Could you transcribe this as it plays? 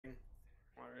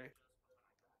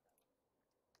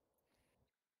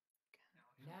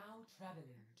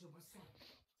traveling to Busan.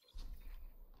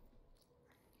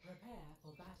 Prepare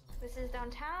for battle. This is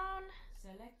downtown.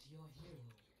 Select your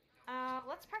hero.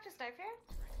 Let's practice dive here.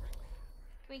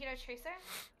 Can we get our tracer?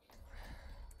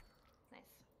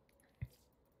 Nice.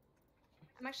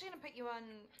 I'm actually gonna put you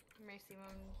on Mercy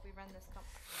when we run this comp.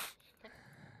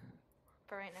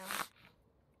 For right now.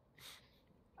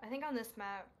 I think on this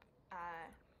map,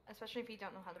 especially if you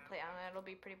don't know how to play on it, it'll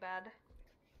be pretty bad.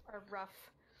 Or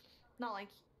rough. Not like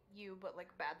you, but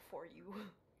like bad for you.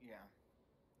 Yeah.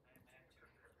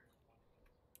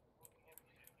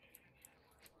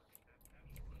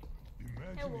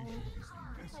 Hello.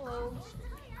 Hello.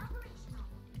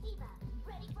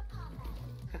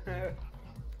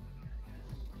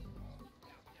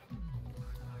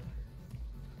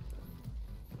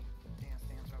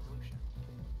 Dance Revolution.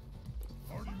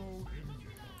 Party mode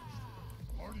engaged.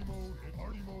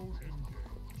 Party mode engaged.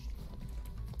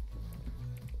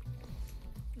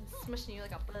 I'm smushing you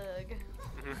like a bug.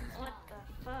 What the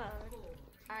fuck?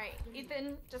 Alright,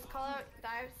 Ethan, just call out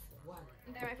dives.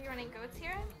 There might be running goats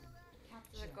here.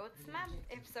 There's a goats map.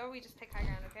 If so, we just take high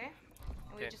ground, okay?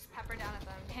 And we just pepper down at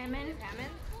them. Hammond.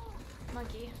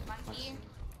 Monkey.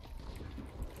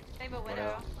 They have a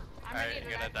widow. I'm ready to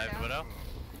you're gonna dive widow?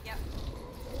 Yep.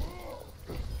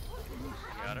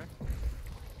 Got her.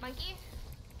 Monkey.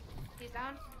 He's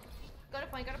down. Go to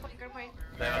point.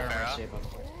 They have a Pharaoh.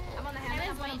 I'm on the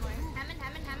Hammond.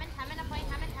 Hammond a point.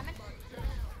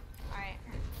 Alright.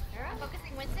 I'm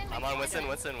focusing Winston. I'm on Winston.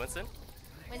 Winston. I'm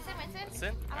on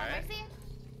Alright.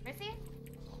 Mercy.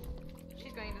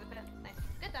 She's going to the pit. Nice.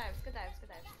 Good dives.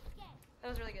 That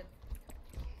was really good.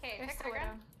 Okay, take high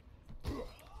ground.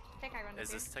 Take high ground. Is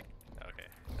this tech? Okay,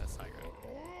 that's high ground.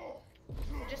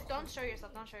 Just don't show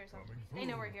yourself. They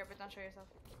know we're here, but don't show yourself.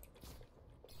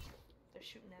 They're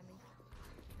shooting at me.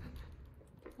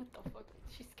 What the fuck?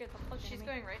 She scared the fuck out of me. She's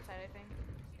going right side, I think.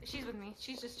 She's with me.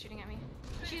 She's just shooting at me.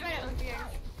 She's right at you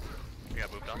guys. We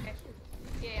got moved on. Okay.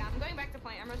 Yeah, I'm going back to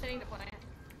point. I'm rotating to point.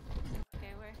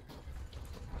 Okay, where?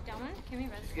 Down one? Can we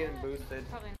res? It's getting boosted.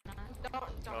 Probably not.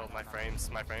 Don't. Oh, my frames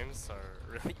are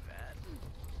really bad.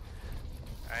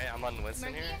 Alright, I'm on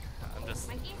Winston here. I'm just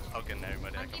poking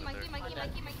everybody. Monkey.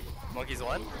 Monkey's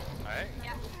one. Alright.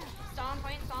 Yeah. Stall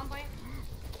on point.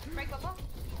 Break bubble.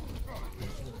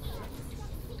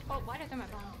 Oh, why did I throw my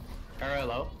bomb? Pharaoh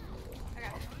low.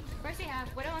 Okay. Mercy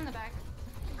half. Widow in the back.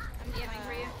 I'm DMing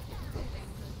for you.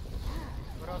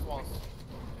 Widow's walls.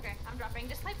 Okay, I'm dropping.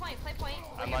 Just play point.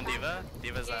 I'm on Diva.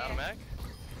 Diva's automatic.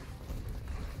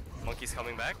 Monkey's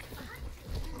coming back.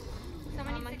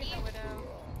 Someone needs to get the widow.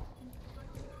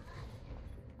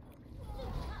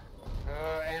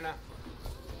 Anna.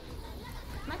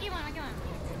 Monkey one.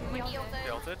 Monkey ulted. He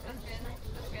ulted. That's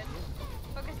good.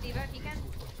 Focus Diva if you can.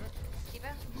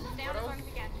 Stay on as long as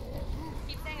you can.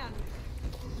 Keep staying on.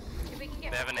 If we can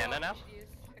get. They have an Anna now?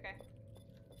 Okay.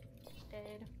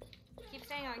 Dead. Keep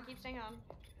staying on.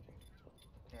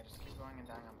 Yeah, just keep going and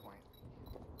dying on point.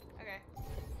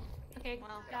 Okay,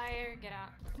 well, Dyer, get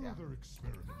out. Further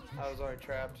experiment. I was already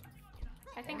trapped.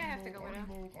 I think I have to go widow.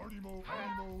 Party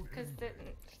mode Because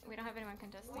we don't have anyone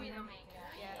contesting. Yeah.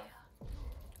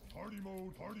 Party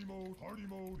mode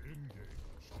engaged.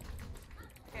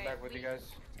 Okay, Back with you guys.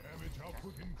 Damage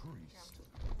output increased.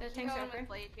 The tank's over.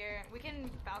 Blade here. We can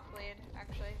Valk Blade,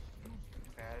 actually.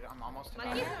 Okay, I'm almost to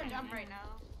Monkey's die. gonna jump right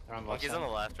now. Monkey's on the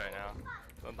left right now.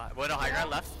 Widow high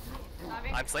ground left.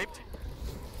 I'm sleeped.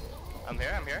 I'm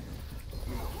here.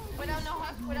 Widow no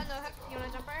hook. You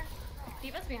wanna jump her?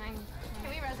 Diva's behind. Can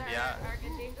we res our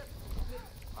Genji?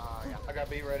 Yeah. I got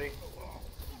B ready.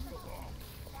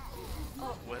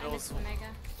 Oh, Widow's.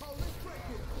 Omega.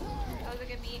 That was a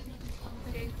good beat.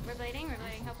 Okay, we're blading.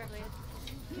 Help our blade.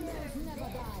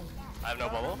 I have no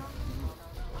bubble.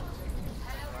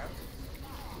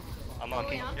 I'm on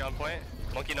Monkey on point.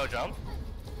 Monkey no jump.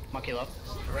 Monkey low.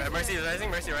 Mercy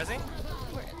rising.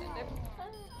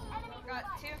 Got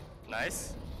two.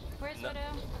 Nice. Where's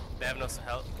Widow? They have no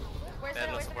help. Where's They have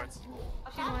no Widow? supports.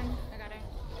 She's one. I got her.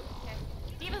 Okay.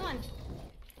 Diva's one.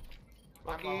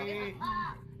 Monkey.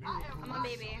 I'm on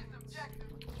baby.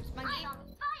 Monkey.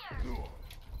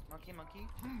 Monkey.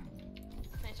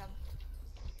 Nice job.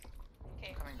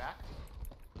 Okay. Coming back.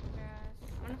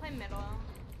 I'm gonna play middle.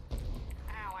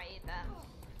 Ow, I ate that.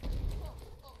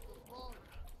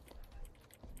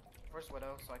 Where's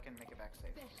Widow so I can make it back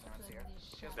safe? I don't see her.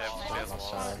 She has They have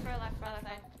walls. walls. For left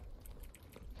side.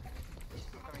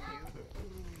 Coming to you.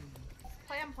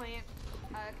 Play on point,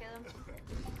 Caleb.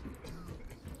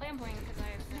 Play on point because I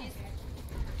have snakes here.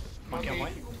 Monkey on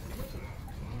point.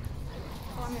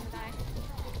 Oh, I'm gonna die.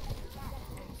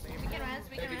 We can res.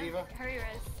 Thank you, Diva. Hurry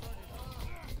res.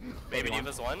 Baby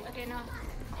Diva's one. Okay, no.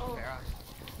 Oh. Pharah.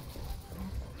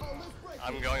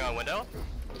 I'm going on window.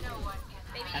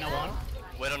 Baby And a Diva. one.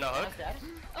 Widow no hook.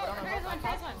 Oh, Pharah's one,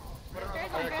 Pharah's one.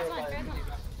 Pharah's one, Pharah's one, Pharah's one.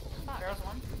 Fuck. Pharah's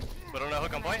one. Widow no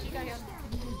hook on point. You got healed.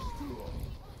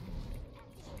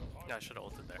 No, I should have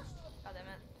ulted there. Oh, damn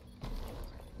it.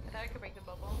 I thought I could break the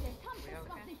bubble.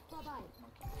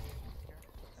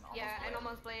 Yeah, and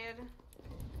almost blade.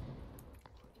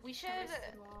 We should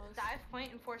dive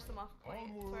point and force them off point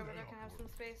so Onward our brother and can have some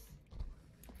space.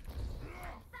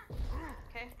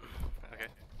 Okay. Okay.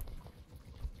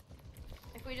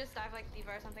 If we just dive like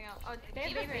Diva or something else. Oh, They have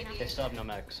Diva's baby right now. They still have no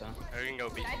mech, so. We can go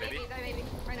beat Dive baby. baby, dive baby.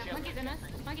 Right now. Monkey's in us.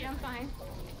 Monkey jumps behind.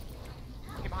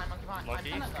 Monkey behind, monkey behind. Monkey.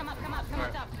 Come up, come up, come up, come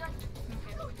up top.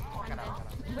 Oh, got out.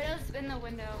 Widow's in the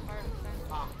window. Or,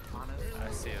 Ah, honest.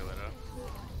 I see a widow.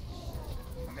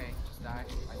 Okay, just die.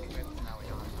 I think we have to now we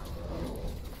don't have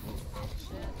time.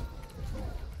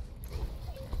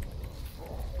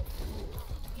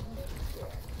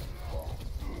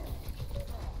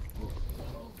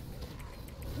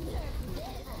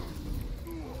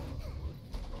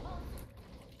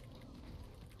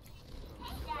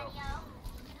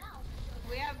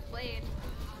 We have blade.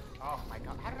 Oh my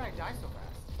god, how did I die so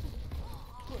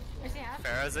fast? where's he at?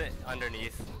 Pharah's it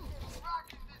underneath.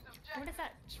 What is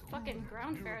that fucking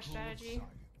ground fair strategy?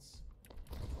 Lost.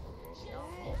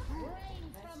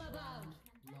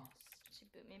 She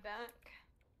boot me back.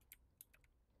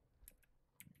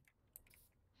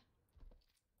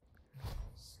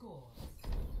 Score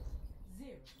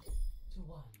 0-1.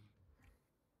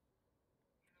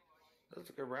 That was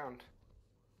a good round.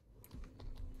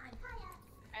 Alright,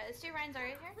 let's do Ryan's right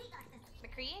here.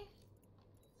 McCree.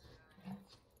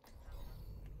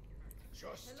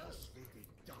 Justice will be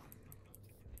done.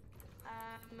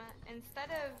 Instead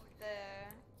of the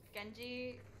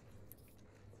Genji,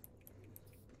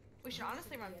 we should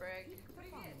honestly run Brig.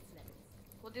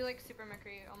 We'll do like Super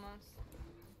McCree almost.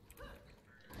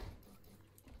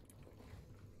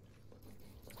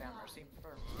 Stand Mercy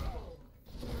first.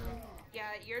 Yeah,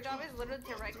 your job is literally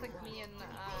to right click me and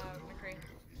McCree.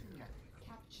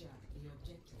 Capture the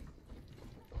objective.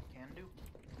 Can do.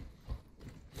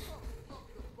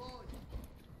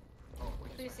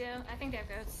 Lucio, I think they have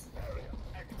goats.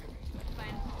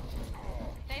 Fine.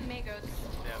 They have May goats.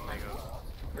 Yeah, may go.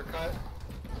 You're cut.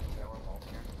 Yeah, we're both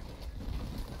here.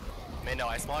 May no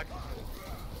ice block.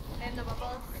 They have no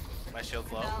bubbles. My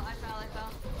shield's low. I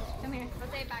fell. Come here.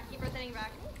 Rotate back, keep rotating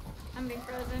back. I'm being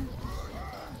frozen.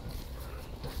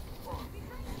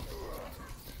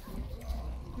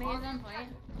 May's on point.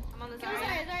 I'm on the Come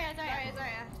Zarya. Zarya.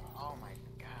 Zarya. Oh my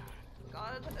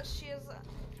god. God, she is.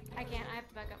 I can't. I have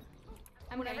to back up.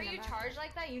 I'm Whenever getting you them back. charge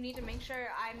like that, you need to make sure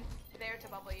I'm there to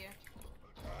bubble you.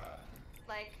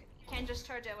 Like, you can't just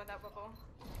charge it without bubble.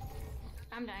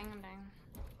 I'm dying. Okay.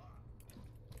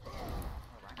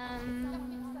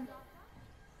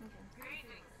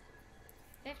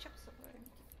 They have triple support.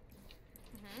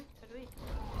 So do we.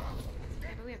 Yeah,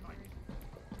 but we have bird.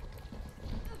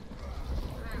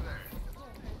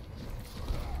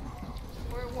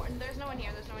 There's no one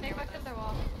here. They with fucked us. up their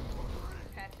wall.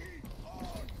 Okay.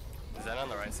 Is that on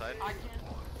the right side? I can't.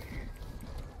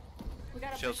 We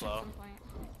gotta Shield's push at low. some point.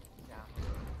 Yeah.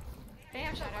 They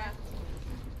have Shut shatter. left.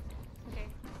 Okay.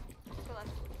 Go left.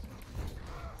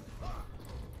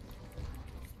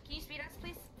 Can you speed us,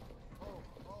 please?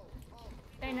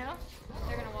 They know.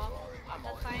 They're gonna walk.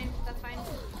 That's fine. That's fine.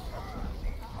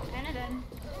 And it in.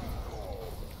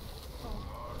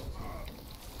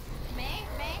 May.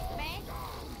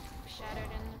 Shattered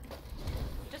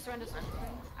in. Just run to swim.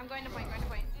 I'm going to point.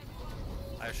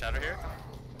 I have shatter here.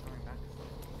 Coming back.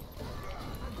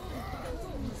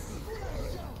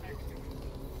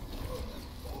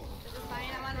 This is fine.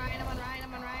 I'm on Ryan.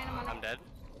 I'm dead.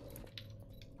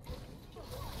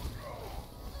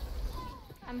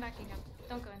 I'm backing up.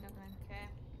 Don't go in. Okay.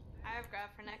 I have grab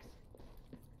for next.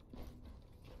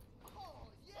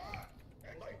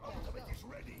 And my ultimate is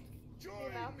ready.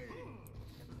 Join Val. me.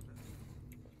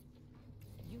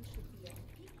 You should be at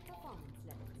peak performance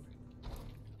levels.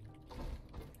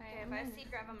 Okay, if I see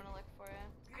grab, I'm gonna look for it.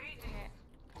 Okay.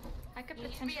 I could You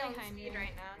need to be potentially on time speed you.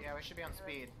 right now. Yeah, we should be on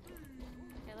speed.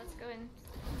 Okay, let's go in.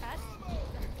 Fast.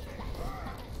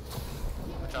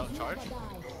 Watch out, charge.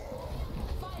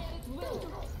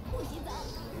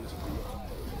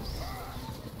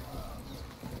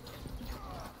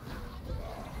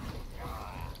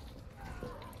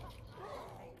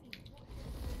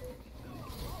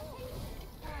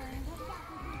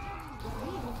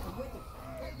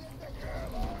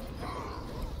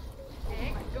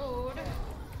 Okay, good.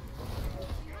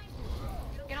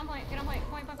 Get on point.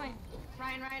 Point.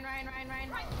 Ryan.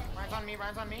 Ryan's on me,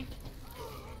 Ryan's on me.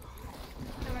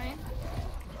 The Ryan.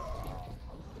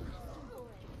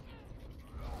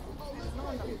 There's no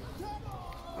one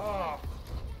though. Oh,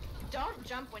 Don't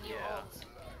jump when you Yeah. ult.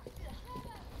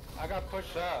 I got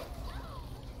pushed up.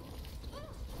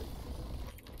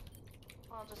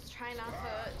 Well, just try not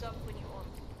to jump when you ult.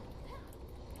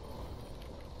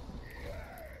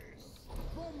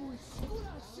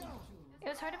 It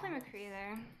was hard to play McCree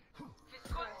there.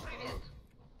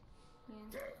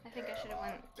 Yeah, I think I should have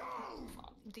went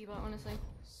D.Va, honestly.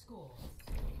 Score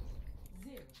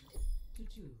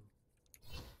 0-2.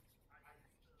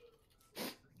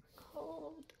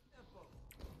 Cold.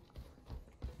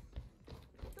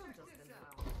 Don't just stand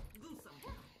around. Do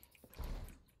something.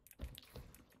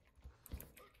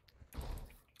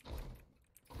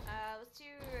 Let's do.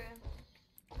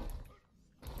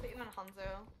 Put you on Hanzo.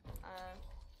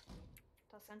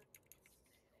 Dustin.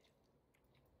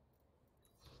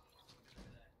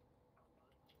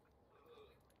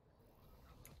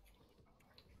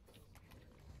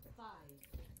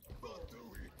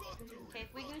 Okay,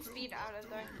 if we can speed out of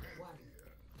there. 1.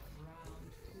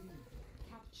 Round 3.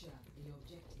 Capture the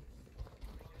objective.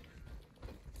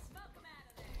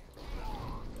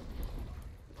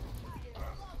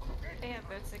 They have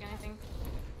boots like anything.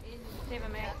 They have a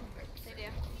mate. They do.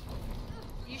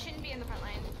 You shouldn't be in the front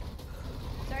line.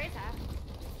 Sorry, it's half.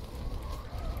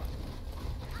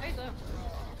 Oh, he's low.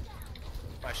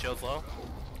 My shield's low.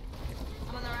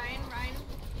 I'm on the Ryan,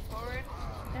 forward.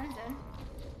 Darren's dead.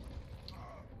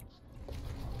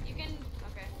 You can.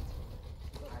 Okay.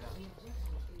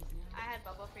 I had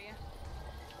bubble for you.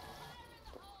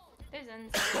 There's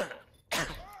ends.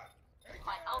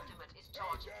 My ultimate is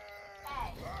charged.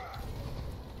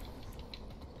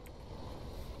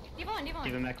 D.Va one.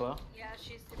 D.Va mech low. Yeah,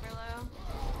 she's super low.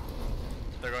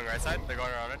 They're going right side. They're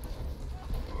going around it.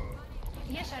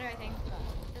 He has Shadow, I think.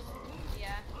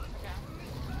 Yeah.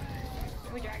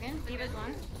 Okay. We dragon. D.Va's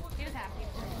one. D.Va's half.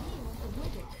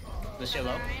 Lucio I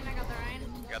got low. the Ryan, I got the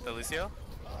Ryan. Got the Lucio.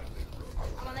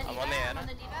 I'm on the I'm D.Va. on the I'm Ana. on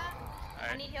the D.Va. I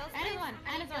Alright. need heals. Ana's please. one.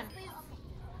 I need Ana's heals, one. please.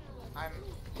 I'm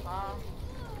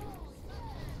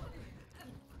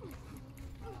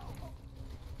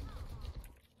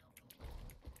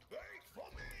Wait for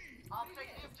me! I'll take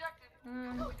the objective.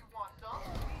 Mm, You want some?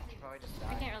 probably just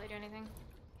I died. can't really do anything.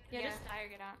 Yeah, Yeah. just die or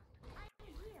get out.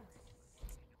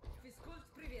 Физкульт,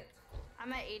 привет.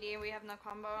 I'm at 80 and we have no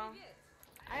combo.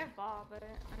 I have ball, but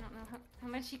I don't know how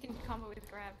much you can combo with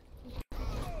grab.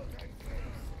 Oh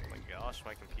my gosh,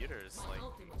 my computer is like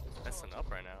messing up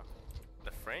right now.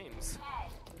 The frames.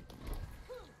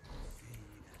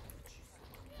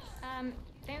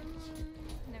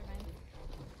 Never mind.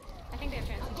 I think they have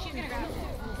chance. She's gonna grab.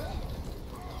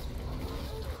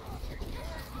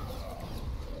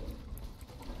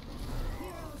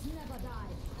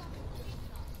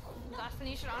 Dustin,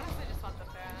 you should honestly just want the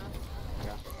Pharaoh.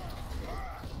 Okay.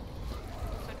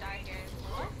 So die here.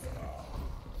 What?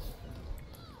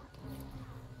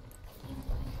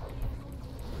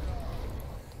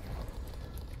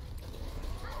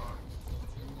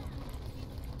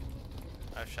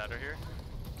 I have Shadow here.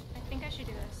 I think I should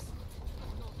do this.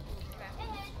 Okay.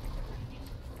 Don't die.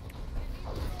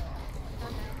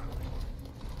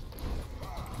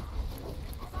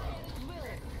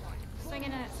 Swing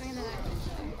in it. Swing in it.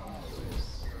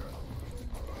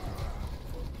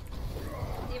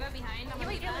 D.Va behind. I'm on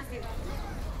Wait, D.Va. kill this D.Va.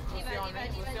 Lucio on me,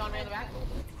 Lucio on me in the back.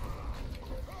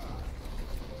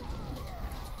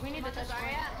 We need I'm the on the touch Zarya.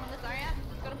 point. I'm on the Zarya.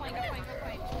 Go to point, go to point, go to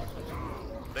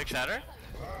point. Big Shatter.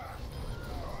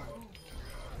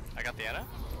 I got the Ana.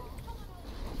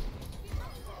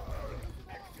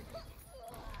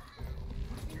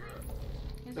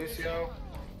 Lucio.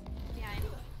 Behind.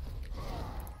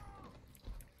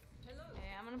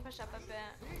 Okay, I'm gonna push up a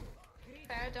bit.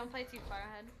 Farah, don't play too far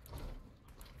ahead.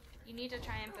 You need to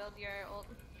try and build your ult.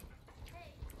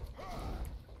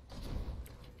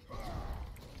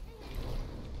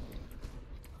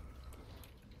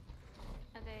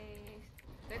 Are they?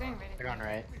 They're going right. They're on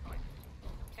right.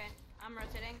 Okay, I'm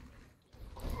rotating.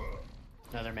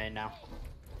 Another main now.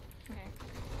 Okay.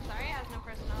 Sorry, has no No,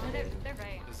 personality. they're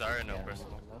right. Zarya, no Yeah.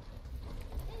 personal.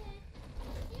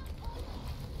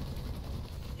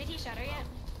 Did he shatter yet?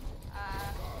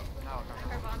 No. I'm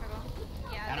purple, I'm purple.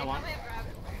 Yeah, Ana they one. probably have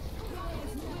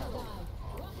grab.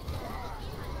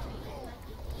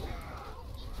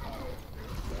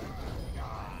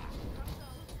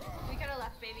 We could have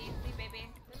left, baby. Leave, baby.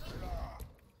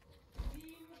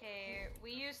 Okay,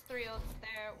 we use 3 ults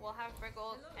there. We'll have Brick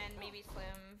ult and maybe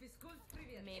Slim.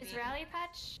 Maybe. Is Rally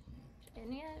Patch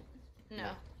in yet? No.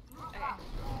 Okay.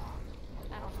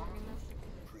 I don't know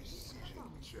this.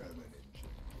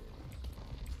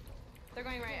 They're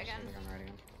going right again. They're going right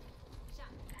again.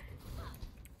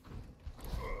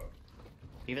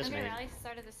 Diva's Okay, mid. Rally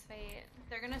started this fight.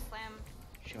 They're gonna slam.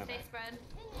 She went Stay back. spread.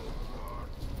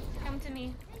 Come to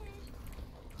me.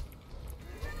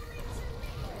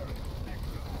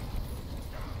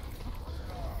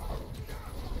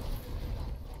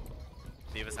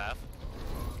 Diva's half.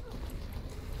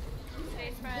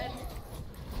 Stay spread.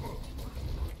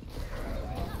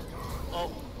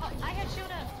 Oh, Oh, I had shield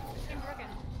up. Scrim broken.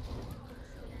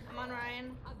 I'm on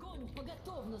Ryan.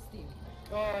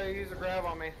 Oh, he used a grab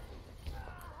on me.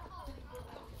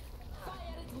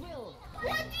 What do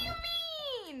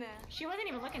you mean? She wasn't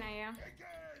even looking at you.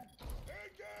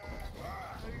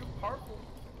 Are you purple?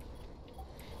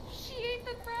 She ate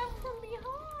the grab from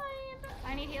behind.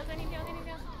 I need heals, I need heals, I need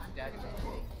heals. I'm dead.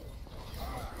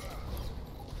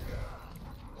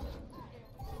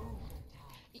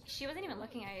 She wasn't even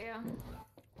looking at you.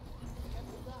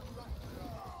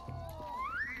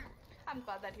 I'm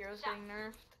glad that hero's getting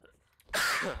nerfed.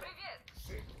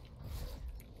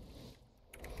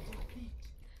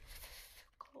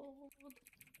 Cold.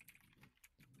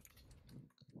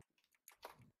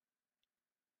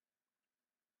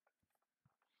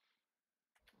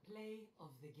 Play of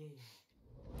the game.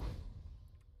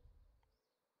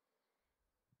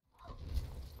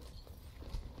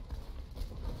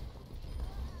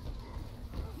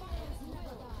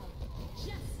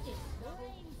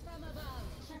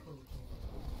 Triple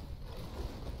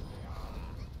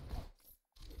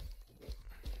kill.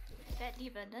 That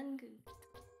diva done good.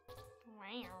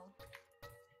 Wow.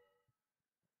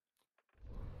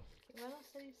 Okay, what else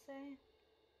did he say?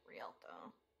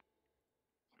 Rialto.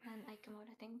 And Ike mode,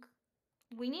 I think.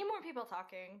 We need more people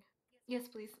talking. Yes,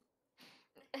 please.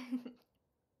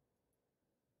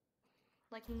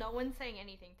 Like, no one's saying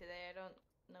anything today. I don't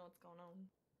know what's going on.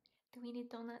 Do we need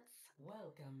donuts?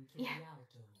 Welcome to Yeah.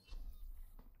 Rialto.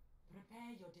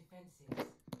 Prepare your defenses.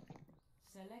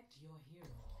 Select your hero.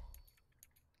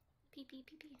 Pee pee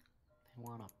pee pee. They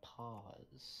wanna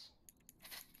pause.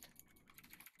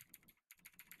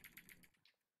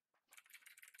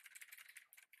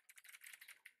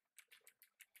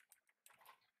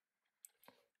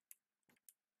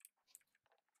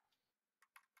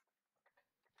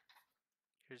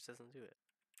 yours doesn't do it.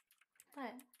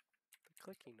 What? The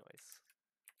clicking noise.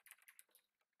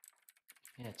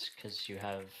 Yeah, it's because you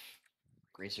have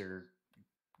Grazer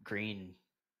green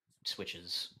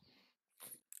switches.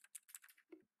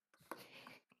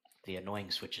 The annoying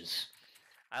switches.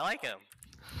 I like him.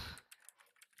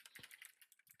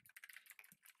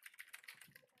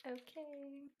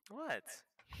 Okay. What?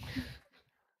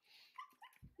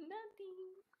 Nothing.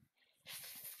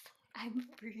 I'm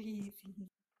freezing.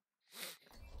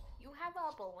 You have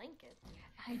a blanket.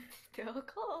 I'm still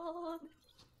cold.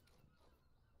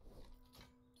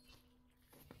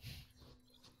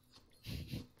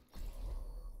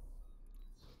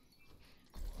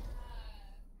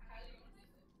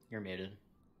 You're muted.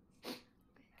 Okay,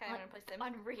 I'm gonna play Sim.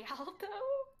 On Rialto?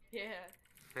 Yeah.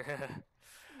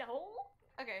 No.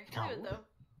 Okay, No. do it though.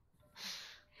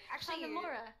 Actually, On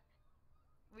Namora.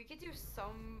 we could do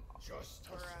some Justice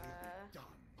for, will be done.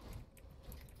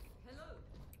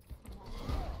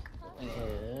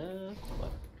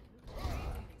 What?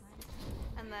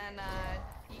 and then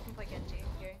you can play Genji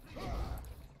here.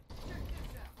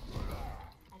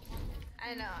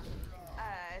 And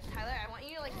Tyler, I want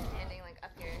you like standing like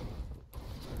up here.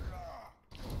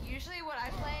 Usually, what I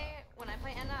play when I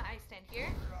play Enna, I stand here,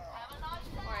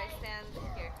 or I stand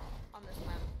here on this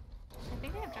map. I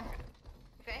think they have Junkrat.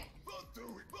 Okay.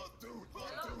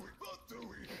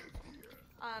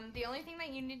 The only thing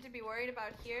that you need to be worried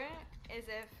about here is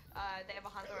if they have a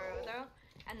Hanzo or Udo,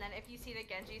 and then if you see the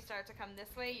Genji start to come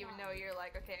this way, you know you're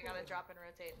like, okay, I gotta drop and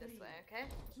rotate this way, okay?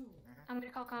 I'm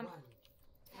gonna call comp.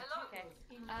 Okay.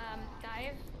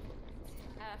 Dive.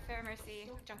 Fair Mercy.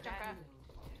 Junkrat.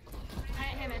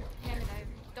 Alright, Hammond. Hammond dive.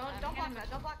 Don't block that.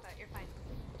 Don't block that. You're fine.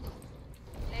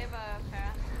 They have a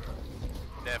Pharah.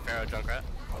 They have Pharaoh Junkrat.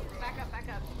 Back up. Back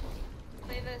up.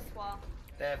 Play this wall.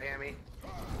 They have Hammy.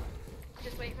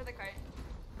 Just wait for the cart.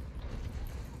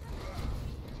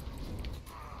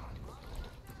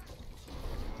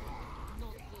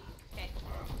 Okay.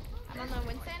 I'm on the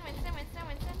Winston.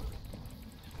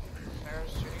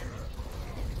 There's shooting.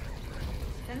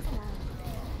 Send someone.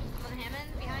 I'm on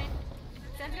Hammond behind.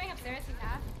 Sen's going upstairs, he's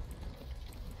half.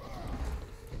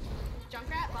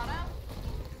 Junkrat, bottom.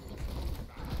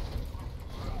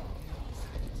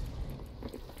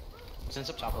 Since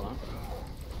up top alone.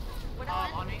 Widow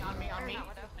in. On me. Or not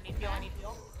Widow. I need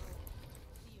heal.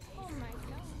 Oh my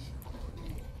god.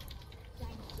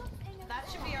 That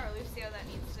should be our Lucio that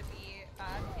needs to be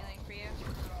healing for you.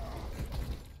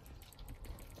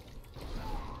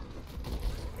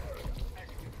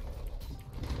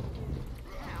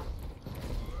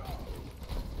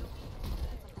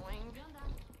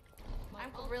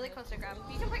 really close to grab.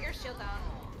 You can put your shield down.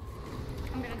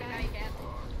 I'm gonna No, die. you can't.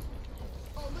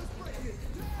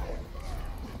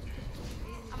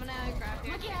 I'm gonna grab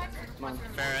your Monkey hack.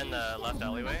 Fair in the left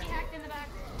alleyway. Monkey hacked in the back.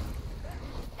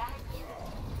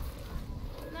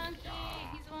 Monkey,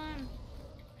 he's one.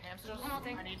 Hamsters. One more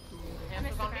thing. I need I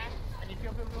missed hamsters the on me. grab. I need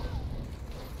heal.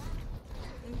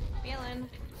 Feeling.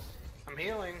 I'm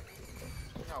healing.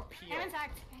 No, peel. Hammond's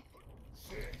hacked.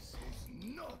 This is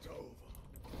not over.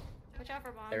 Watch out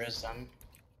for bombs. There is some.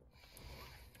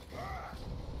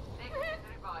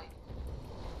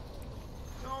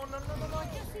 No, I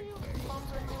can't see you.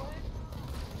 Bombs are in the way.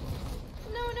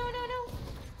 No.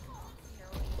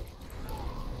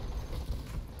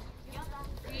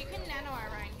 You can nano our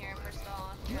Ryan here for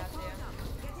stall if you have to.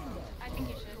 I think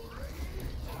you should.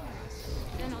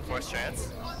 Then I'll Force chance.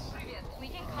 We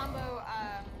can combo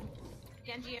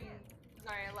Genji and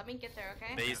Zarya. Let me get there,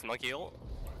 okay? They used monkey ult.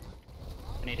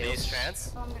 I need They used heals.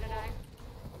 trance. Oh, I'm gonna die.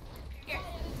 Here.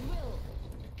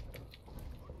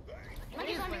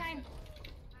 Monkey's one behind.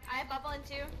 I have bubble in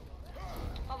two.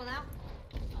 Bubble now.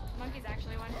 Monkey's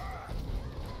actually one.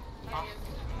 There he is.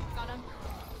 Got him.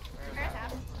 Ferris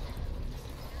half.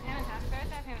 Hammond's half. Ferris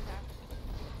half. Hammond's half.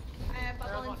 I have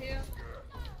bubble in two.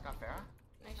 Got Farah.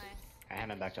 Nice. I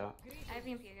haven't backed out. I have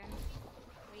EMP again.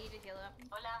 We need to heal up.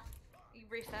 You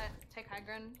reset. Take high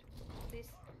ground, please.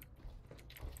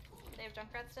 They have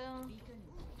Junkrat still.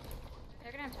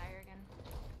 They're gonna have Tire again.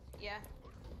 Yeah.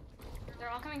 They're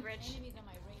all coming bridge.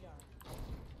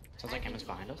 Sounds like Hammond's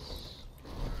behind us.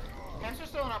 Hamster's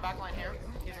still in our backline here.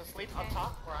 He's asleep up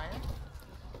top where I am.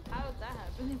 How did that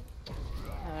happen?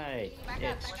 Hey, Back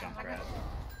up, it's back up, jump back grab. up.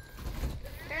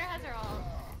 Farrah has her all.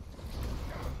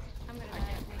 I'm gonna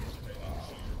die.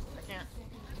 I can't.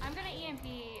 I'm gonna EMP.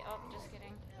 Oh, just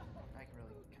kidding. I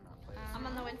really cannot play. I'm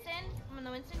on the Winston. I'm on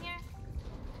the Winston here.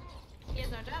 He has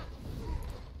no jump.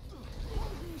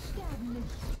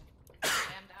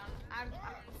 Okay, I'm down. I'm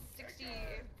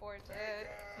 64 to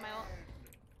my ult.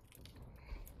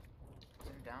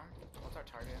 Is he down? What's our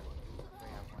target? We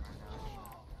have one right now.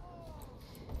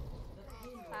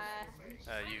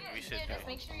 We should. Just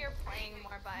make sure you're playing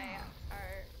more by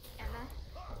our Anna.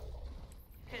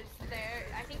 Because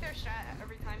I think their strat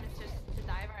every time is just to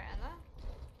dive our Anna.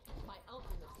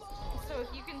 So if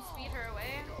you can speed her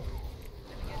away,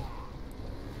 that'd be good.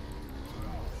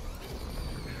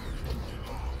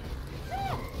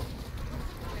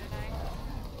 I'm gonna die.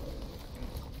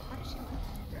 How did she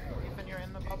win? Ethan, you're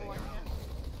in the bubble. I can't.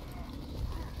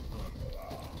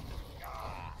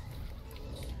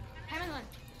 Hammond one.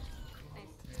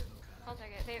 Nice. I'll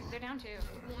take it. They're down two.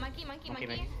 Monkey. Monkey. Monkey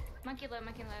low.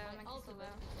 Monkey's so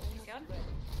low. He's good.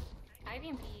 I have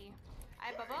EMP. I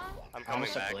have Bubba. I'm I coming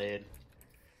almost have back. blade.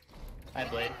 I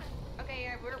have blade. Okay,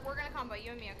 yeah, we're gonna combo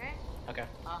you and me, okay? Okay.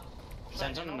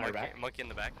 Send someone in our back. Monkey in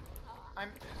the back. I'm.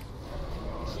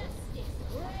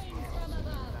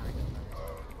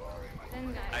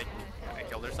 Then guys. I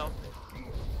killed herself.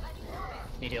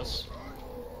 Need heals.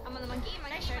 I'm on the monkey.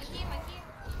 Zarya.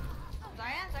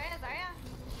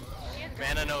 She has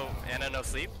Anna no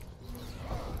sleep.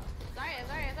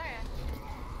 Zarya.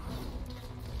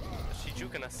 She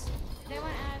juking us. They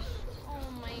want Ash.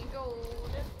 Oh my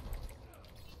god.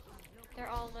 They're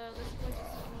all low. This place is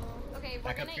so low. Okay, we're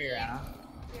Back up gonna for your Anna.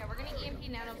 Yeah, we're gonna EMP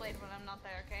Nano Blade when I'm not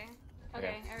there, okay?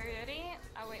 Okay, are we ready?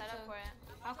 I'll wait Set up till... for it.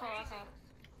 I'll call.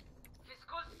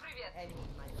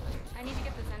 I need to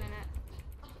get the Zen in it.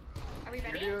 Are we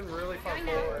ready? You're doing really far Going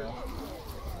now. forward.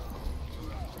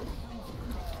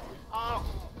 Oh!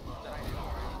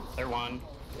 They're one.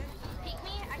 Peek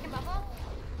me, I can bubble.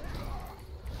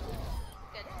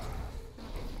 Good.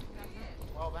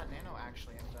 Well, that nano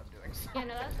actually ended up doing something. Yeah,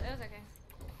 no, that was okay.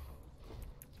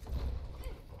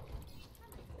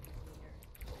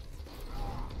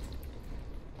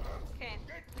 Okay.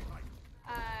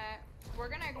 We're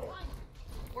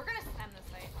gonna slam this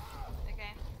fight.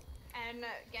 Okay. And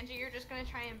Genji, you're just gonna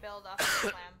try and build off of the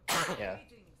slam. Yeah.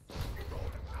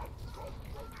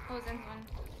 Oh, Zen's one.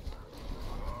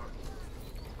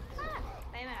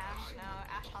 They have an Ash now,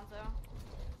 Ash Hanzo.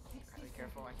 Be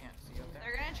careful, I can't see up there.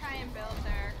 They're gonna try and build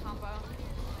their combo.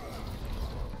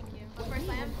 Look for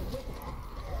slam.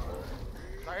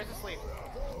 Zarya's asleep.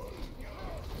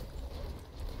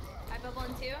 I bubble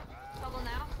in two. Bubble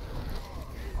now.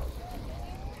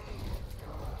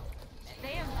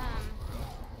 They have,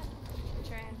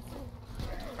 trans.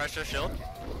 Pressure shield.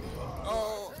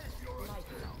 Oh.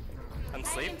 I'm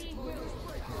asleep.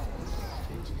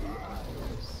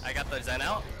 I got the Zen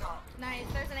out. Nice.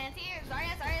 There's an anti.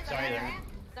 Zarya. Zarya. Zarya.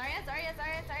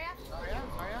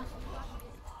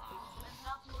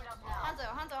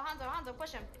 Hanzo,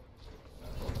 push him.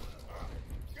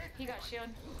 He got shield.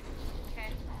 Okay.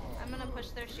 I'm gonna push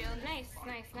their shield. Nice,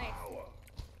 nice, nice.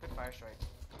 Good fire strike.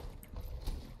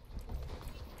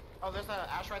 Oh, there's a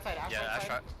Ash right side. Ash Yeah, right Ash side.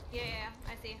 shot. Yeah, yeah,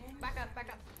 yeah. I see. Back up, back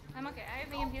up. I'm okay. I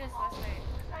have EMP this last way.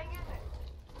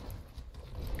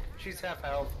 She's half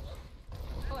health.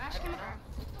 Oh, Ash came over.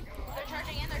 They're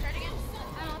charging in, they're charging in.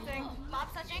 I'm ulting.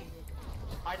 Bob's touching.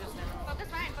 I just knew. Focus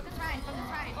Ryan, focus Ryan, focus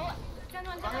Ryan. Oh, send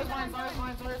one, Zarya's send behind, one, Zarya's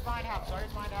behind, Zarya's behind half.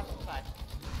 Zarya's behind half inside.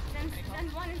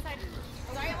 send one inside.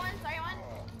 Sorry one, sorry one.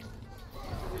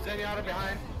 Zenyatta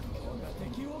behind.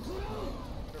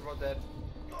 They're both dead.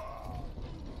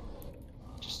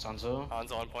 Just Hanzo.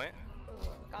 Hanzo on point.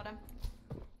 Got him.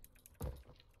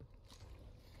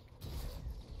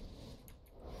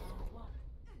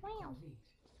 Wow.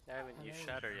 I haven't used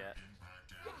Shatter yet.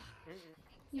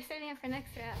 You're saving it for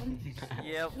next round.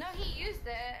 Yep. No, he used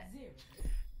it.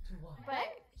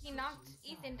 But he knocked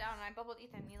Ethan down and I bubbled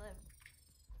Ethan, he lived.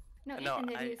 No, No,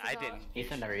 Ethan did use I it all. didn't.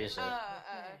 Ethan never used it. Okay,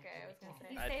 I was gonna say.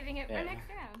 He's I- saving it Yeah. for next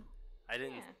round. I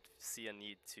didn't Yeah. see a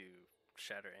need to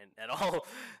shatter at all.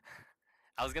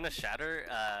 I was gonna shatter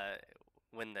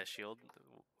when the shield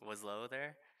was low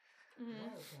there,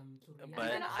 Mm-hmm.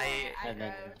 but I And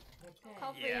then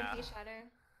Call for Yeah. EMP shatter.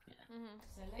 Yeah.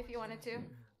 Mm-hmm. If you wanted to.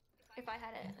 If I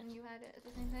had it and you had it at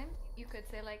the same time, you could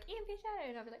say like EMP shatter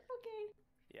and I'll be like, okay.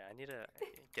 yeah I need to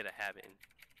get a habit and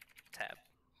tab.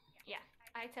 Yeah.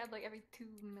 I tab like every 2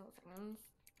 milliseconds.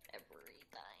 Every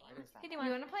time. What is that? Who do you You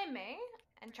want? wanna play May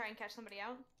and try and catch somebody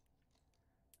out?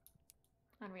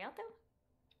 On Rialto?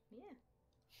 Yeah.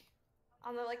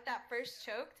 On the like that first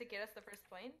choke to get us the first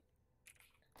point.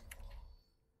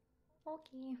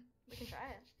 Okay. We can try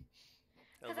it.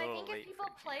 A Because I little think if late people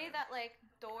for play Gina. that like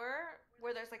door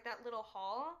where there's like that little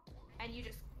hall and you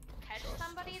just catch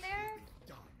somebody there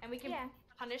and we can Yeah.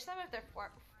 punish them if they're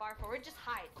far forward, just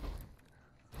hide.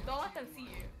 Don't let them see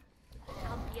you.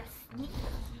 I'll be a sneak.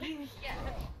 Yeah.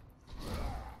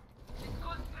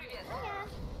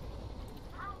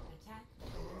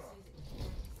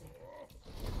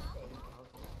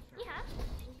 Yeah.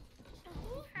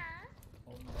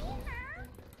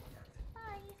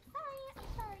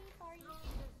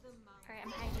 Alright,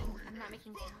 I'm hiding. I'm not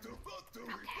making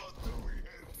sound.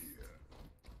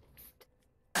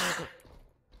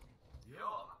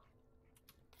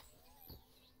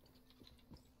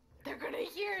 They're gonna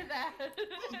hear that.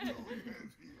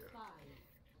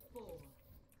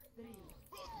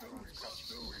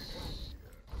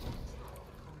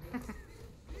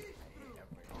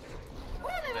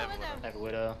 What are they They have moving them? I have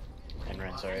Widow and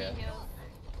Ren, sorry. Any heals?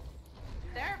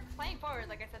 They're playing forward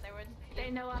like I said they would.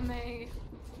 They know I'm a.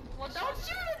 Well, don't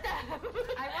shoot at them!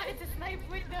 I wanted to snipe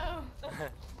Widow.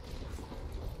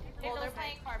 Well, they're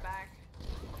playing far back.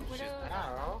 Widow.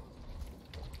 Ow.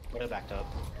 Widow backed up.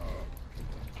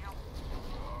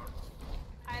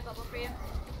 I have bubble for you.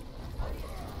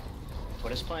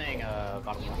 Widow's playing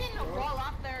bottom You left. can wall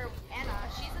off their Anna.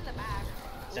 She's in the back.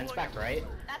 Zen's back right.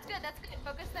 That's good, that's good.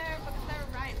 Focus there,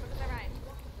 Ryan. Focus there, Ryan.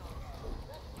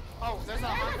 Oh, there's a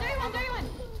 31, 31!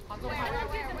 Hanzo Where, behind.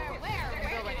 where? In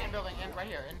building, in building, in right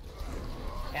here. In.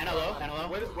 Anna low, Anna low.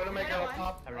 Widow make it Widow up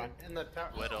top. Everyone. In the tower.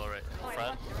 Widow right Oh, in I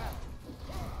front. fucked her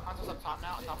up. Hanzo's up top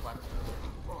now, top left.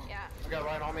 Yeah, I got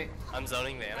Ryan on me. I'm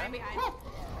zoning the Ryan Ana. behind.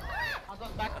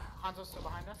 Hanzo's back. Hanzo's still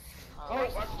behind us. Oh,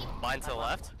 what? Mine to the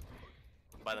left.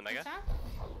 By the mega.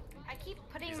 I keep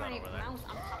putting He's my not over there. mouse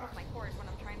on top of my horse when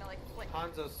I'm trying to like flick.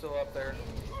 Hanzo's still up there.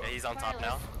 Yeah, he's on top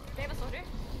now. They have a soldier.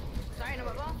 Sorry, no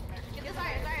bubble. Get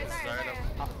sorry. Sorry,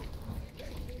 no.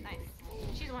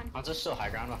 Nice. She's one. Hanzo's still high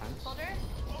ground behind us. Soldier,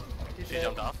 She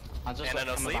jumped off. Hanzo's Anna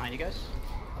no coming sleep. behind you guys.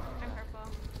 I'm purple.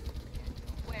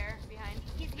 Where? Behind.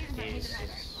 He's in front. He's in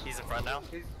front. He's in front now.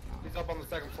 He's up on the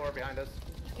second floor behind us.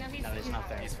 No, No, he's not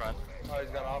there. He's front. Oh, he's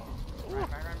got off.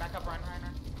 Ryan, back up, Ryan.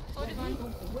 Soldier's one.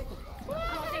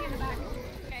 I'm holding in the back.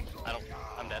 Okay.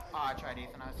 I'm dead. Oh, I tried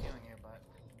Ethan, I was healing you, but...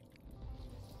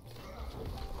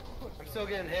 I'm still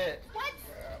getting hit. What?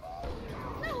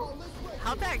 No.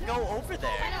 How'd that go over there?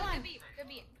 Anna one. Good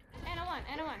beat. Anna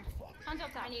one. Hanzo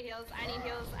up top. I need heals.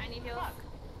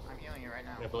 I'm healing you right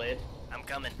now. The blade. I'm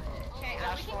coming. Okay,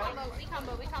 we can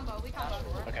combo. We combo.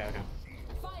 Okay, okay.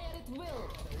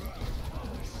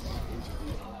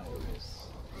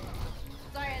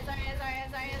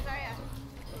 Zarya.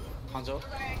 Hanzo.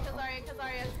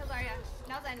 Kazaria.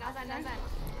 Now Zen. Fine. Nice.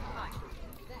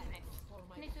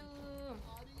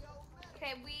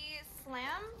 Okay, we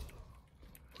slam.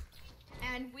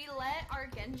 And we let our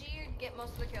Genji get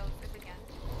most of the kills if we can.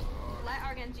 Let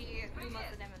our Genji do most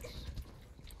of the damage.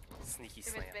 Sneaky If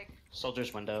slam. it's big.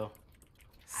 Soldier's window.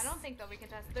 I don't think though we can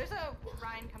test. There's a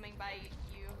Ryan coming by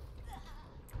you.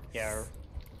 Yeah.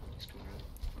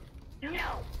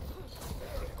 No!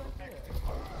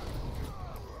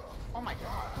 Oh my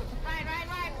god. Ryan,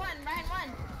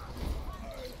 one!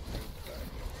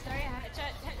 Sorry, I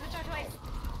headshot twice.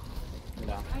 I'm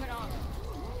down. I'm gonna ult.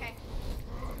 Okay.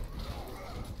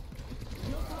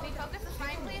 Can we focus this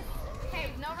Ryan, please? Okay,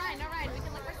 no Ryan. We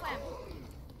can look for Slam.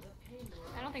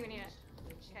 I don't think we need it.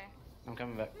 Okay. I'm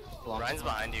coming back. Belong. Ryan's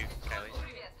behind you, Kylie.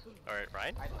 Or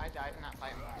Ryan? I died in that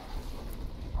fight.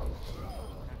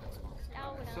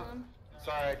 Ow, So- down.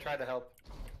 Sorry, I tried to help.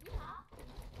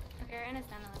 Okay, our Ana's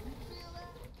down 11.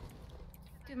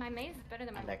 Dude, my maze is better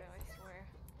than my I'm Lugo, back. I swear.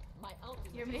 My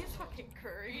ultimate. Your maze fucking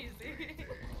crazy.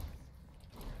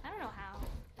 I don't know how.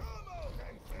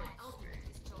 My ultimate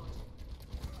is charged.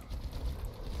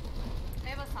 They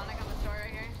have a Sonic on the store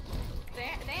right here.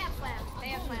 They have Slam.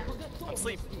 I'm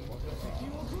asleep. Good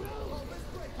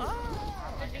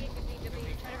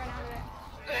beat. Try to run out of it.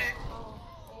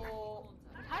 Oh.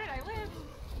 How did I live?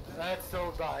 That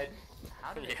so died.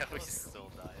 How did Yeah, we still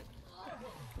died.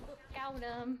 Got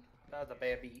him. That was a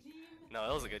bad beat. No,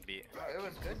 it was a good beat. It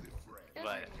was good. It was But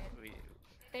pretty good. we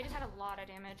They just had a lot of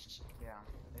damage. Yeah,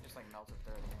 they just like melted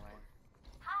through it anyway.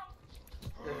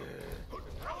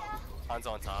 Han's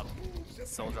on top.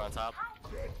 Soldier on top.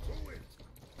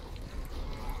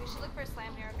 We should look for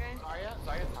Slam here, okay?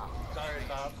 Zarya top. Sorry,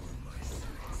 top.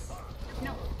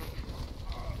 No.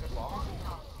 Good ball.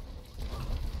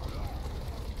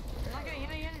 I'm not gonna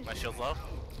hit My shield's low.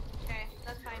 Okay,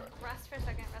 that's fine. Rest for a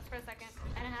second.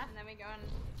 And a half, and then we go and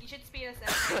you should speed us in.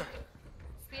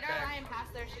 Speed our Ryan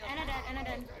past their shield. Ana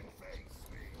dead.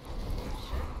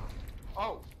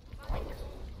 Oh! Oh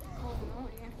no,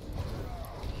 yeah.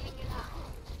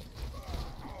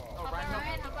 Oh, Help Ryan, our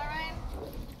Ryan, help our Ryan.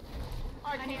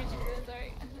 I needed to do it,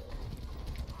 sorry.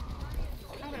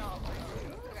 I'm gonna ult.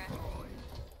 Okay.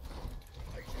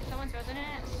 Someone's frozen in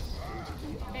it.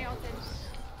 They ulted.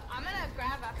 I'm gonna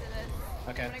grab after this.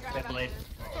 Okay, I'm gonna grab left after blade. this.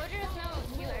 Soldier has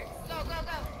no healer. Go.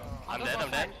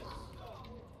 I'm dead.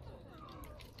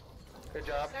 Good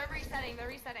job. They're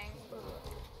resetting.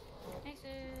 Nice.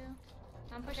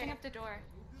 I'm pushing Okay. up the door.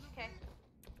 Okay.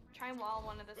 Try and wall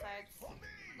one of the sides.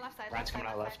 Left side. Ryan's coming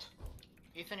out left. left.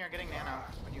 Ethan, you're getting nano.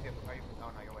 When you get, are you, oh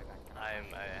no, you're way back.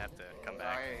 I have to come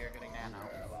back. Sorry, you're getting nano.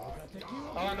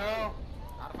 Oh no.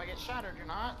 Not if I get shattered, you're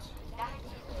not.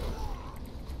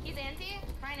 He's anti.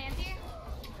 Ryan anti.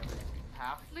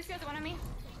 Half. Lucio's one on me.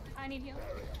 I need heal.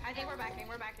 I think we're backing.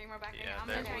 Yeah, I'm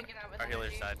gonna try and get out with our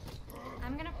healer's energy. side.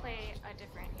 I'm gonna play a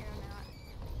different hero now.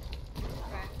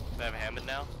 Okay. They have Hammond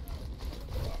now.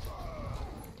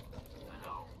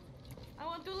 I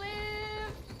want to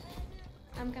live.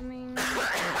 I'm coming. They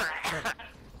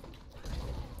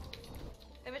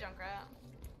have a Junkrat.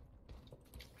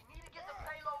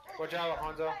 Watch out,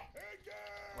 Hanzo.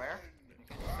 Where?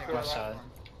 Left side.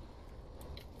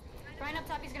 Ryan up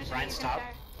top, he's gonna shoot. Ryan's he's gonna top.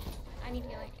 die. I need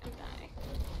healing. I'm dying.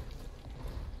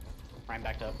 Ryan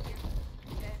backed up.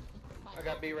 Okay. I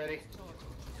got B ready.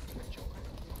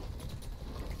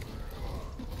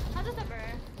 How's this over?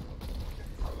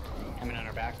 Coming on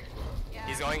our back. Yeah.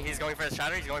 He's going for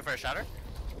a shatter.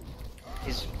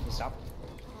 He's up.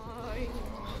 Oh,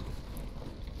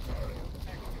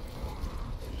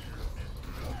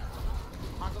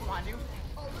 Hanzo behind you.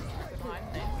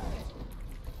 Behind me.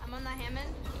 I'm on the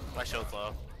Hammond. My shield's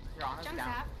low. Your honor's Jump down.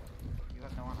 tap. You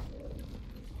have no honor.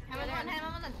 I'm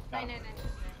on the. Got him. Nine.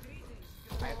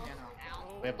 I have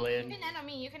nano. We have You blade. can nano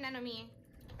me.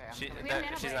 Okay, I'm She, coming. We have that,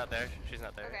 nano she's blade. not there. She's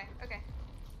not there. Okay.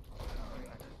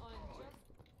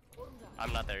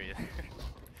 I'm not there either.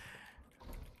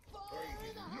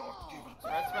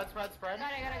 Spread.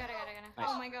 Got it. Nice.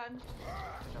 Oh my god.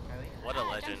 Okay. What a Ah,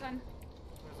 legend. jumps one.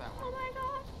 Where's that Oh one? my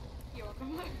god. You're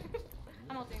welcome.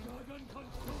 I'm ulting.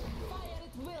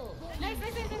 Nice.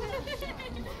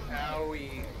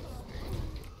 Owie.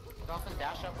 Dolphin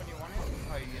dash up when you want it?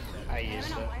 Oh, you used it. I I'm used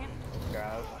gonna it. ult him.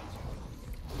 Grab.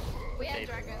 We had Okay.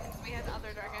 dragons. We had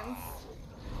other dragons.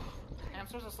 Hey, I'm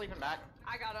supposed to sleep in back.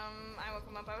 I got him. I woke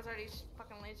him up. I was already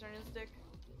fucking lasering his dick.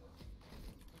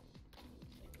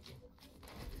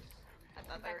 I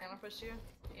thought they were gonna push you.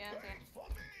 Yeah.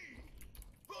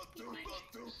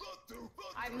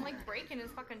 I'm like breaking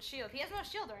his fucking shield. He has no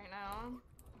shield right now.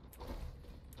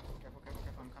 Careful.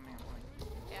 I'm coming.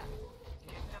 Yeah.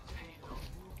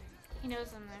 He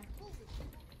knows I'm there.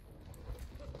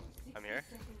 I'm here.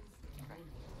 Okay.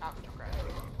 Out, Junkrat.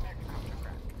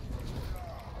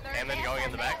 Hammond going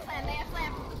in the back. They have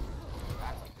slam.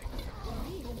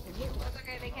 That's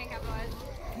okay. They can't capitalize.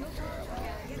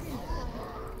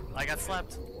 I got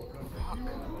slapped.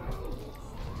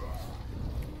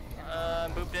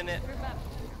 Booped in it. Group up.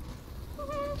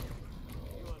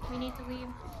 We need to leave.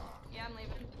 Yeah, I'm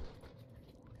leaving.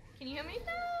 Can you hear me? No!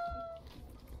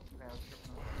 Okay, let's trip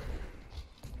them.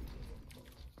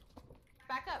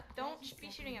 Back up. Don't be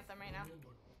shooting at them right now.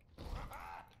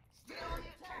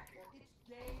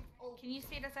 Can you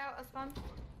see us out, Aspan?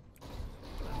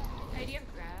 Hey, do you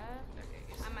have grab?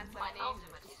 I'm at 70.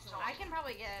 I can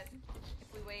probably get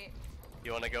if we wait.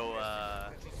 You wanna go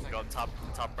up top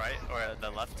right or the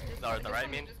left or the right?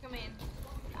 I mean. Just come in.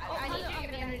 I need you to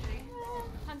give me energy.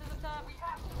 Hands at the top.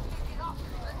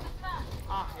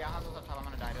 Ah, yeah, Hanzo's up top. I'm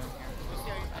gonna die to him here.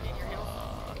 Lucio, I need your heals.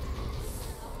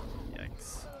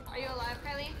 Yikes. Are you alive,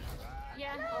 Kylie?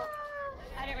 Yeah.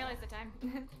 I didn't realize the time.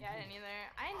 Yeah, I didn't either.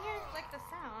 I didn't hear like the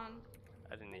sound.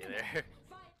 I didn't either.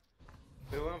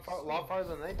 We went a lot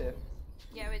farther than they did.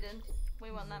 Yeah, we did.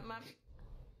 We won that map.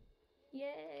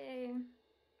 Yay.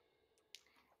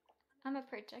 I'm a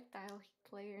projectile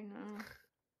player now.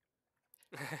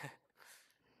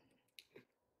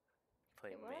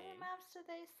 Play What other me. maps did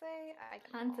they say? I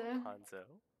don't know. Hanzo.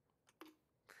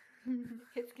 Hanzo.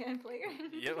 Hit scan player.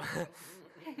 Yep.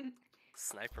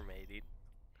 Sniper May, dude.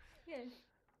 Yeah.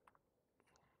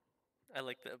 I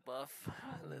like that buff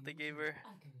that they gave her.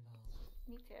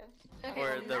 Me too.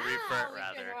 Or the now revert, we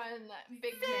rather. can run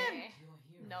Big Sim.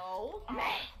 No.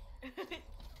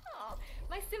 Oh,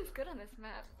 my sim's good on this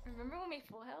map. Remember when we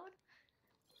full held?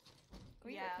 Were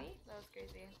you Yeah, with me? that was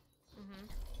crazy. Mhm.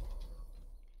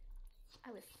 I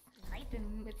was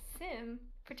sniping with sim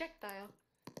projectile.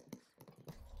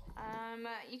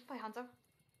 You can play Hanzo.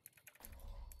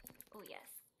 Oh yes.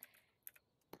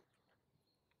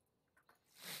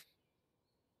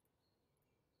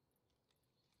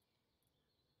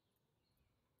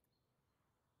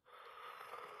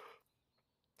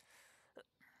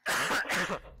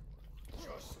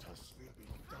 Justice will be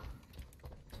done.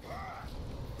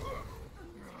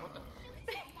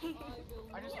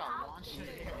 I just got launched in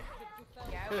the air.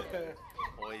 Yeah, I would.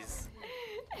 Boys.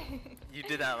 You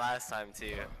did that last time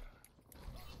too.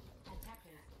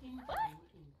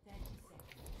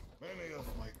 Many of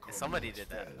my Somebody did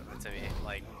that to me,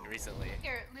 like, recently.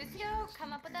 Here, Lucio,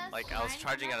 come up with us. Like, I was Ryan,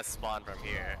 charging come at a spawn from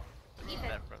here. Ethan.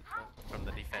 That from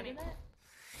the defending.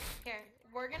 Here,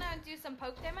 we're gonna do some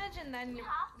poke damage, and then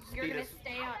you're gonna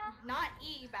stay on, not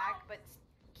E back, but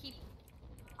keep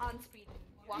on speed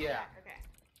and walk Yeah. back. Okay.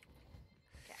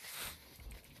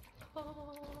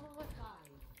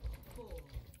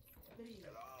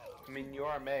 I mean, you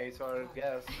are May, so I would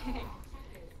guess.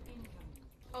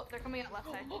 Oh, they're coming out left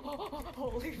side.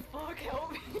 Holy fuck,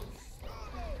 help me.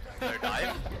 Their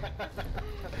dive?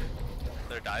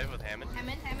 Their dive with Hammond?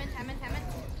 Hammond. Hammond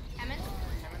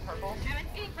purple.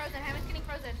 Hammond's getting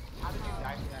frozen. How did you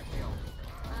die to that kill?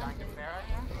 Dying to Farah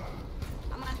here?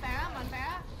 I'm on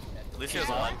Farah. Lucio's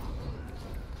Yeah. on.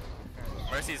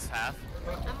 Mercy's half.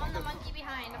 I'm on the monkey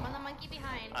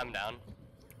behind. I'm down.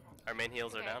 Our main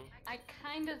heals are down. I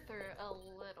kind of threw a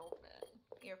little bit.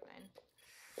 You're fine.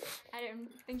 I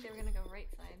didn't think they were gonna go right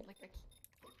side. Like,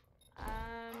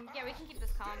 Yeah, we can keep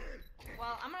this calm.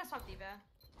 Well, I'm gonna swap D.Va.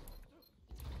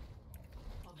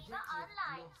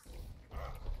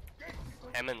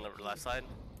 Hammond left side.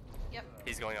 Yep.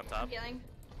 He's going up top. Healing.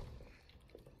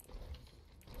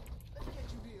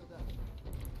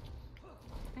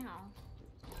 ow.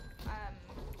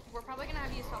 We're probably gonna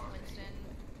have you swap Winston.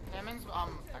 Hammond's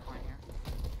backline here.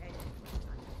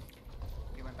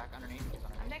 He went back underneath. He's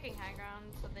I'm underneath. taking high ground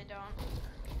so they don't.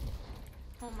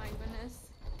 Oh my goodness.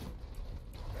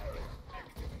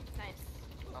 Nice.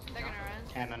 Awesome They're job. gonna run.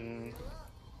 Cannon.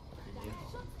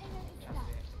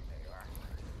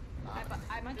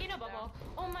 I Monkey no bubble.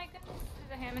 Oh my goodness.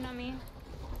 There's a Hammond on me.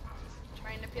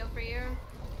 Trying to peel for you.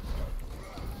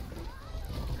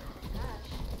 Gosh,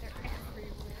 they're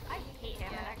everywhere. I hate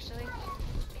Hammond Yeah. actually.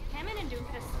 Hammond and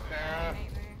Doofus. Yeah.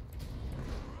 Nightmare.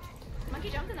 Monkey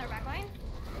jumped in their backline.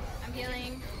 I'm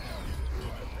healing.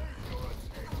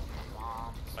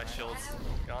 My shield's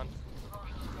gone.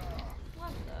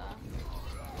 What the?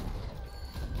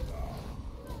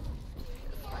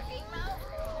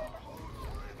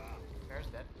 Farah's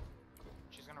dead.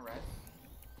 She's gonna res.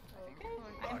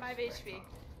 I'm 5 HP.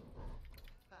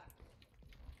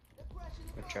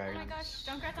 With Oh dragon. my gosh,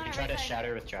 Junkrat's on You our try right to side.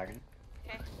 shatter with dragon.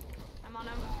 Okay. I'm on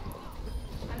him.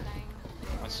 I'm dying.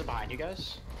 What's the behind you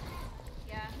guys?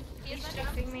 Yeah. He He's is the jump.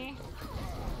 chasing me.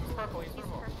 He's purple. He's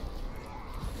purple.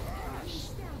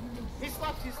 He's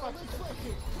left.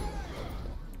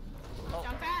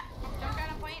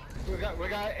 Junkrat on point. We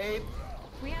got 8.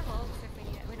 We have ults if we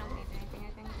need it. We don't need anything,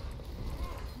 I think.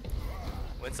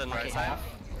 Winston Monkey right side. half.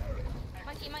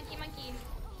 Monkey.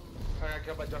 I got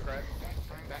killed by Junkrat.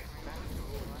 Coming back.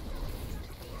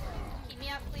 Keep me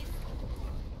up, please.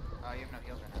 You have no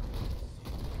heals right now.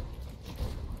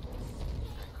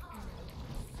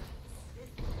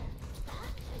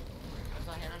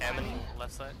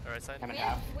 side or right side? I'm in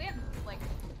half. We have like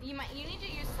you need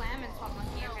to use slam and swap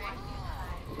monkey. Okay.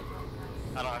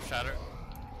 I don't have shatter.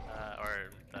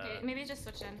 Or Okay, maybe just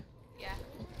switch in. Yeah.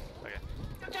 okay.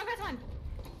 Junkrat's one.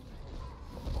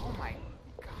 Oh my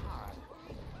god.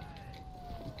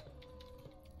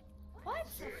 What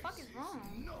the fuck is wrong?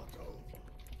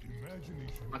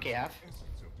 Imagination Monkey half.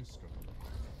 essence of discovery.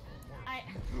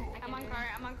 I'm on cart.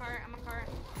 I'm on cart. I'm on cart.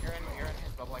 You're in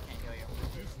his bubble, I can't heal you.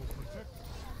 This will protect us.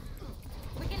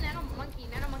 We can nano monkey.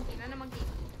 Nano monkey. Nano monkey.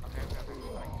 Okay.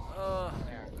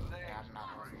 There. Yeah, I'm not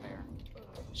wasn't there.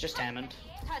 It's just Hammond.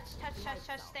 Touch.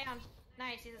 Stay on.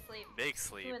 Nice. He's asleep. Big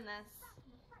sleep. Doing this.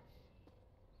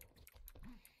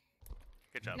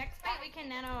 Good job. Next fight we can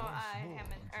nano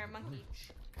Hammond or monkey.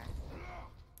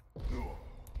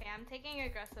 Okay, I'm taking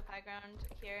aggressive high ground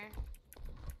here.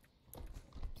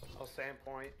 I'll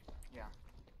standpoint. Yeah.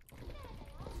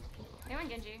 Anyone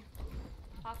Genji?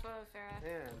 Off of Farah.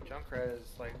 Man, Junkrat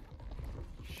is like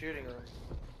shooting her.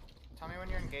 Tell me when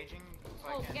you're engaging so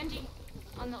I Oh, can. Genji.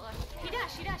 On the left. He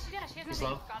dashed. He has He's nothing.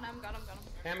 low. Got him.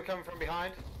 Hammond coming from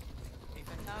behind. Ethan,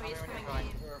 No, tell me he's when you're coming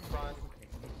going. Or front.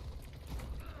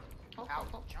 Oh, Ow,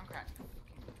 oh, oh. Junkrat.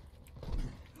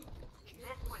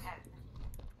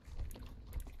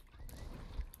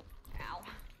 Ow.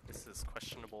 This is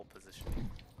questionable position.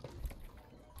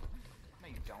 No,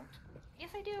 you don't. Yes,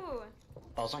 I do.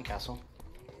 Ball's on castle.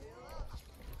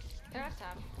 They're up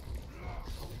top.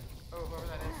 Oh, whoever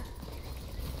that is.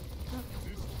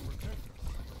 This will protect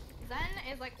us.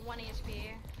 Zen is like 1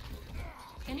 HP.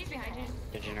 Genji's behind you.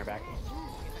 Did you in her back?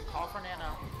 Ethan, call for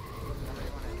Nano. Whenever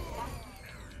you want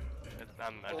it.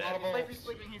 I'm dead. Audible. He's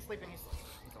sleeping. He's awake.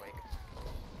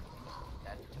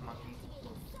 Dead to monkey.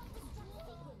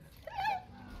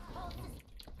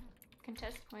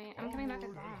 Contest point. I'm coming back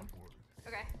at bomb.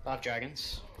 Okay. I'll have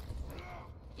dragons.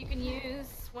 You can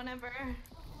use whenever.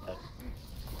 Dead.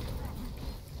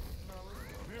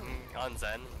 On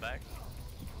Zen back.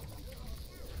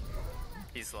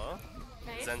 He's low.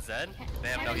 Nice. Zen's dead. They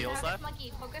have no heals left.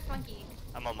 Focus monkey.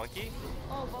 I'm on monkey.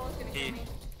 Oh, ball is gonna kill me.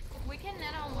 We can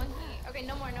nano monkey. Okay,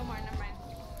 no more, never mind.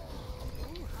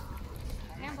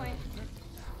 Standpoint.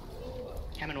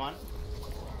 Hammond 1.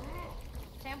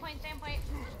 Standpoint.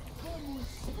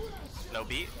 No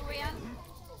beat. Who are we on?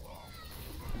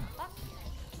 Fuck.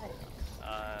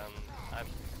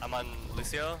 I'm on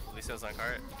Lucio. Lucio's on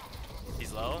cart.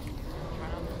 He's low.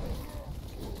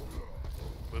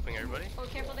 Whooping everybody. Oh,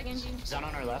 careful the Genji. Zen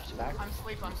on her left, back. I'm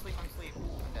asleep. I'm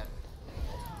dead.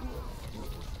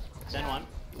 Zen 1.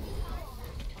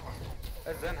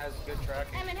 That Zen has good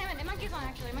tracking. Hammond. And monkey's on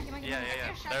actually. Monkey. Yeah.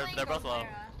 You're shuttling, They're go both low.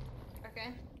 Farah. Okay.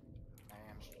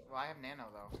 Well, I have Nano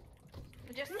though.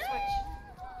 Just switch.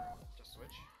 Just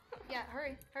switch. Yeah,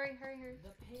 hurry. The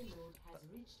payload has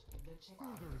reached the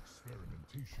checkpoint. Further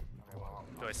experimentation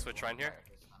required. Do I switch Ryan here?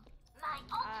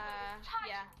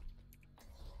 Yeah.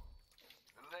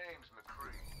 The name's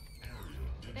McCree.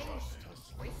 They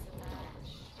wasted that.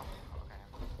 Okay,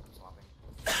 I'm swapping.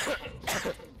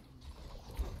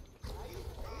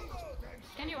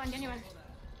 Genji one.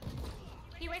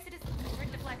 He wasted his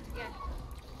deflect, yeah.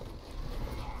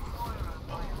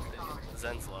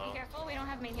 Zen's Be low. careful, we don't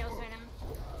have main heals right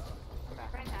now. I'm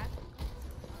back. Right attack.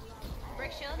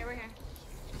 Break shield. Here, we're here.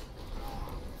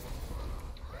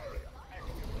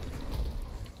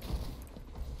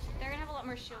 They're gonna have a lot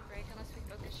more shield break unless we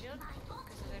focus shield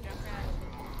because of their Junkrat.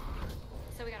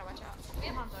 So we gotta watch out. We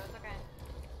have Hanzo, it's okay.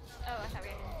 Oh, I thought we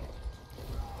had.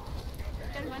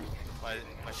 Gen 1.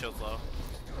 My shield's low.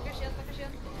 Focus shield.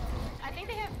 I think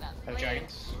they have. Have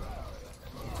dragons.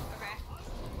 Okay.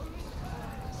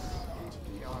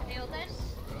 They ulted.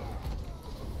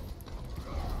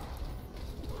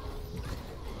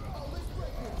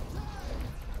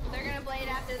 They're gonna blade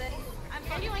after this. I'm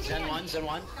Genji one. Zen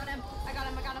 1. I got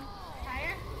him.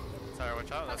 Tire? Sorry,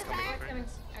 watch out. That's Focus coming. tire? Coming.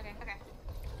 Okay.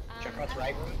 Junkrat's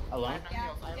right. Alone. Yeah.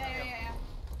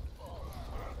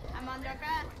 I'm on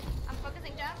Junkrat. I'm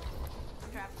focusing jump.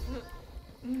 I'm trapped.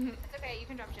 It's okay, you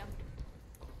can drop jump.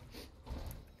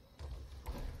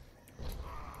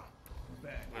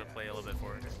 I'm gonna play a little bit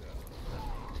forward.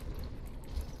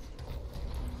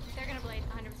 They're gonna blade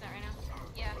 100% right now.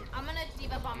 Yeah, I'm gonna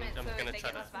diva bomb it I'm so gonna they try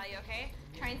get less to- value, okay?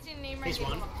 Try and see name right. He's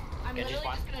one. I'm Genji's literally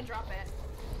one. just gonna drop it.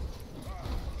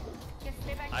 Yes,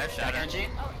 stay back. I have here. shatter. Genji.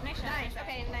 Oh, nice shot.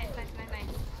 Okay, nice.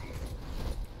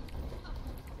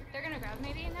 They're gonna grab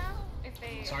maybe now if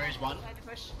they Sawyer's one. decide to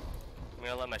push. I'm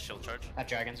gonna let my shield charge. Have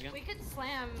dragons again. We could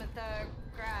slam the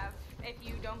grab if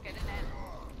you don't get in it.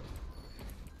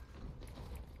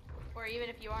 Or even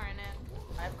if you are in it.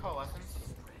 I have coalescence.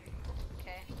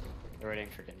 Okay. They're waiting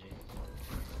for Genji.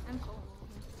 I'm cool.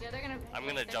 Yeah, they're gonna. I'm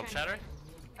gonna they're jump trying to- shatter.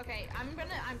 Okay, I'm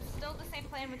still the same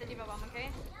plan with the Diva Bomb, okay?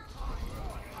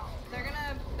 They're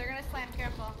gonna slam,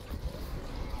 careful.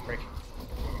 Break.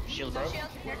 Shield No broke. shield,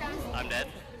 here comes. I'm dead.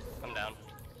 I'm down.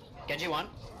 Genji one.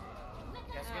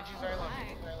 Yes, Genji's Oh, very low. my.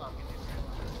 Genji's very low. Genji's very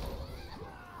low.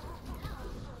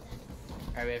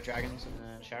 Alright, we have dragons in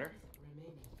the shatter.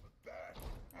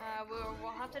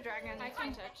 We'll have to dragon. I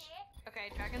can touch. Okay,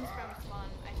 dragons from spawn,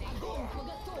 I think. For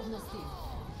готовности.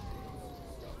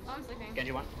 Oh, I'm sleeping.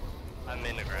 Genji one. I'm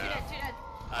in the Two grab. dead, two dead.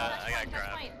 I got Touch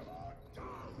grabbed. point.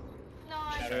 No,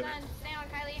 I'm Shadow. done. Stay on,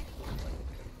 Kylie.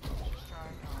 Just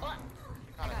trying. Oh,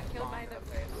 I got killed by the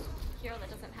hero that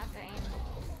doesn't have the aim.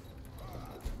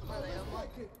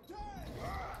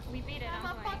 We beat it. I'm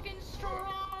a fucking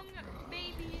strong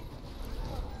baby.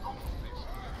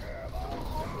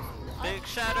 Big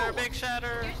shatter, big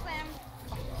shatter. Huge slam.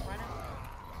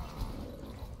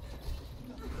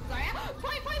 Sorry.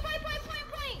 Point.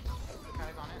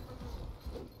 Kylie's on it.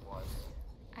 Was.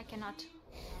 I cannot.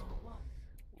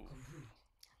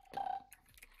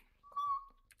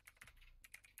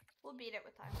 We'll beat it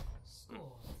with time.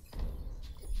 Score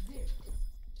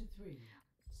 0-3.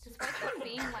 Despite it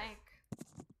being like,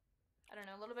 I don't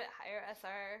know, a little bit higher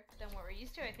SR than what we're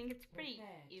used to, I think it's pretty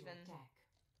Prepare to even. attack.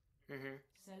 Mm-hmm.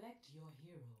 Select your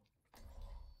hero.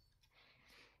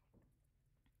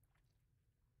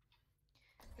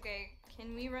 Okay,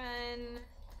 can we run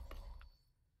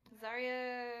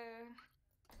Zarya,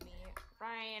 me,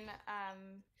 Ryan,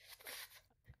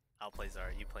 I'll play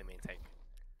Zara. You play main tank.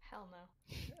 hell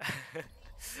no.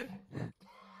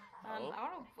 Oh. I want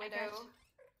a Widow.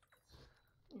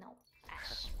 No.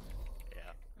 Ash.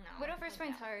 Yeah. No. Widow first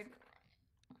point's hard.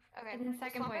 Okay, And then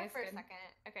second swap point it is for a good. second.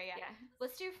 Okay, yeah. Yeah.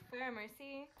 Let's do Fair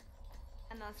Mercy,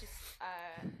 and then let's just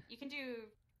you can do.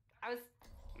 I was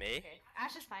Me? okay.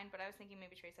 Ash is fine, but I was thinking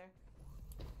maybe Tracer.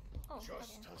 Oh, Just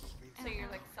okay. us So you're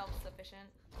like self-sufficient.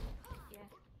 Yeah.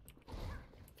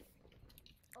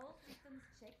 All systems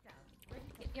checked out.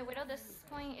 Yeah, Widow this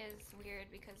point is weird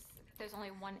because there's only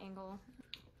one angle.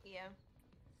 Yeah.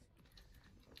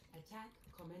 Attack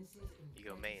commences in You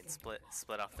go 30 main. seconds.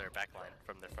 Split off their back line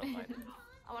from their front line.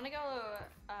 I want to go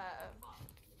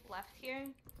left here,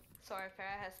 so our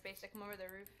Farah has space to come over the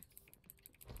roof.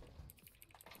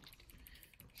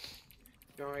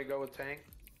 You want me to go with tank?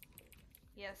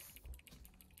 Yes.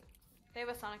 They have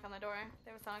a Sonic on the door.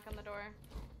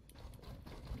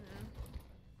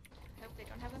 Hope they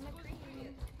don't have a McCree.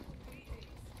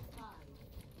 5,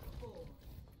 4,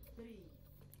 3,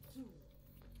 2,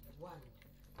 1.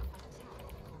 Attack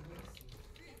commencing.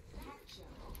 Capture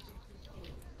objective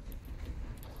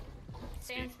A.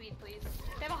 Stay on speed, please.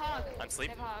 They have a hog. I'm asleep.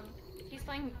 They have a hog. He's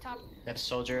playing top. They have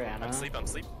soldier and I'm asleep.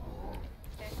 Okay.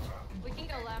 We can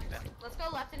go left. Yeah. Let's go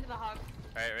left into the hog.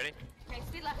 Alright, ready? Okay,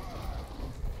 speed left.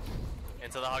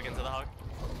 Into the hog.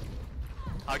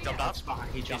 Hog jumped off.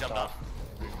 He jumped off.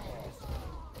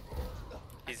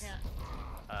 He's.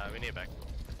 We need it back.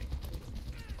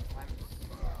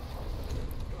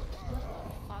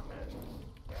 Fuck.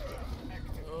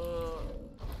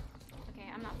 Okay,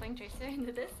 I'm not playing Tracer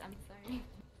into this. I'm sorry.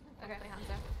 Okay. Play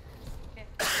Hanzo. Okay.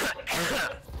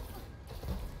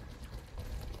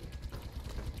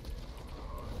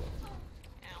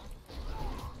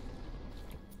 Ow.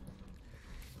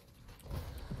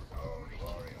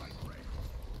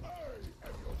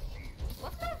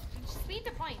 Let's go. Speed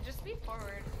to point. Just speed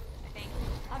forward. I think.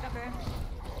 I'll go her.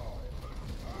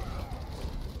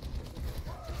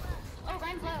 Oh,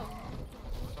 Ryan's low.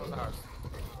 So is ours.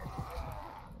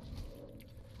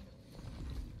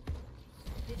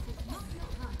 This is not your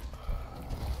time.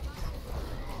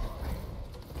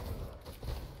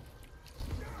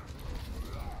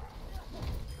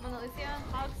 Come on, Alicia.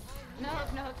 Hogs. No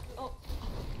hook, no hook. Oh,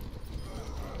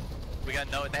 We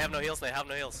got no. They have no heals.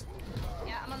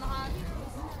 Yeah, I'm on the hog.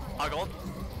 Hog ult.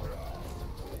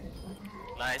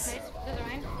 Nice. nice. There's a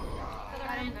Ryan.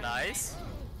 Got him. Nice.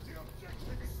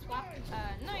 Swap.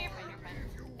 No, you're fine.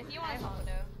 If you want to swap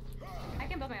Widow. I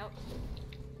can build my ult.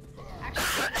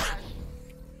 Actually,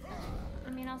 I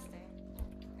mean, I'll stay.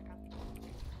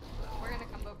 we're gonna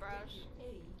combo barrage.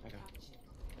 A Okay. captured.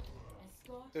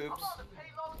 Escort. Oops.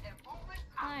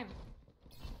 Climb.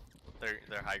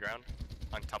 They're high ground.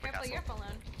 On top of Careful, castle. you're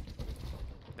alone.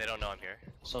 They don't know I'm here.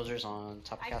 Soldiers on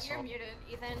top of You're castle. muted,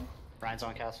 Ethan. Ryan's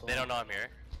on castle. They don't know I'm here.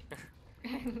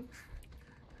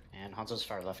 And Hanzo's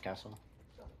far left castle.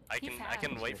 I He's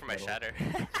can out. wait for my shatter.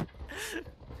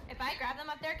 If I grab them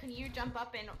up there, can you jump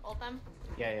up and ult them?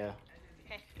 Yeah.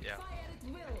 Okay. Yeah.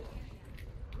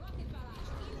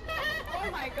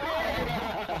 Oh my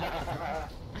god!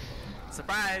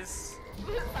 Surprise!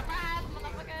 Surprise,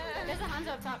 motherfucker! There's a Hanzo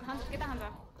up top. Hanzo, get the Hanzo.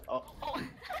 Oh, Oh.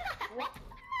 What?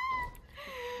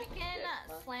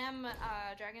 slam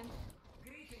dragon.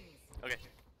 Okay.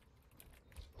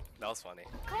 That was funny.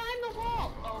 Climb the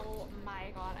wall! Oh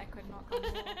my god, I could not climb the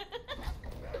wall.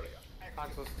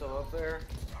 Hanzo's still up there.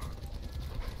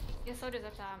 Yeah, so does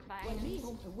that behind us.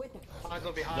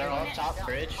 Hanzo behind. They're off top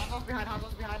bridge. Hanzo's behind,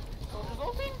 Hanzo's behind. Soldier's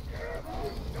ulting.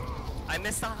 I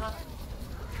missed him.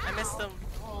 I missed him.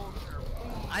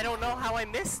 I don't know how I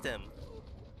missed him.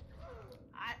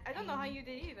 I don't know how you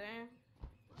did either.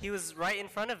 He was right in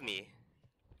front of me.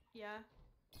 Yeah.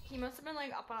 He must have been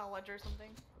like up on a ledge or something.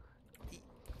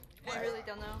 I really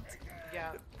don't know.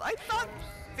 Yeah. I thought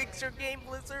fix your game,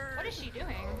 Blizzard. What is she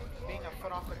doing? Being a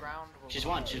foot off the ground. She's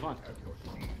one. She's one.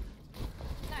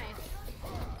 Nice.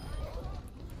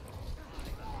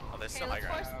 Oh, there's Okay, still high let's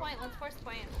ground. force point. Let's force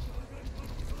point.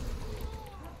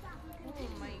 Oh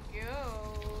my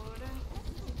god.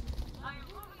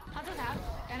 How's this out?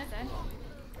 Anna's dead.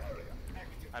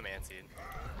 I'm antsied.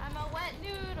 I'm a wet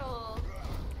noodle.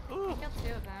 Ooh. Killed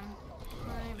two of them.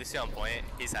 Lucy on point.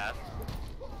 He's half.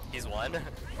 He's one. Right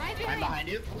I'm behind. behind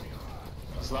you.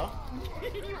 Slow.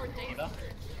 You were dating. Diva.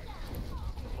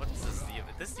 What is this diva?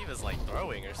 This diva's like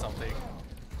throwing or something.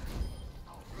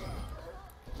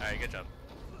 Alright, good job.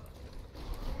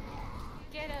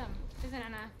 Get him. Isn't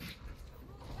Anna?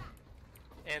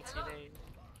 Anti-nade.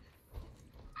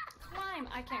 Climb.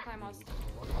 I can't climb most.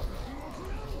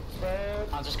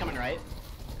 Hanzo's coming right.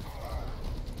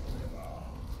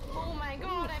 Oh my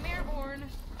god, I'm airborne.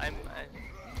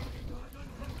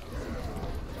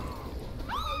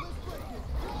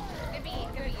 Good beat.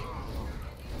 Good beat.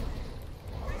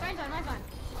 Mine's on. Mine's on.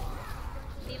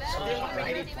 Diva, Something Diva, on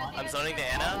right. Diva, Diva, I'm Diva, zoning Diva.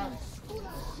 to Anna.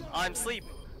 I'm sleep.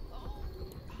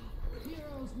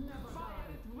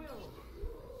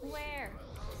 Where?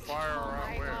 Far Oh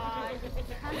my where? god.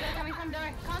 Hanzo coming from door.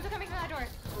 Hanzo coming from that door.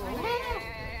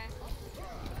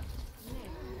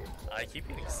 I keep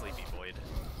getting sleepy void.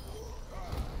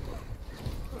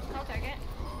 I'll target.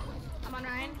 I'm on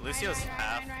Ryan. Lucio's Ryan,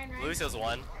 half. Ryan, Ryan, Ryan. Lucio's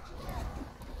one.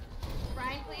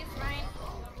 Ryan, please, Ryan.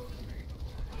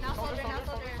 Now soldier, now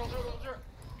soldier.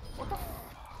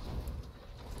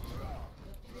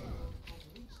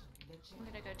 I'm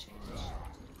gonna go change.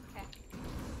 Okay.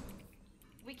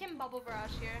 We can bubble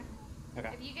barrage here. Okay.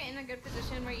 If you get in a good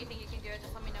position where you think you can do it,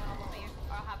 just let me know and I'll bubble you.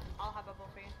 Or I'll have bubble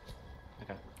for you.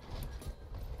 Okay.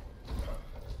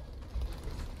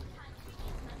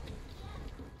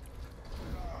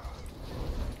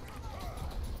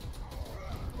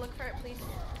 Look for it, please.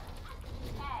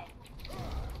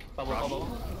 Bubble,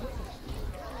 bubble.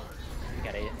 You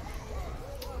got it.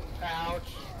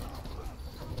 Ouch.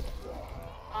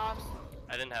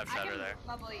 I didn't have I shatter can there.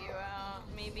 bubble you out,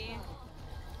 maybe.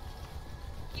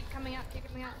 Keep coming up, keep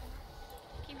coming up.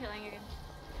 Keep healing again.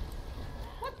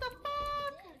 What the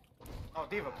fuck? Oh,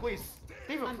 Diva, please.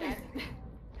 Diva, I'm please. dead.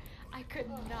 I could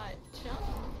not jump.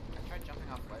 I tried jumping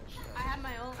off ledge. I have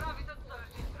my ult.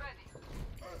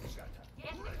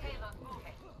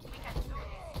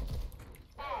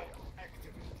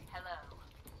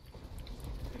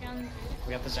 Down.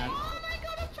 We got the Zen. Oh my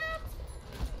god, I'm trapped!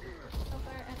 So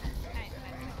far. Nice,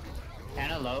 nice.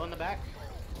 Anna low in the back.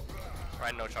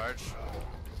 Ryan, no charge.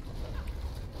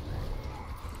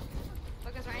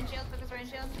 Focus Ryan shield, focus Ryan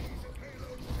shield.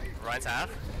 Ryan's half.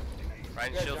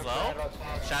 Ryan Yeah, shield's jump low. right on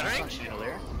top. Shattering. On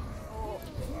chandelier.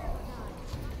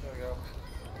 There we go.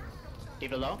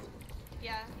 Diva low.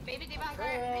 Yeah, baby diva on cart,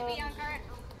 baby on cart.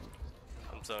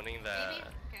 I'm zoning Baby. the.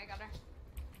 Okay, I got her.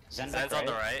 Zen back Zen's on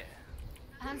the right.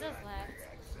 Hanzo's left.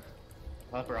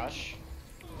 Left rush.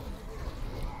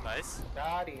 Nice.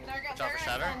 Got him. They're, Watch out they're for gonna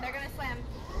shatter. slam, they're gonna slam.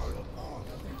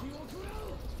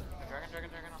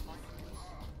 Dragon on point.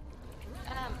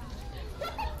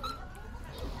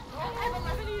 I have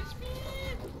 11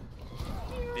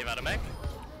 HP! Leave out a mech.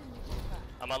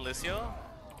 I'm on Lucio.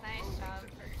 Nice job.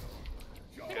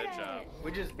 Good job.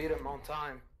 We just beat him on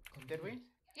time. Did we?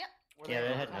 Yep. Yeah,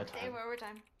 they had no They time. were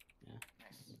overtime.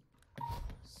 Nice.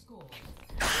 Score.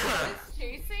 I was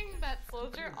chasing that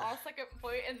soldier all second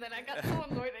point and then I got so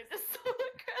annoyed I just solo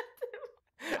grabbed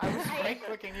him. I was right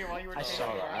clicking you while you were I chasing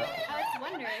saw me. that. I was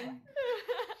wondering.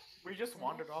 We just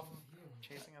wandered off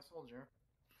chasing a soldier.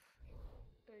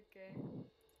 Okay.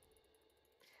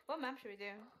 What map should we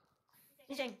do?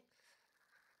 Yijing.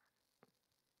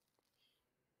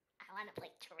 I want to play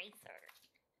Tracer.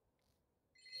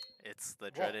 It's the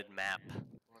dreaded map.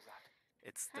 What was that?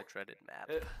 It's the dreaded map.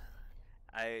 Uh,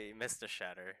 I missed a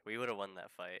shatter. We would have won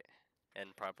that fight,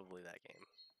 and probably that game,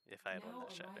 if I had won Now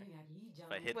that shatter. arriving at Yi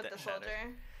If I hit With that the shatter.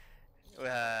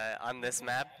 soldier. On this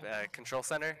map, control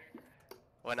center,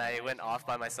 when I went off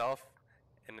by myself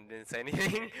and didn't say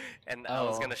anything, and I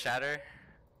was Oh. gonna shatter,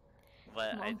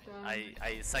 but Well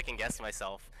I second guessed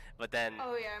myself. But then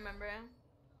Oh yeah, I remember.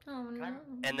 Oh no.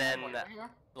 and then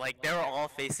like they were all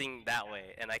facing that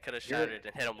way, and I could have shattered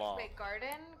and hit them all. Wait, Garden?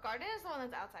 Garden is the one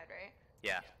that's outside, right?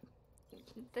 Yeah.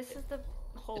 This is the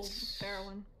whole It's- fair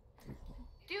one.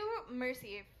 Do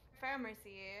Mercy, Fair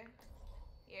Mercy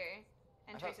here,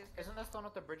 and Tracer's. Isn't this the one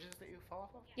with the bridges that you fall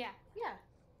off of? Yeah. Yeah.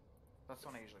 That's the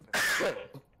one I usually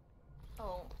pick.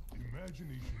 Oh.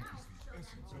 Imagination is the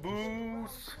essence of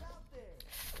Boost.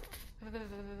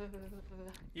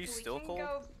 You We still can cold?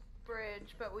 go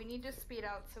bridge, but we need to speed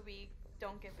out so we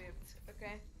don't get booped.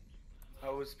 Okay.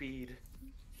 Oh, speed.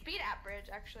 Speed at bridge,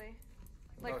 actually.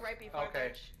 Like Oh, right before okay.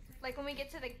 bridge. Like when we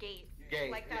get to the gate.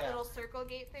 Gate, Like that yeah. little circle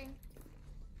gate thing.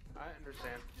 I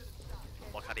understand.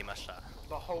 Wakarimashita.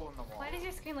 The hole in the wall. Why does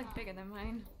your screen look bigger than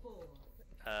mine?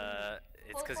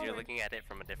 It's because you're forward. looking at it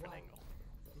from a different angle.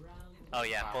 Round Oh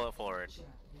yeah, pull it forward.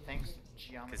 Thanks, Because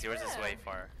geometry. yours is way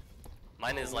far.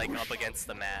 Mine is like up against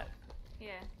the mat.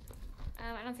 Yeah.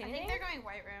 I don't see I anything. think they're going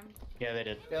white room. Yeah, they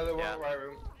did. Yeah, they were Yeah. right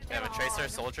room. They have a tracer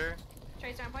soldier.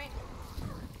 Tracer on point.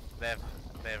 They have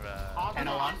And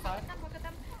a one Look side. at them, look at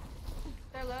them.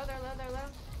 They're low, they're low, they're low.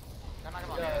 They're not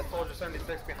gonna Yeah, soldier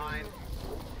 76 behind.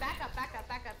 Back up, back up,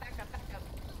 back up, back up, back up.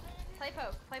 Play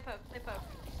poke, play poke, play poke.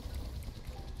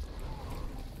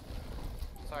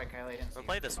 Sorry, Kylie, I didn't see we'll you.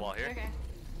 play this wall here. Okay.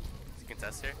 You can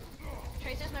test here.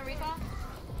 Tracer's no recall.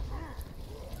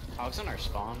 Hog's on our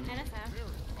spawn. NSF.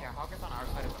 Yeah, Hawk is on our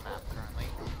side of the map currently.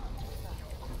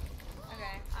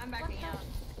 Okay, I'm backing out.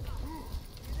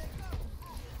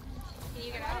 Can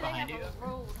you get out? Behind you.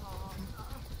 Road hog.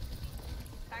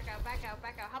 Back out, back out,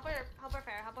 back out. Help her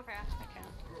fair, help her fair. I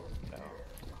can't. No.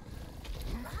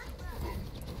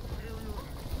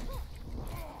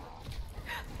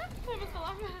 I was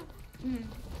alarmed.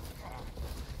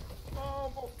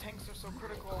 Oh, both tanks are so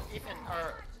critical. Ethan,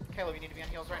 or Caleb, you need to be on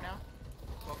heals right now.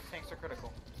 Both tanks are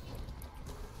critical.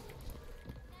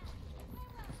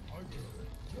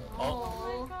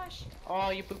 Oh my gosh. Oh,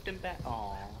 you pooped him back.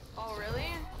 Oh. Oh, really?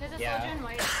 There's a Yeah. soldier in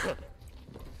white.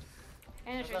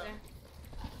 And a Is that- tracer.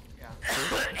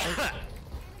 Yeah.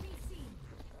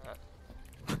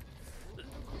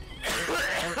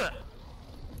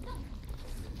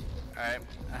 Alright.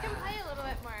 You can play a little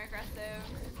bit more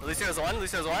aggressive. Lucio's one,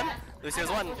 Lucio's one. Lucio's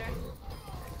I got one. soldier.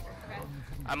 Okay.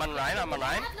 I'm on Ryan, I'm on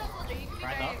Ryan. I have no soldier. You can be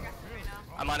Right very up. aggressive right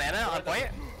now. I'm on Anna, on point.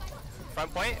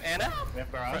 Front point, Anna. We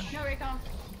have barrage. No recall.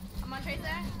 I'm on Tracer.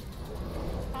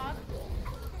 Hog.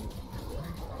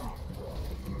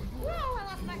 Whoa, I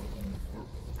lost mech.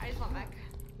 I just want mech.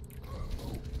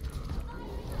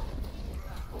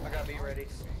 I gotta be ready.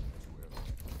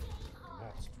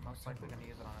 Most likely gonna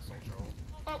use it on a soldier ult.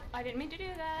 Oh, I didn't mean to do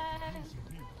that.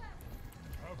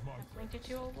 Have my Linked it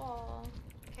to a wall.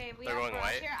 Okay, we They're have going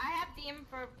barrage white. here. I have DM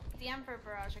for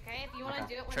barrage. Okay, if you want to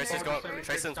Okay. do it when Tracer's they're going- over-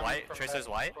 Tracer's white, From Tracer's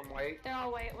white. From white. They're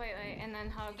all white, and then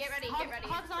Hogs. Get ready, Hogs, get ready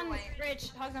Hogs for on white.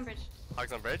 bridge. Hogs on bridge.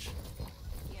 Hogs on bridge.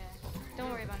 Yeah.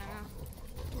 Don't worry about it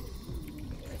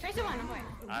now. Tracer one, I'm white.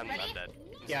 I'm Ready? dead.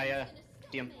 Yeah, yeah.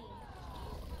 DM.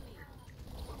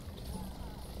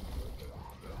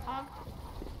 Hog.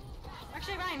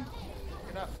 Actually, Ryan.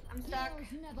 Get up. I'm stuck.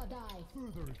 never die.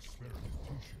 further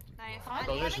experimentation. Nice. Hog? Let me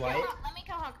Soldier's kill white. Hog. Let me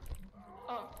kill Hog.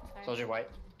 Oh, sorry. Soldier white.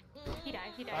 He died,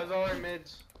 he I died. was all in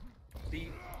mids.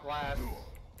 Deep last.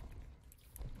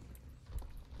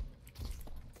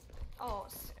 Oh,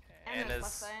 Anna's left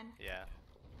Anna's. side. Yeah.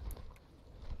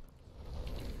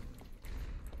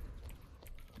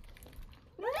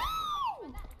 No!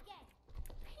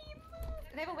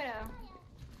 They have a widow.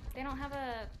 They don't have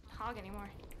a hog anymore.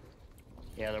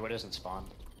 Yeah, their widow's in spawn.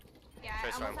 Yeah,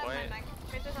 Tracer I on almost have point. my mech.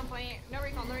 Tracer's on point. No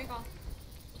recall, no recall.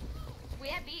 We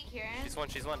have beat here. She's one,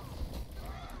 she's one.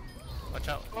 Watch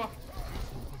out. Oh,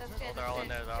 That's good. They're all that's in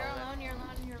there, good. they're all You're in there. alone, you're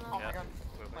alone, you're oh alone. my god.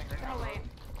 Moving. Like, right Oh, now. wait.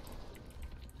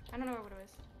 I don't know where widow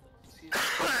is.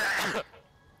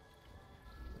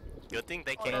 Good thing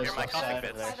they Oh, can't hear my there's no coughing side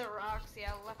fits. there. By the rocks,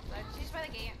 yeah, left side. She's by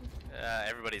the gate.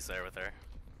 Everybody's there with her.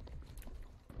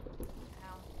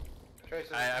 Ow.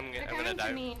 Tracer. I'm They're gonna coming to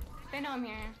dive. me. They know I'm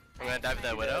here. I'm gonna dive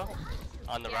that widow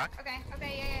on the Yeah, rock. Okay,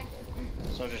 okay, yeah.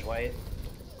 Soldier's white.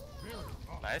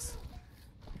 Nice.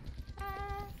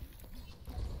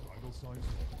 Vital signs.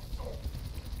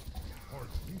 Pardon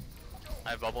me. I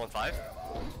have bubble in 5.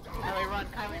 Kylie, run.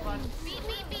 Kylie, run. Beat,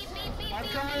 beat, beat, beat, beat, I'm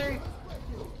beat, trying. beat.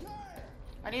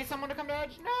 I need someone to come to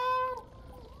edge. No.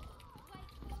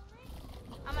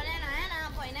 I'm on Anna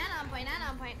on point, Anna on point, Anna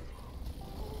on point.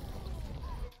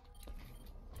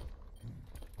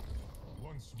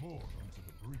 Once more into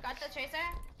the breach. Got the Tracer.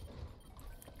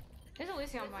 There's a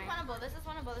Lucy This on is point. winnable, this is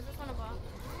winnable, this is winnable.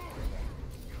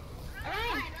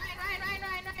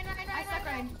 I stuck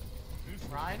Ryan.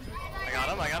 Ryan? I got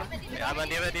him. Yeah, I'm on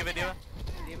Diva. Diva?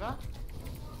 Diva?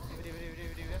 Diva,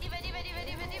 diva, diva,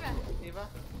 diva, diva. Diva?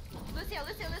 Lucio.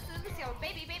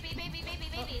 Baby.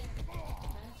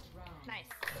 Nice.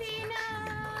 Cena!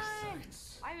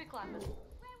 Why are we clapping?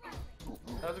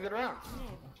 That was a good round.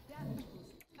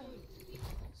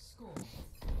 Score.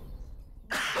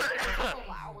 It's so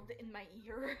loud in my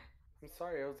ear. I'm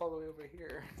sorry, I was all the way over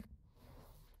here.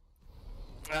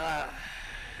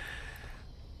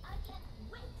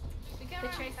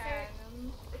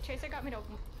 The Tracer got me to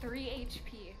 3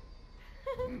 HP.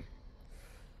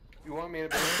 You want me to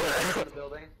be in the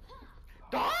building?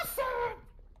 Dawson!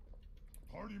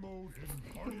 Party mode,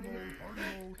 party mode, party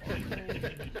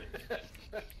mode.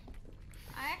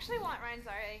 I actually want Ryan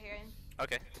Zarya here.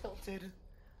 Okay. Tilted.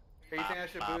 Hey, you think I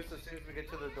should boost as soon as we get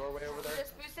to the doorway over there?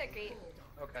 Just boost at gate.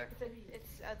 Okay.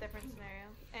 It's a different scenario.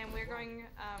 And we're going,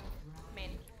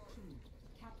 main.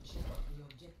 Capture the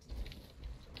objective.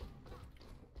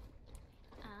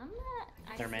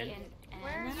 I They're see main. an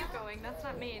Where are Anna. you going? That's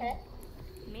not main.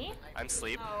 Me? I'm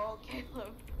sleep. Oh,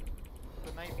 Caleb.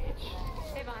 Good night, beach.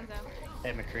 Hey, Bonzo.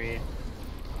 Hey, McCree.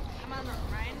 I'm on the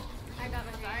Ryan. I got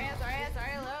the Zarya low.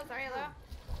 Zarya, no.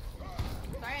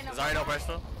 Zarya no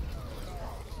personal.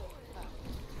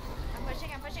 I'm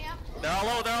pushing up. They're all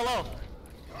low.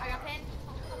 I got pinned.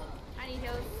 I need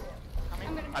heals.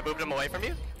 I moved him away from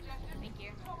you. Thank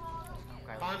you.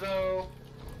 Hanzo!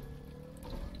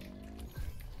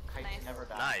 Kites Nice. never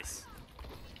die. Nice.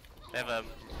 They have a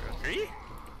McCree?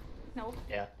 No.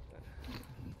 Yeah.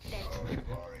 Dead.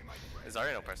 Is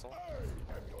Zarya no personal?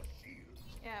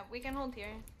 Yeah, we can hold here.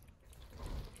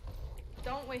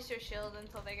 Don't waste your shield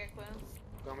until they get close.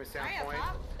 Want me to stay on Zarya point?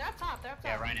 top. They're up top.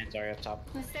 Yeah, Ryan and Zarya up top.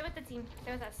 No, stay with the team.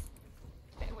 Stay with us.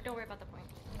 Don't worry about the point.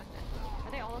 Fuck that.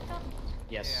 Are they all up top?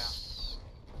 Yes.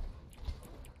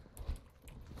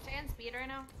 Stay on speed right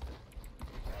now.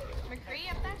 McCree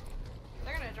up there?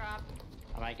 They're gonna drop.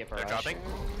 I might get They're barrage. dropping.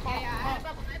 Yeah, I have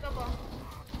bubble.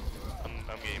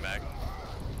 I'm getting back.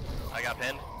 I got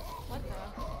pinned. What the?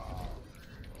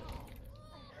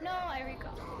 No, I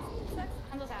recall. Sucks.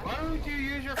 Hanzo's out. Why don't you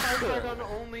use your fire strike on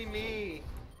only me?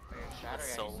 Shatter,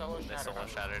 yeah, Soul, he's solo they shattered. solo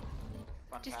shattered.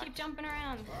 Fun Just fact. keep jumping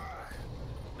around.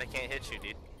 They can't hit you,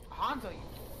 dude. Hanzo, you.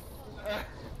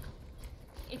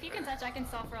 If you can touch, I can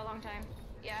stall for a long time.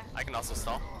 Yeah. I can also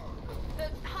stall. The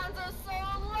Hanzo's so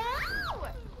low!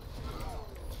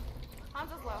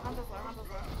 Hanzo's low.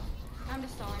 I'm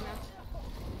just stalling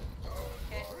though.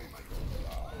 Okay.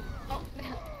 Oh,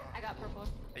 I got purple.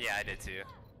 Yeah, I did too.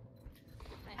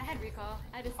 I had recall.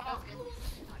 I just. Oh.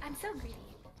 I'm so greedy.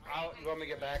 You want me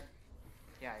to get back?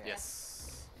 Yeah.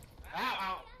 Yes.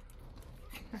 Ow,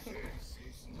 This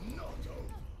is not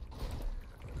over.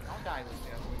 Don't die,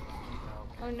 Lucio.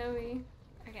 No. Oh no, we.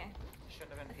 Okay.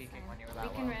 Shouldn't have been peeking when you were We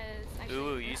that can low. res. Actually,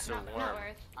 Ooh, you so not warm.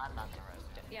 worth. I'm not gonna rest.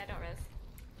 Yeah, don't res.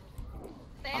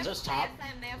 They have Hanzo's top.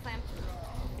 They have slam.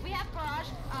 We have barrage,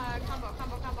 combo.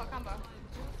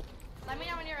 Let me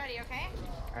know when you're ready, okay?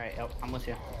 Alright, yep, I'm with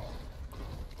you.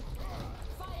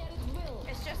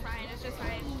 It's just Ryan.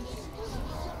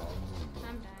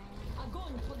 I'm dying.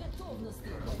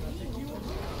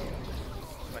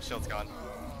 My shield's gone.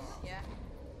 Yeah.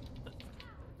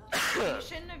 You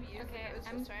shouldn't have used Okay, it. It was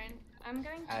I'm just Ryan. I'm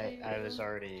going to. I was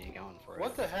already going for it.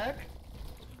 What the heck?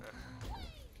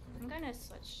 I'm gonna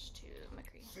switch to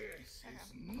McCree. This is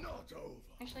not over.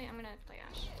 Actually, I'm gonna play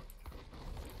Ash.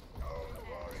 Don't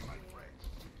worry, my friend.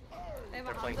 They have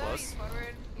They're a playing Hanzo. close? He's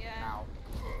forward. Yeah. Ow.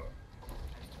 I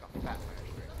just got fat fire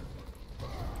straight.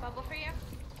 Bubble for you.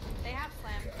 They have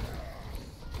slam.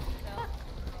 So.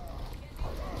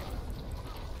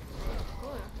 Ooh.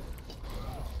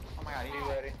 Oh my god, Be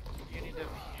ready. you need to.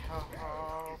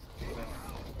 Oh.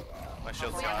 My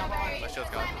shield's Slam, gone. Barry. My shield's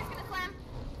gone. Slam, he's gonna slam.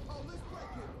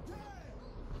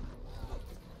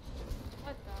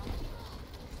 What the?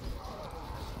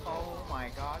 Oh my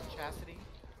god, Chastity.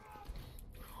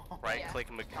 Right Yeah. click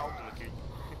McCree.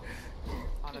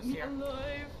 On us here.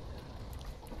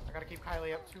 I gotta keep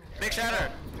Kylie up too. Big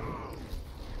shatter!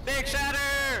 Big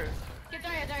shatter! Get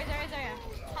Zarya.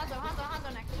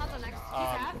 Hanzo next. Um,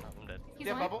 half? I'm dead. He's Do you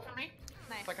have one. bubble for me?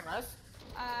 Nice. So I can rest?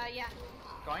 Yeah.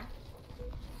 Going?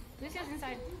 Lucio's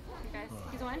inside. You guys.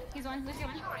 He's one. Lucio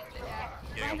one. Yeah.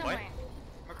 Getting on Ryan's on point?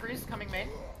 point. McCree's coming main.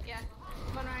 Yeah.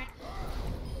 Come on, Ryan.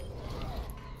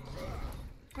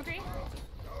 McCree.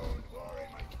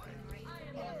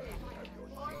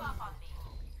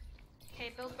 Okay,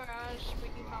 build barrage. We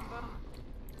can combo.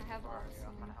 I have Alright, ults.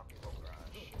 I'm gonna help you build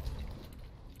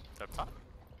garage. Up top?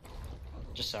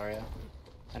 Just Zarya.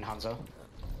 And Hanzo.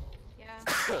 Yeah.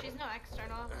 She's no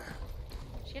external.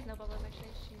 She has no bubbles actually.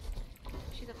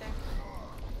 She's up there.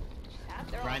 She's out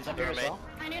there. Ryan's up here as well.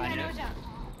 I know, watch out.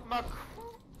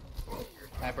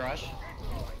 I brush.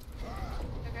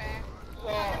 Okay.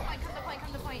 Come to point,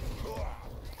 come to point.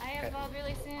 I have ball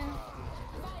really soon.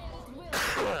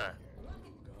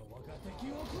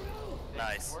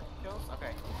 Nice. 4 kills?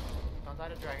 Okay. Don't die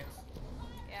to dragons.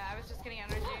 Yeah, I was just getting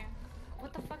energy.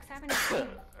 What the fuck's happening to me?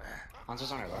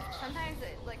 Hanzo's on our left. Sometimes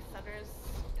it like stutters.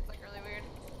 It's like really weird.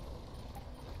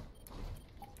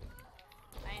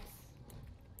 Nice.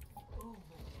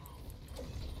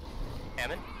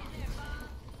 Hammond?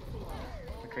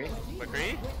 McCree?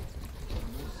 McCree?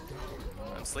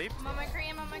 I'm asleep? I'm on my Cree,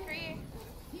 I'm on my Cree.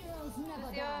 Heroes never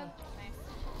Lucio. die. Nice.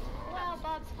 Wow,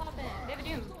 Bob's popping. They have a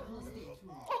doom. The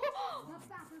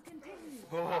battle continues.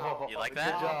 Oh, You like good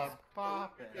that? job.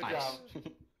 Poppin'. Good Nice. job.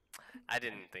 I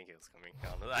didn't think it was coming.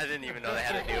 I didn't even know they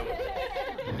had a doom.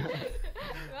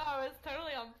 No, it's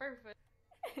totally on purpose.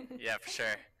 Yeah, for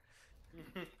sure.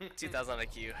 2000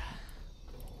 IQ.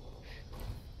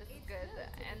 This is good.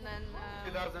 And then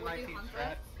 2019 we'll do strat.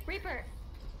 Hunter. Reaper.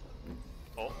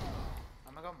 Oh.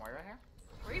 I'm gonna go Moira here.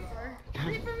 Reaper.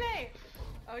 Reaper May.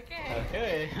 Okay.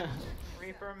 Okay.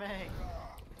 Reaper May.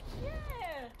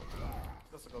 Yeah.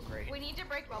 This will go great. We need to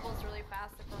break bubbles really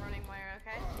fast if we're running Moira,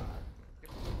 okay?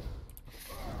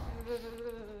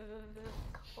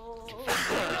 Cold.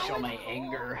 Show my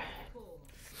anger.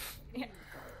 Yeah.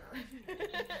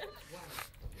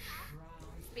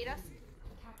 Speed us.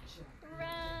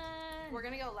 Run. We're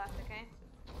gonna go left, okay?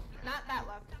 Not that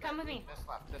left. Come with me. This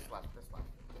left, this left, this left.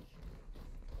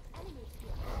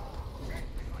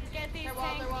 Get these They're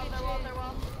walled, tanks. they're walled, they're walled, they're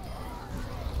walled.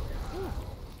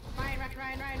 Ryan.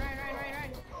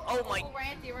 Oh my. Oh,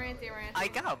 Ranty. I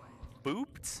got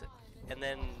booped and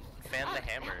then fanned the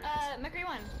hammer. McCree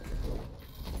won.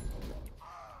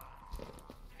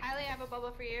 Kylie, I have a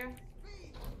bubble for you.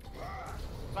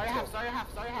 Sorry half.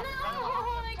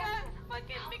 Oh my god,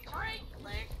 fucking McRae.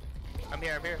 I'm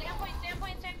here. Stand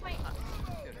point.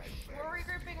 We're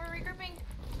regrouping.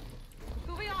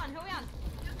 Who we on?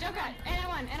 Junkrat.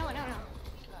 N1. No.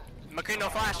 McCree, no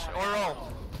flash or roll.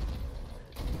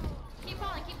 Keep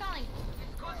calling.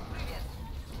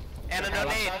 And a no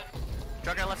nade.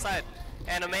 Joker left side.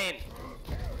 And a main.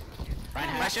 Ryan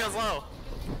My has. shield's low.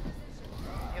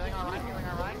 Healing on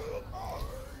Ryan.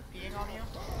 Peeing on you.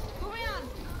 Who we on?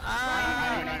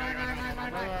 Ryan.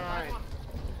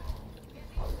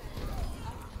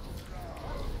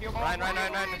 Heal ball. Ryan.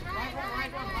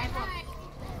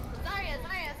 Zarya.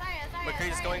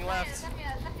 McCree's going left. Zephyr.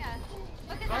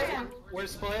 Look at Zarya. We're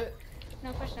split.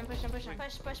 No, push them. Push. Oh,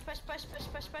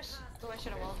 I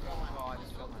should have walled. Oh my god, I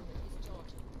just killed him.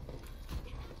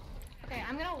 Okay,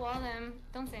 I'm gonna wall them.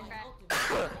 Don't say anything.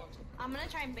 I'm gonna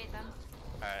try and bait them.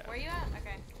 Alright. Where are you at?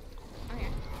 Okay. I'm here.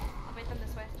 I'll bait them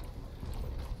this way.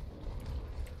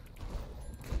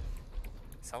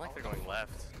 Sound like they're going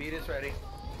left. Speed is ready.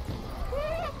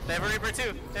 They have a Reaper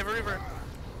too.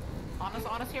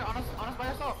 Honest here. Honest by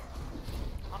yourself.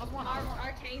 Honest one.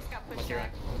 Our tanks got pushed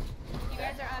back. You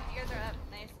guys are up.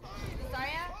 Nice.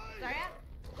 Zarya.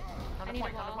 Come to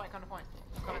point. Come on.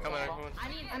 I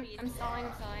need speed. I'm stalling.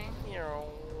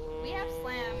 We have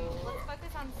slam. Let's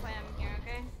focus on slam here,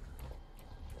 okay?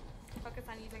 Focus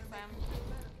on using slam.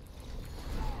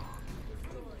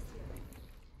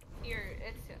 Here,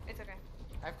 it's okay.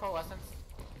 I have coalescence.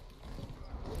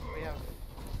 We have.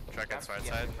 Truck on right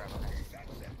Yeah, side. grab, okay.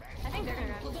 I think they're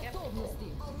gonna run. Yep.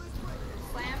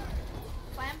 Slam.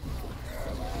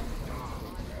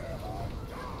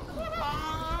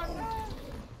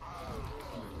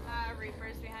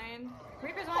 Reaper's behind.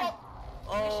 Reaper's one.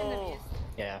 Oh.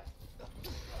 Yeah.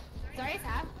 Zarya's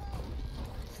half.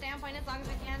 Standpoint as long as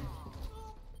we can.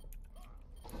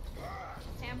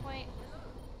 Standpoint.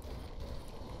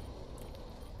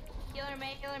 Healer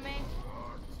May.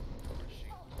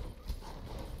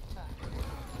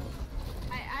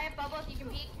 I have bubble if you can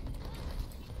peek.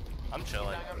 I'm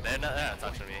chilling. They're not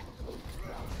touching me.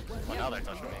 Well, now they're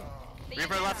touching me. They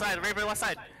Reaper get left down.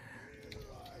 side.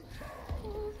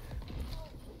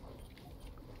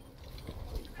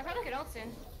 I probably could ult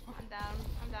soon. I'm down.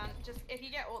 Just if you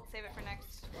get ult, save it for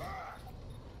next.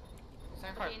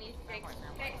 Same Okay, card. you need to Same take. card,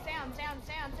 same Okay, card.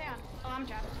 stay on. Oh, I'm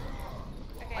trapped.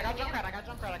 Okay. I got we have-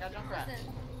 Junkrat.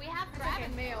 Listen, we have grab okay.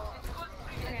 and mail.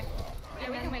 Okay. Yeah,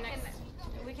 And then next.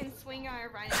 we can swing our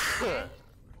Ryan. Okay?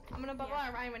 I'm gonna bubble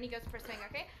our Ryan when he goes for swing.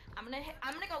 Okay. I'm gonna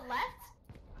go left.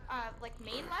 Like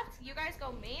main left. You guys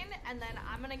go main, and then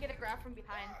I'm gonna get a grab from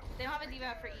behind. They don't have a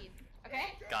diva for Eve.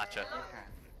 Okay. Gotcha.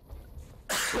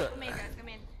 Go main, guys. Go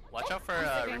main. Watch out for I'm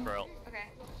skipping. Reaper ult. Okay.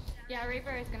 Yeah,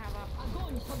 Reaper is gonna have up.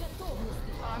 Огонь по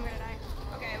готовности. Oh, I'm gonna die.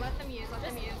 Okay, let them use. Let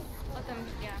them use. Let them.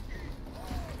 Yeah.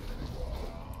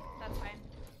 That's fine.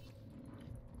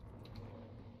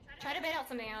 Try to bait out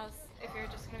something else if you're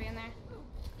just gonna be in there.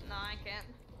 No, I can't.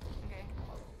 Okay.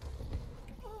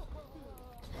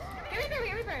 Get Reaper!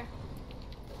 Get Reaper!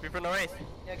 Reaper no race.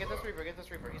 Yeah, get this Reaper, get this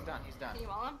Reaper. He's done, he's done. Can you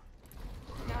wall him?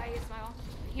 No, I used my wall.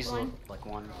 He's one. like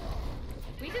one.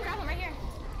 We can grab him right here.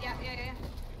 Yeah, yeah, yeah.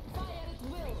 Fire at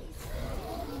will.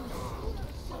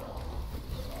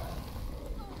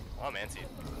 Oh, man, see.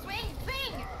 Swing!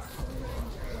 Swing!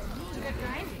 Good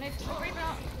grind. Nice. Reaper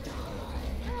out.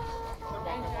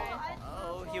 Nice grind.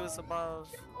 Oh, he was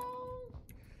above.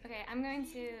 Okay, I'm going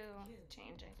to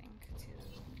change, I think, to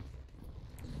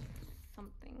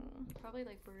something. Probably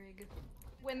like Brig.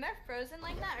 When they're frozen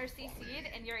like that or CC'd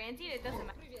and you're antied, it doesn't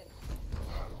matter.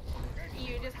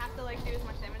 You just have to like do as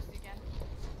much damage as you can.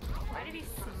 Why did he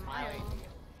smile?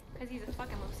 Because he's a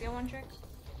fucking Lucio one trick.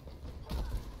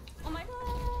 Oh my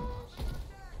gosh!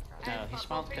 No, he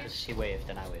smiled because he waved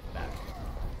and I waved back.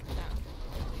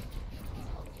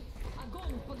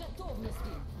 Огонь по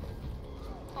готовности.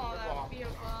 Oh, that's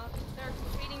beautiful. They're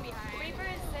speeding behind. Reaper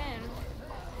is in.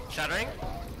 Shattering?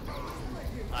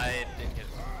 I didn't get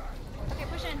it. Okay,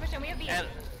 push in, we have beat. And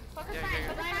Focus yeah, line, yeah,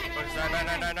 focus yeah. line, Focus line, line,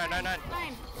 line, line, line, line, line.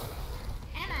 line.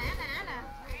 Anna.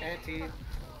 Anti.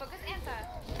 Focus Anta.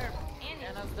 Or Annie.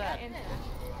 Anna's dead.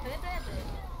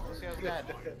 Lucio's dead.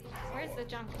 Where's the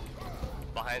junk?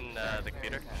 Behind the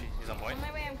computer. He's on point. On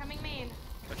my way, I'm coming main.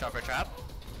 Watch out for a trap.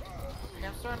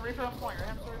 Hamster and Reaper on point,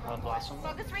 hamster Reaper on point. Blossom.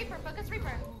 Focus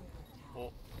Reaper.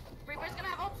 Oh, Reaper's gonna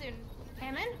have ult soon.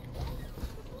 Hammond?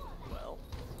 well.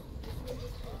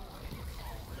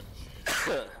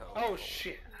 Oh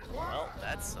shit. Well,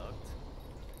 that sucked.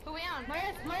 Who we on?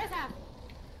 Where's half?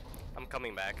 I'm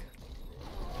coming back.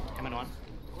 Come in one.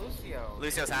 Lucio.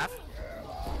 Lucio's half.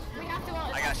 We have to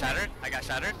ult. I got shattered.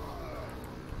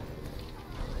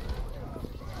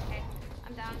 Okay,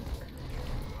 I'm down.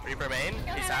 Reaper main.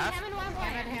 Kill He's Hammond, half. Hammond 1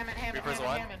 point. Hammond. Reaper's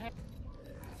one.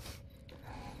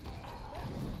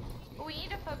 We need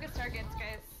to focus targets,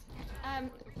 guys.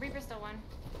 Reaper's still 1.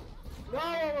 No,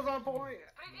 I was on point.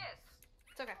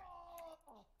 It's okay.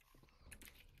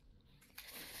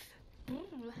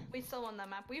 We still won that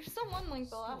map. We've still won like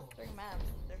the last 3 maps.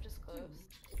 They're just close.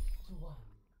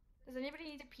 Does anybody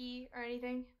need to pee or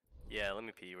anything? Yeah, let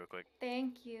me pee real quick.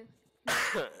 Thank you. I'm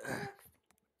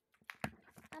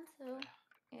so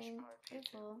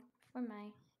grateful for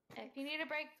my If you need a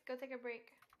break, go take a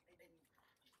break.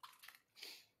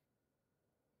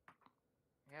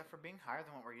 Yeah, for being higher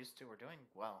than what we're used to, we're doing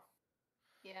well.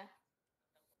 Yeah.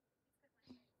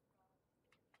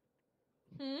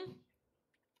 Hmm?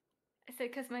 I said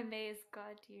because my May is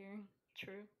god tier.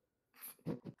 True.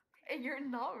 You're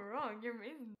not wrong. You're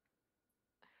amazing.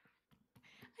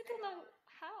 I don't know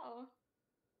how.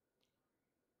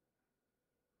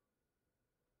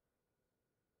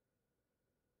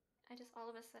 I just all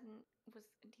of a sudden was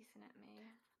decent at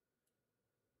May.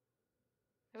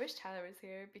 I wish Tyler was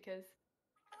here because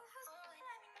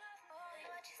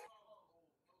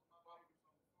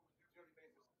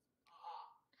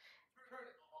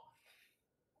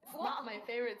it's not my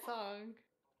favorite song.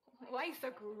 Why are you so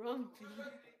grumpy?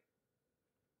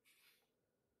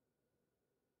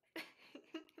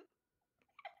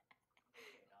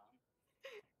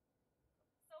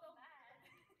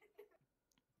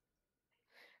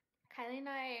 Kylie and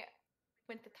I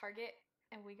went to Target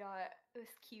and we got this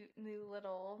cute new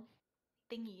little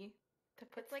thingy to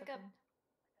put It's like stuff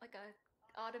like a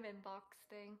ottoman box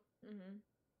thing. in.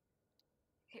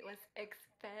 It was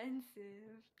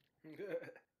expensive.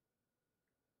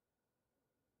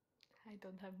 I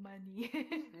don't have money.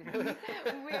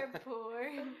 We're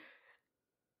poor.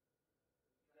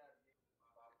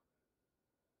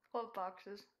 What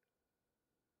boxes?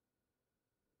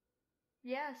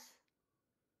 Yes.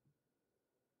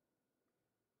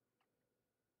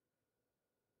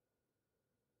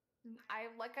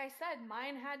 Like I said,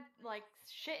 mine had like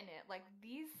shit in it. Like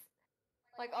these,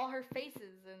 like all her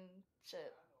faces and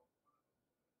shit.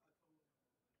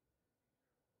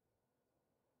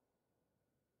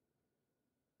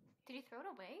 Did he throw it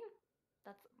away?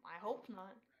 I hope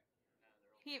not.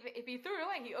 If he threw it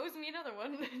away, he owes me another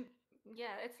one.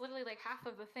 Yeah, it's literally like half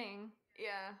of the thing.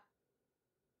 Yeah.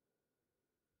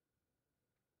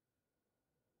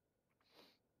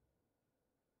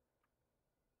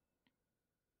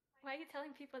 Why are you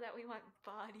telling people that we want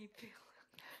body pillow?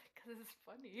 Because it's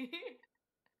funny.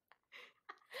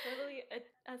 Literally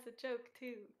as a joke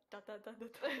too. Dot, dot, dot, dot,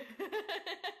 dot.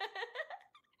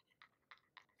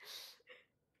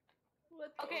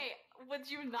 What Okay, would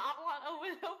you not want a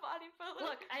widow body filler?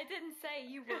 look, I didn't say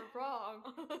you were wrong.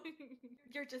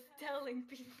 You're just telling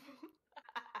people.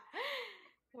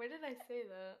 Where did I say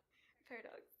that?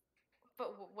 Paradox.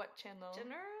 But what channel?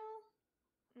 General?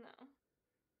 No.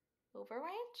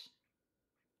 Overwatch?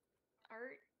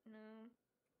 Art? No.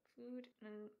 Food?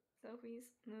 No. Selfies?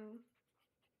 No.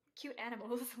 Cute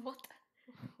animals? What?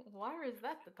 Why is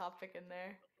that the topic in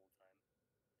there?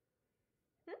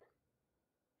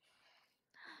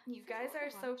 You guys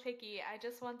are so picky. I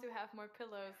just want to have more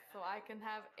pillows so I can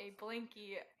have a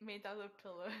blankie made out of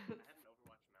pillows. I had an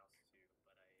Overwatch mouse too,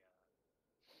 but I left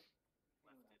it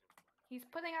in black. He's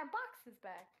putting our boxes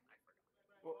back. I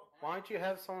forgot. Well, why don't you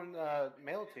have someone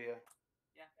mail it to you?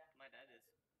 Yeah, my dad is.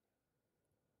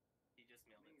 He just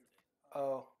mailed it today.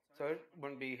 Oh, so it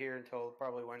wouldn't be here until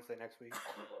probably Wednesday next week.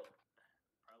 Probably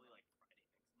like Friday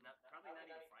next. Probably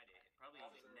not even Friday. Probably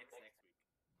next week.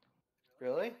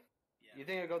 Really? Yeah. You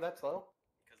think it'd go that slow?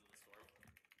 Because of the storm.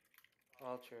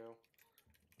 Oh, true.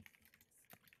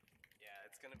 Yeah,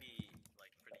 it's gonna be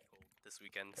like pretty cold this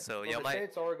weekend. So Well, yeah, they say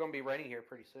it's already going to be raining here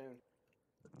pretty soon.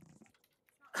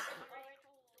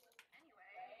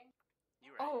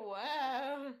 You right. Oh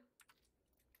wow.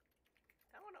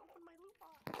 I want to open my loot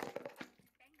box.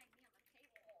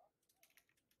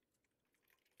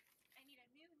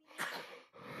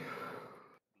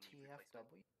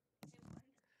 TFW.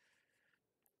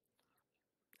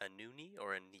 A new knee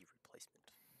or a knee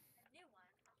replacement?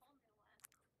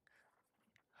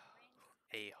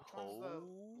 A Which one's whole the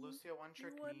Lucio one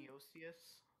trick one?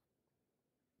 Neosius?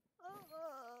 Oh,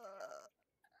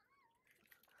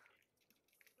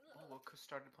 look who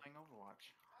started playing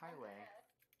Overwatch. Highway.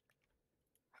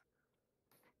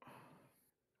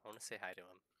 I want to say hi to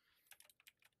him.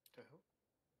 To who?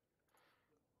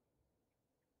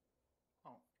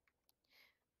 Oh.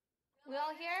 We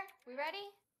all here? We ready?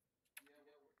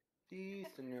 Sí,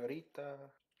 señorita.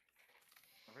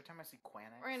 Every time I see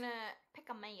Quanix, We're gonna pick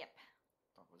a map.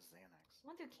 that was Xanax. I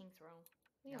want to do King's Row.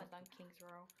 We haven't done King's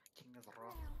Row. King is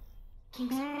rough.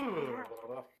 King's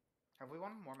Row. Have we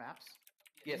won more maps?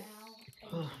 Yes. Now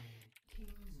entering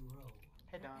King's Row.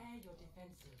 Hey, Don. Prepare your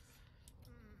defenses.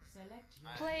 Select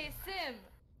your Play Sim.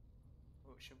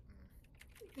 Oh, shoot.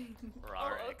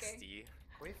 RAR Oh, okay. XD.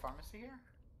 Are we a pharmacy here?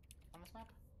 On this map?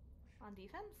 On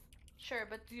defense? Sure,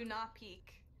 but do not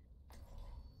peek.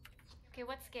 Okay,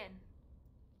 what skin?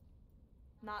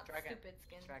 Not Dragon. stupid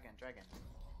skin. Dragon.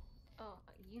 Oh,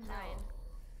 you know. Nine.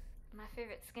 My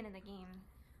favorite skin in the game.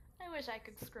 I wish I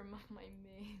could scrim up my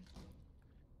main.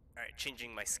 Alright,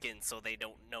 changing my skin so they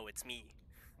don't know it's me.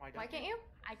 Why Why can't you?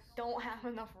 I don't have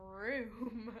enough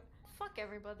room. Fuck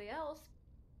everybody else.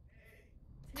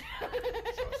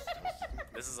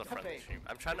 This is a friendly Okay. stream.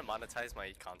 I'm trying to monetize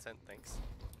my content, thanks.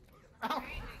 Oh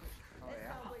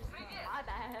yeah. My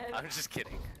bad. I'm just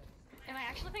kidding. Am I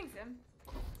actually playing Sim?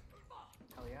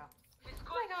 Hell yeah.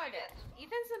 Oh my god,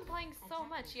 Ethan's been playing so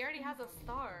much. He already has a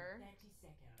star. 30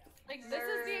 seconds. Like, this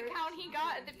is the account he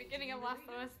got at the beginning of last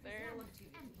semester.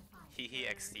 Hehe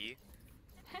XD.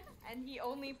 And he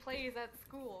only plays at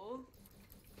school.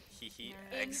 Hehe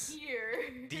In XD.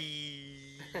 here.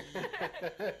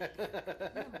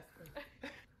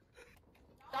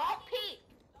 Don't peek!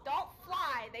 Don't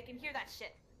fly! They can hear that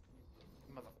shit.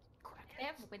 Mother. They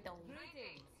have window.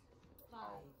 Greetings. 5,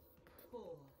 4,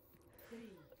 3,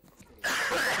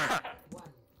 1.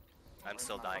 I'm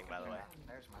still dying, by the way.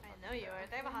 There's my I know you are.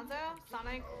 They have a Hanzo?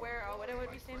 Sonic, where or what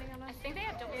would be standing on us? I think they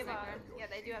have double sniper. Yeah,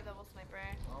 they do have double sniper.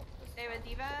 Oh, this They have a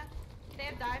Diva. They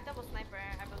have dive double sniper,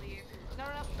 I believe. No,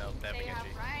 Nope, they have they a have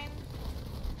Genji. Ryan.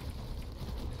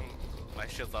 My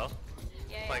shield's low.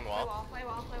 Yeah, Playing yeah, wall. Play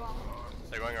wall.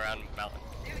 They're going around mountain.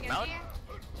 They have a Genji. Mountain?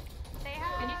 They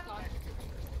Can you have... stop?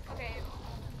 Okay.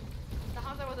 The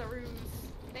Hanzo was a ruse.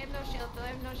 They have no shield. They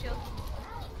have no shield.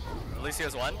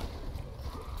 Alicia's one.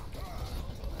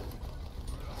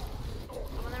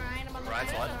 I'm on the Ryan. I'm on the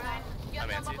Ryan's Ryan. one. I'm on the Ryan. You have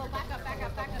I'm no anti. bubble. Back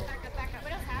up.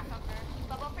 What else half of her?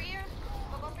 Bubble for you?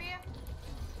 Bubble for you?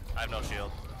 I have no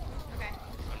shield. Okay.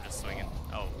 I'm just swinging.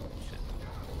 Oh, shit.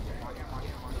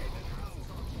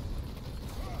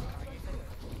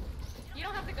 You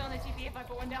don't have to go on the TP if I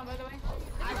put one down, by the way.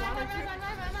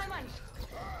 Run.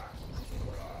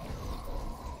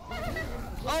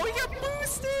 Oh, he got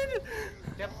boosted!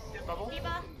 Yep, bubble.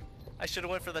 Diva. I should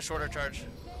have went for the shorter charge. To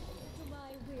my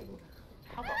will.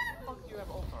 How the fuck do you have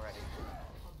ult already?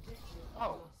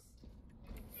 Oh.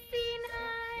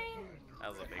 C9. That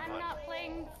was a big I'm one. not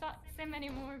playing Sim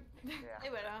anymore. Yeah. Play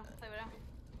widow.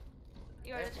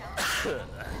 You are the challenge.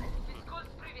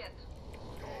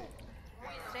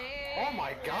 Oh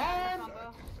my god!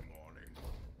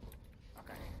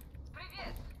 Okay.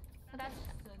 So that's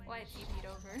why it's TP'd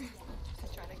over.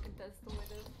 To try to contest the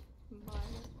widow.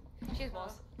 Bye. She has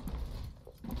walls.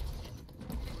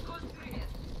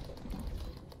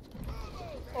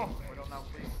 Oh, we don't know,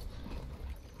 please.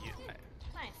 You,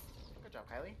 Nice. Good job,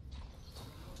 Kylie.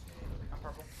 I'm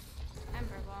purple. I'm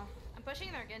purple. I'm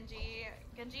pushing their Genji.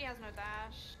 Genji has no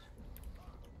dash.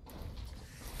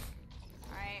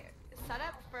 Alright, set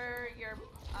up for your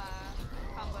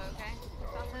combo, okay?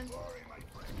 Felton?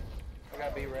 I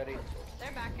gotta be ready.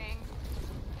 They're backing.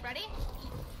 Ready?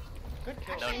 Good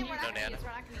kill. No, Actually, we're no not gonna Nana. use, we're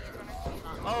not gonna use, we're not gonna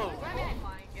use. Oh! We're behind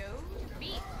line, go.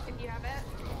 Beat, if you have it.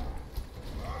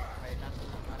 Wait, no,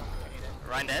 I don't think I need it.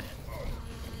 Ryan dead.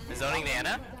 I'm zoning the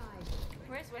Ana.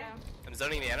 Where's Widow? I'm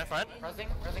zoning the Ana front. Resing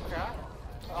crowd.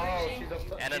 Oh, she's up.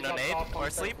 Ana she's no up nade top on or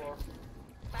the sleep. floor.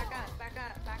 Back up, back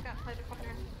up, back up, play the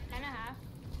corner. 10.5.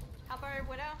 Help our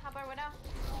Widow, help our Widow.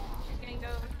 She's getting go.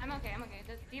 I'm okay, I'm okay.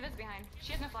 The Diva's behind.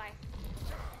 She has no fly.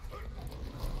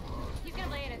 He's gonna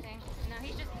blade, I think. No,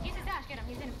 he's his dash. Get him,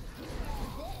 he's in.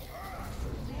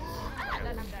 Ah,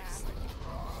 that's not bad.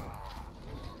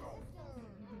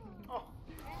 Oh.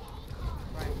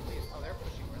 Ryan, please. Oh, they're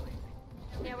pushing really.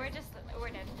 Yeah, we're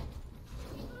dead.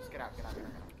 Just get out,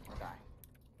 or die.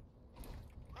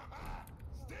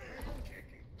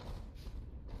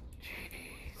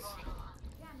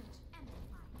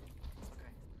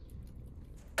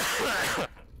 I will.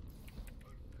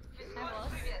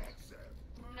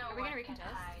 Are we gonna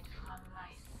recontest?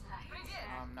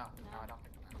 No, I don't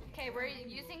think so. Okay, we're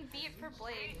using beat for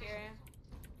blade here.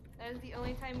 That is the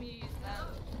only time you use that.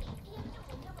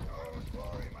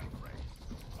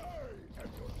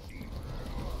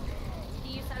 Do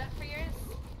you set up for yours?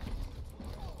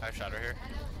 I have Shatter here.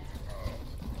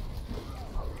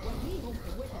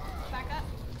 Back up.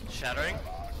 Shattering.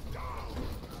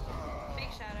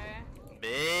 Big shatter.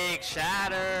 Big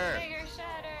Shatter. Bigger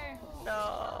shatter.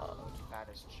 No. That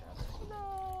is chest.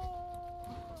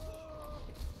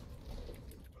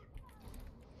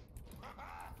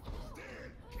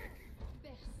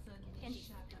 Genji.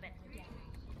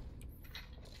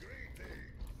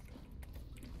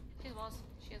 She has walls.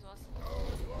 She has walls.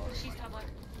 She's top left.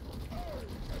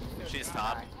 She's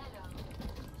top.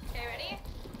 Okay, ready?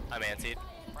 I'm antied.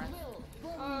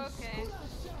 Okay.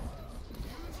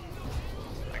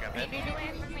 I got Beat hit.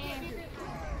 away from me.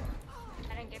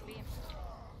 I didn't get beat.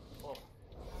 Oh.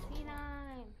 C9.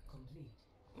 Complete.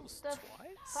 The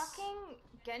Twice? fucking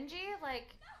Genji, like,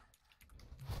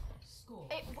 Score.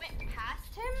 it went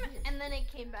past him and then it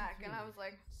came back, and I was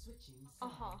like, Switching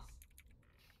uh-huh. sides.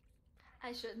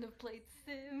 I shouldn't have played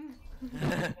Sim. Prepare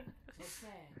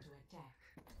to attack.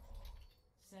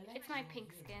 Select It's my your pink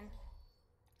hero. skin.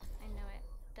 I know it.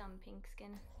 Dumb pink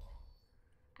skin.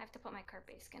 I have to put my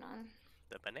carpe skin on.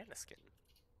 The banana skin.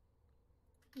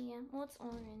 Yeah, well, it's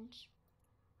orange.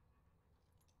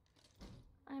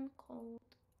 I'm cold.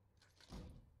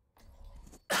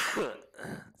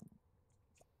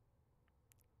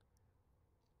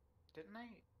 Didn't I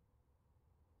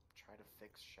try to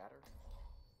fix Shatter?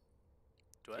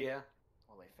 Do I? Yeah.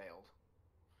 Well, they failed.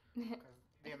 'Cause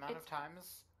the amount of It's-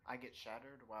 times I get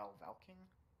shattered while Valking,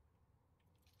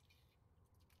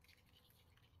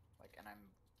 like, and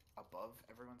I'm above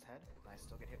everyone's head, and I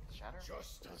still get hit with shatter.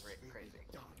 Just It's as crazy.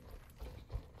 done.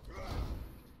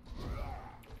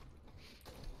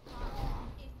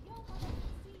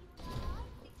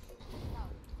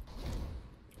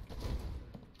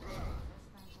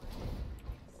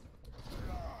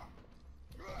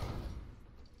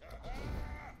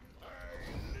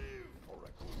 For a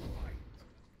good fight.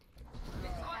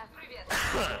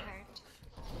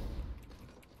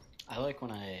 I like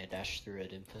when I dash through a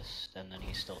Doomfist and then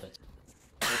he still hits.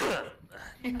 I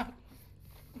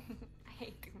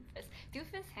hate Doomfist.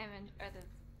 Doomfist Hammond are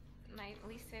my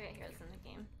least favorite heroes in the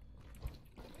game.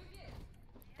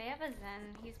 They have a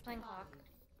Zen. He's playing Hawk.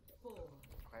 4,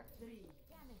 Okay. 3,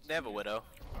 They have a Widow.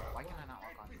 Why can I not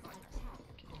walk on you like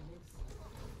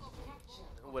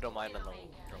that? Widow mine on the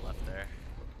your left there.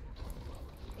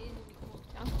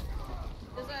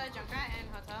 There's a Junkrat and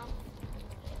Hotel.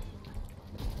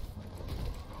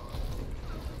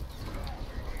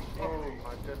 Oh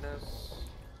my goodness.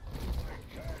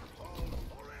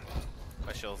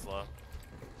 My shield's low. No,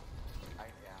 I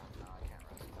can't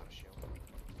rest without a shield.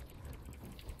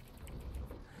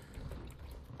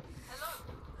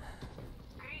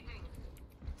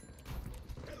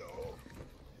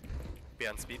 Be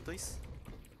on speed, please.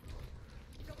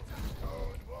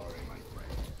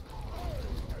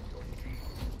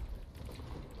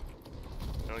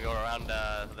 Can we go around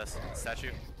the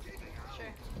statue? Sure.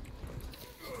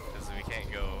 Because we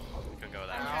can't go. We could go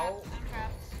that way. I'm trapped. Ow. I'm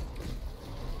trapped.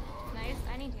 Nice.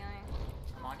 I need healing.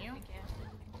 I'm on on you. Thank you.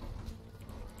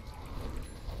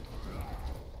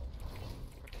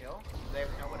 Good kill. They have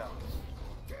no widow.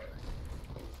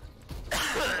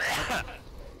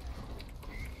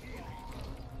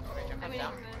 Okay, jump I'm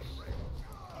down. gonna push.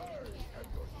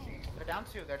 They're down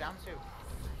two. They're down two.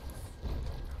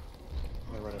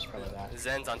 The Widow's probably back.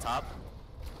 Zen's on top.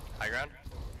 High ground.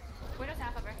 Widow's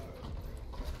half of her.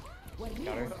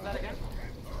 Got her. What was that again?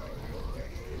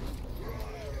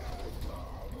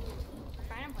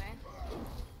 Fine, I'm playing.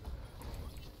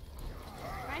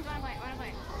 Ryan's one point, one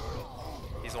point.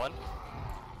 He's one.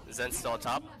 Zen's still on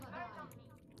top.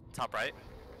 Top right.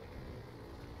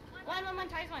 One,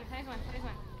 ties one. That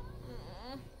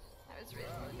was really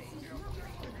moving.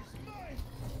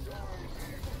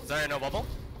 Zarya, no bubble.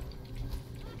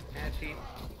 And cheat.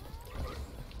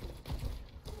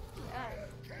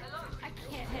 I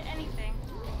can't hit anything.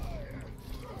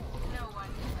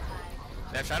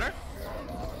 They have shatter?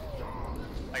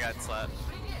 I got slapped.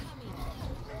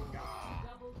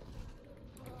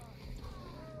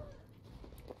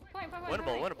 Point.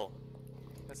 Winnable.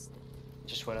 That's...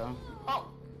 Just Widow. Oh!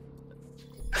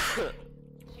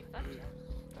 She fucked you.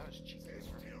 That was cheap.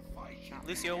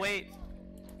 Lucio, wait.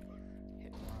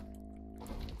 Hit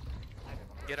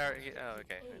Get our... oh,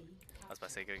 okay. I was about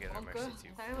to say go get our mercy too.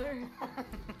 Tyler.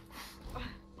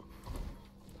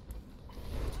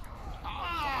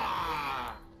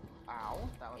 Ah! Ow.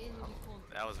 That was tough.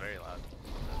 That was very loud.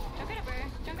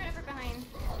 Jump right up her behind.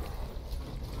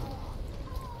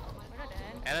 Widow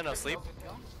dead. Anna, no sleep. Good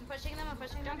kill. I'm pushing them.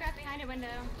 Don't grab behind a window.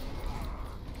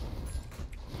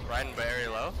 Ryan very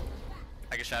low.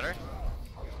 I can shatter.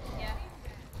 Yeah.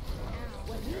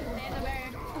 Ow. Stay in the bear.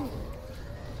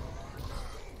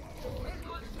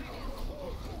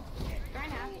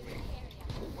 Grind half.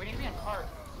 We need to be in cart.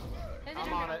 There's a I'm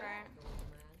jump on over. it.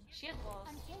 She has balls.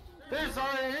 There's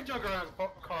already a Joker on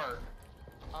cart.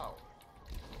 Oh.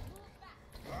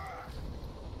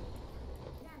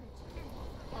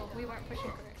 Oh, we weren't pushing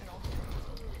correct at all.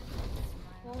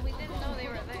 Well, we didn't know they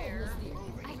were there.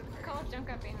 I called jump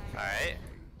up behind. Alright.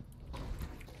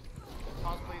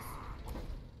 Pause, please.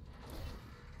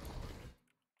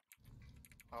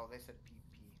 Oh, they said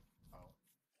PP. Oh.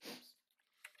 Oops.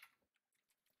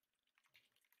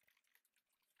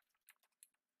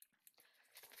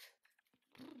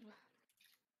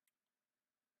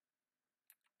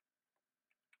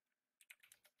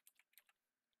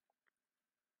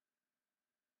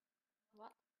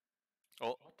 What? Oh,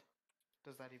 What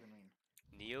does that even mean?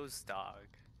 Neo's dog.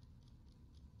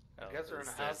 Oh, I guess they're in a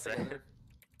is house this- together.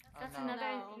 That's no.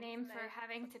 another No. name for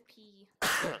having to pee.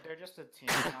 They're just a team,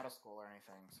 not a school or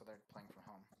anything, so they're playing from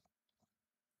home.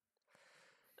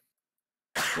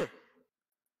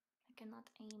 I cannot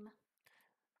aim.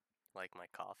 Like my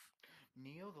cough.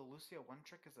 Neo, the Lucio one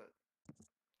trick is a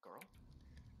girl?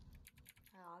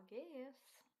 I guess.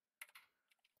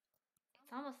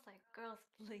 It's almost like girls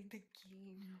play the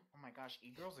game. Oh my gosh,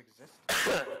 e-girls exist?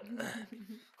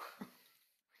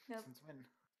 Nope. Since when?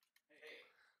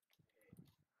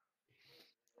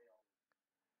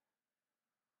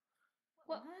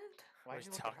 What? Why'd We're you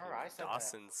look at talking her? I said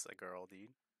Dawson's a girl, dude.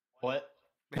 What?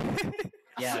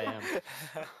 Yeah, I am.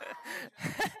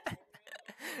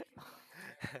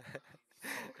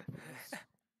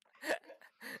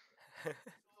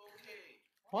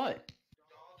 What?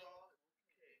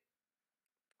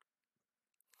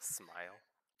 Smile.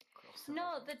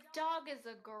 No, the dog is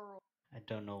a girl. I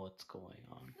don't know what's going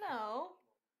on. No.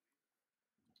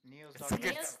 Neo's It's dog. like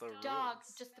Neo- it's Neo's the dog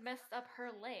rules. just messed up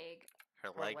her leg. Her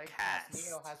her leg cast. cast.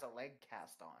 Neo has a leg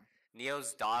cast on.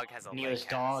 Neo's dog has a Neo's leg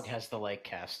dog cast. has the leg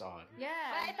cast on. Yeah.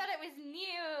 But I thought it was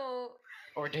new.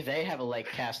 Or do they have a leg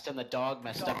cast and the dog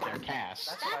messed up their cast?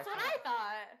 That's That's what I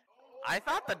thought. I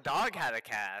thought the dog had a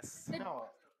cast. No,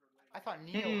 I thought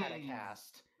Neo had a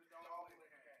cast.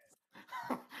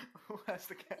 Who has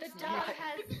the cast? The Neo. dog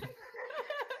has.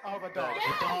 Oh, the The dog.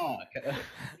 dog.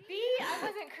 See, I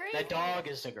wasn't crazy. The dog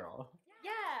is the girl.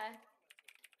 Yeah.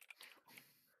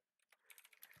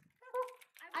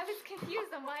 I was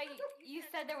confused on why you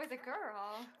said there was a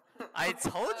girl. I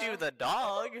told you the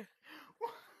dog.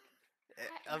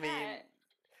 I mean,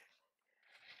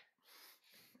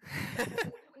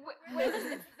 This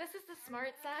is the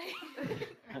smart side.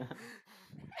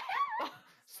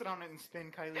 Sit on it and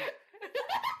spin, Kylie.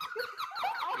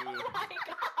 Oh my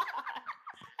god.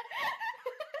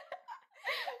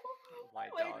 my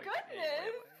My dog. ate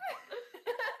goodness.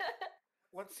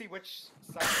 Let's see which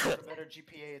side has a better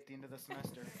GPA at the end of the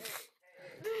semester.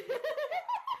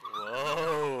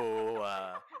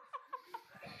 Whoa.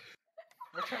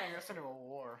 We're turning this into a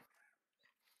war.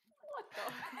 What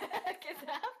the heck is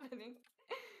happening?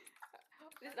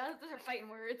 Those are fighting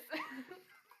words.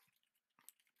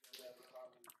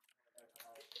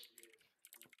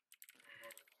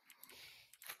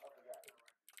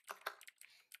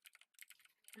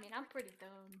 I mean, I'm pretty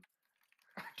dumb.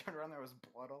 I turned around, there was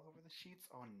blood all over the sheets.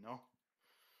 Oh no.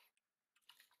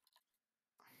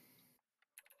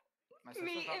 My sister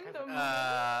Me thought in 'cause the of-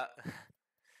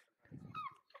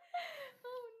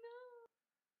 Oh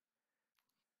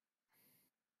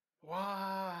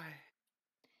Why?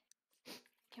 no.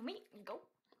 Can we go?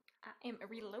 I am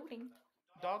reloading.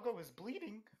 Doggo is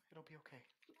bleeding. It'll be okay.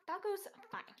 Doggo's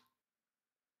fine.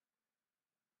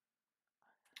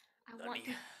 I want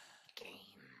Nani. to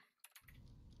game.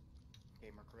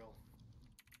 Gamer grill.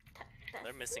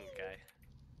 They're missing a guy.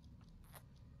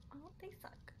 Oh, they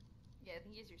suck. Yeah, I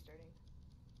think he's restarting.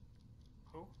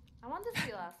 Who? I want to see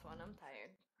the last one. I'm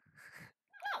tired.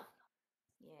 Oh!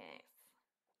 Yes.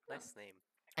 Nice name.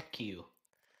 Heck you.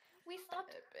 We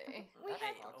stopped. I We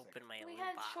had opened my we loot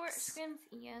had box. short scrims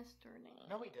yesterday.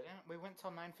 No, we didn't. We went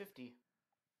till 9:50.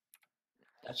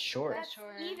 That's short. That's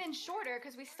short. even shorter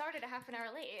because we started a half an hour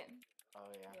late.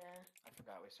 Oh yeah. Yeah. I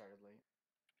forgot we started late.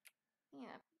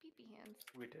 Yeah, pee hands.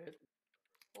 We did.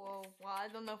 Whoa, well, I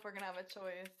don't know if we're gonna have a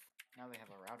choice. Now they have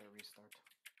a router restart.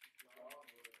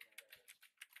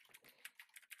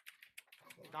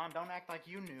 Don, don't act like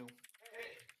you knew.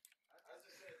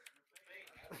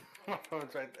 My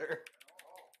phone's right there.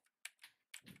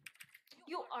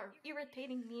 You are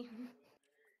irritating me.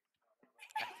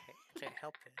 I can't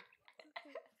help it.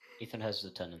 Ethan has the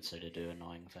tendency to do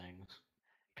annoying things.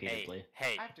 Repeatedly.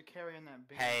 Hey, I have to carry in that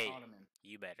big Hey. ottoman.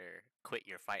 you better quit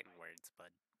your fighting words, bud.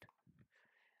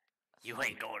 You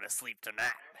ain't going to sleep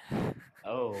tonight.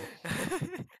 Oh,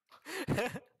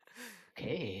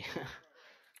 okay.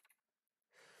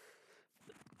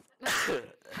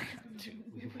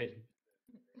 We win.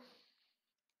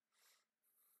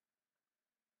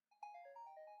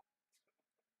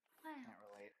 Can't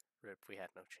relate. Rip, we had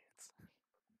no chance.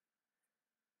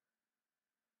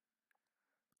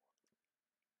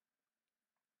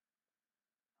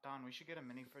 Don, we should get a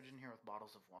mini fridge in here with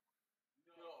bottles of wine.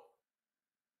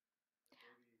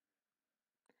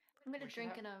 I'm gonna We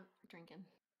should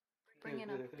bring in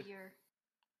a beer.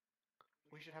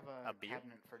 We should have A a beer?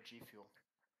 cabinet for G Fuel.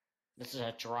 This is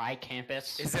a dry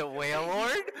campus. Is it Whale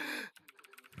Lord?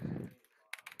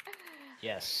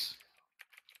 Yes.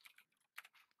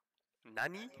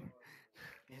 Nani?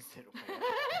 Is it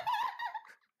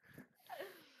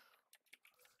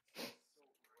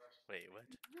Wait, what?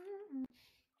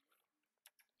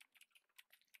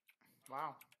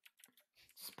 Wow.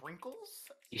 Sprinkles?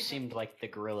 You seemed like the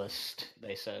grillist,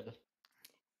 they said.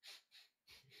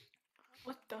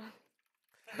 What the?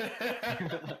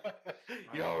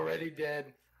 You're already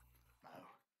dead. Oh.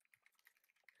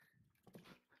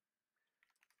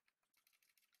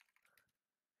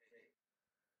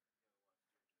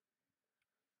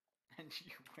 And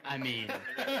you went.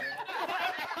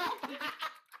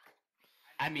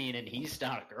 I mean, and he's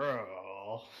not a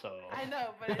girl, so. I know,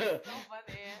 but it's so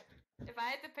funny. If I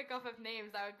had to pick off of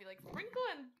names, I would be like Sprinkle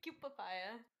and Cute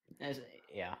Papaya.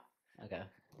 Yeah. Okay.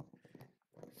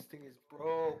 This thing is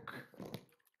broke.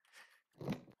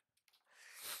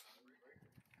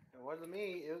 It wasn't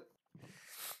me. It was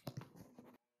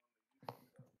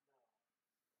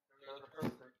the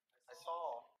person I saw.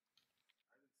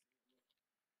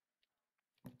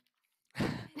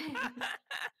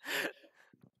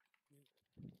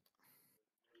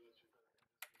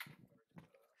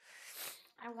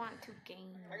 I want to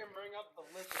game. I can bring up the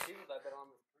list of people that have been on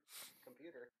the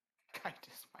computer. I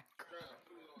just might cry.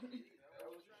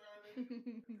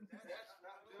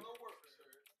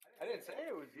 I didn't say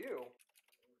it was you.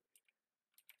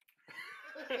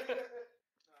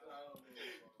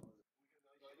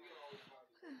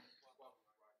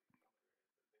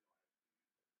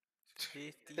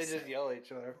 They just yell at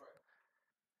each other.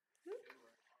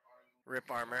 Rip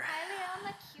armor. Kylie on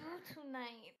the queue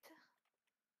tonight.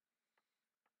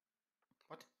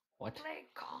 What? Play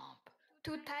comp.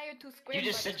 Too tired to scrim. You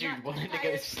just but said you not too wanted to go to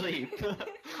tired. sleep.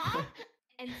 Comp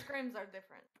and scrims are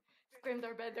different. Scrims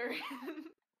are better.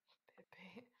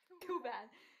 Pepe. Too bad.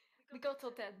 We go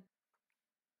till 10.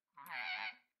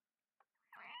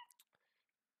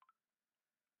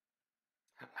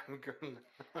 I'm going.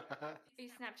 Are you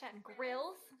Snapchatting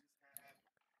grills?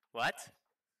 What?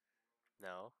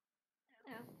 No.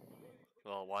 No.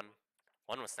 Well, one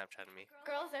was Snapchatting me.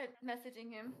 Girls are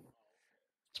messaging him.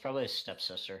 It's probably his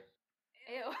stepsister.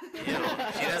 Ew. Ew.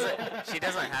 She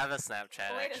doesn't have a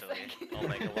Snapchat Wait a actually. second. Oh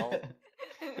my god.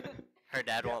 Well, her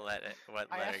dad won't let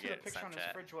I her asked who the get picture on his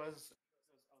Snapchat. fridge was.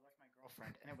 Oh, that's my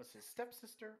girlfriend. And it was his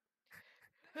stepsister.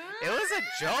 It was a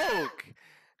joke.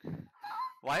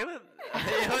 Why would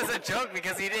it was a joke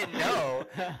because he didn't know,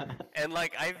 and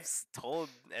like told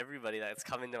everybody that's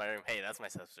come into my room, hey, that's my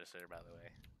stepsister, by the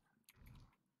way.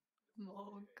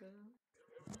 Mocha.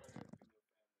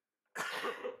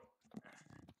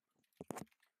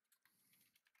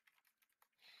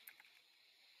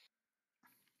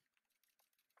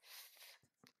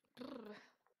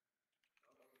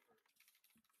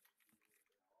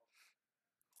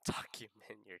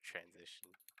 Document your transition.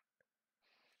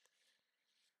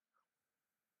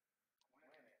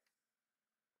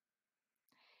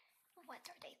 What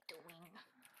are they doing?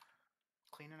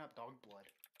 Cleaning up dog blood.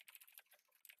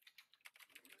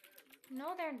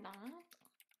 No, they're not.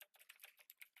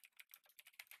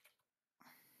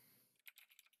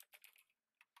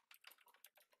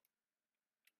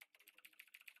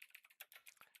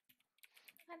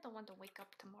 I don't want to wake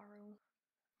up tomorrow.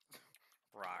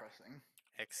 Rock. Depressing.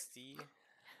 XD.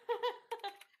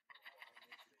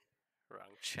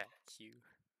 Wrong chat queue.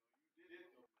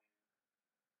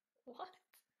 What?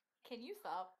 Can you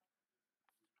stop?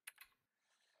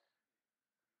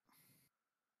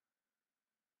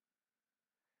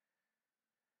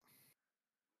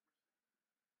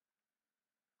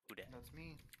 Who dat? That's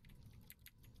me.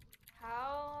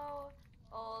 How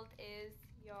old is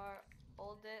your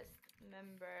oldest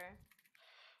member?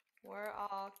 We're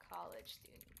all college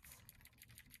students.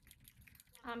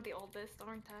 I'm the oldest,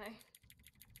 aren't I?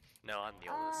 No, I'm the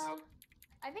oldest.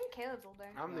 I think Caleb's older.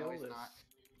 I'm the No, he's oldest. not.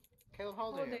 Caleb, how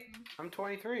old are you? I'm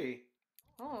 23.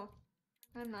 Oh,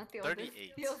 I'm not the oldest.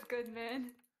 38. Feels good,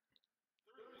 man.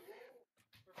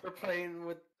 We're playing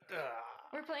with.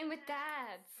 We're playing with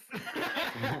dads.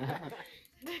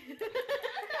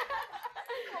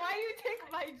 Why you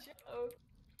take my joke?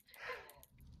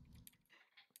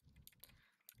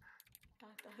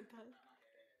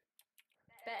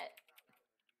 Bet.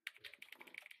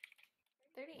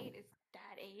 38 is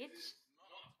that age?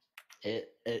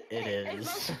 It It is.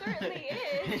 most certainly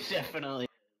is. It definitely.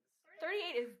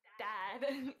 38 is dad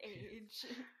age.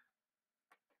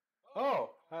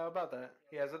 Oh, how about that?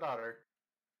 He has a daughter.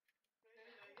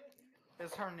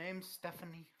 Is her name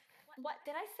Stephanie? What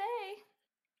did I say?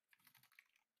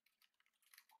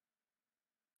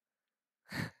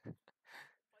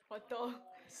 What the?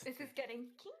 This is getting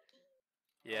kinky.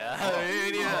 Yeah,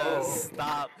 you need to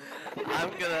stop. I'm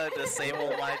gonna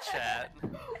disable my chat.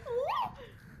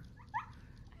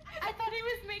 I thought he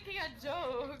was making a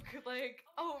joke. Like,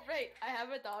 oh right, I have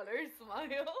a daughter.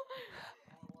 Smile.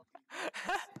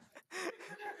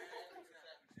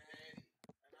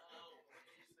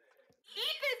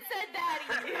 Ethan said daddy.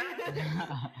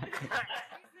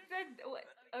 Said what?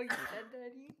 Oh, you said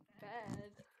daddy?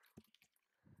 Bad.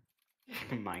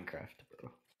 Minecraft,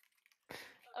 bro.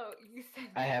 Oh, you said.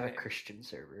 I have a Christian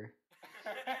server.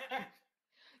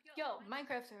 Yo,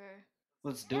 Minecraft server.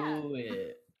 Let's do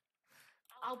it.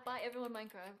 I'll buy everyone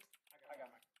Minecraft.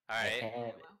 Alright, I have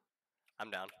it. I'm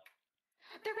down.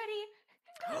 They're ready.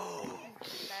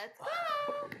 Let's go.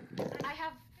 I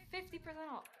have 50%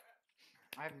 off.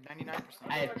 I have 99%.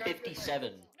 I have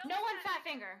 57. No one fat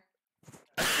finger.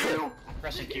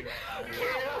 Pressing Q.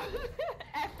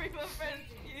 Everyone press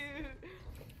you.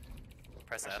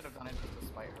 Press I F. should have done it just to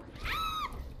spite her.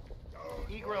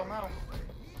 E-grill, no.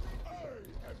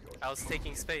 I was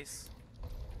taking space.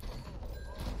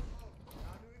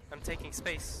 I'm taking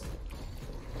space.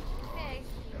 Hey.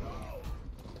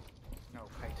 No,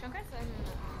 kite. Junkrat's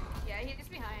yeah, he's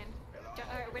behind.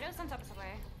 Widow's on top of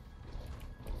subway.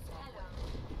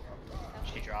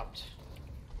 She dropped.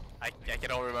 I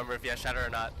don't remember if he has shatter or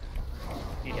not.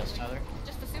 He heals Tyler.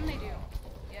 Just assume they do.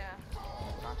 Yeah.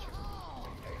 Not sure.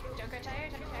 Junkrat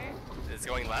tired, Junkrat tired. It's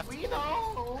going left. We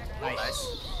know! Nice.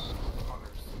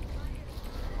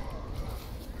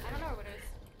 I don't know where Widow is.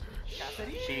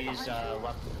 Cassidy? She's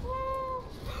left.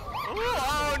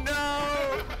 Oh no!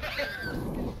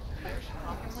 There she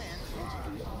fucking lands.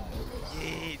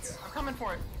 Yeet. I'm coming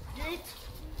for it. Yeet!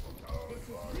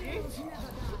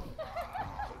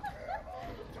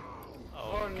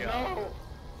 Oh, God. no!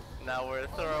 Now we're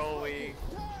throwing.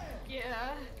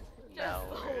 Yeah. Now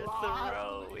Just a we're lot.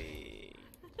 throwing.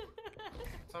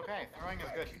 It's okay. Throwing is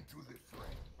good. Into the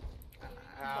fray.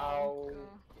 Ow.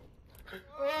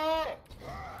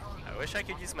 I wish I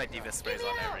could use my diva sprays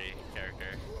on every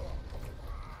character.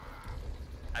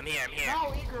 I'm here, I'm here.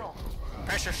 No, E-girl!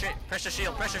 Pressure shield, pressure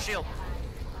shield, pressure shield.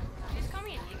 Just call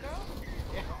me an e-girl.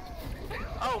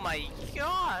 Oh my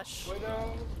gosh.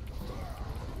 Widow.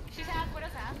 She's half,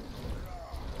 Widow's half.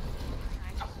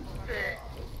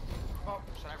 Oh,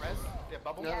 should I res? Yeah,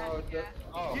 bubble? No, Yeah.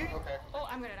 oh, okay. Oh,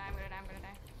 I'm gonna die, I'm gonna die, I'm gonna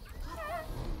die.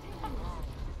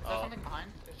 Is there Oh. something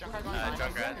behind? Junkrat going behind us.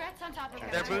 Junkrat. Junkrat's on top of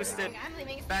They're her. boosted. I'm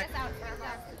leaving. Speed Back. us out. Speed us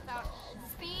out. Speed us out.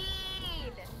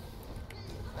 Speed!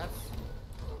 That's.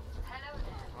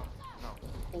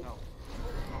 Oh, no. No.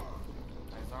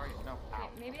 Zarya, no. Ow.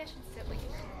 Wait, maybe I should sit like a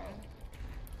human.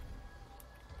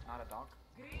 Not a dog.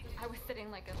 I was sitting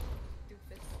like a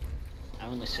doofus. I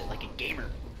only sit like a gamer.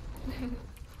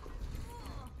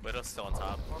 Widow's still on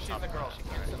top. Well, she's Top a girl. right. She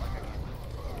can't sit like a gamer.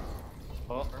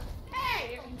 Oh,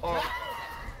 Hey! oh.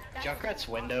 Junkrat's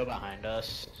window behind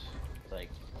us. Like,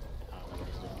 I don't know what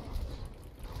he's doing.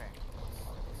 Okay.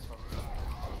 Let's focus.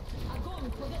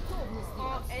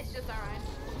 Oh, it's just alright.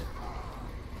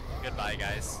 Goodbye,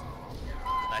 guys.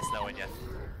 Nice knowing ya.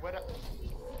 What up?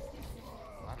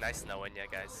 Nice knowing ya,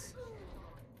 guys.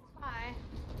 Bye.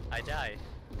 I died.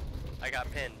 I got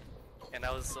pinned. And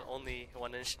I was the only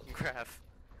one in graph.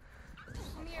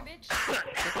 Come here, bitch.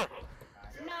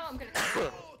 No, I'm gonna. No,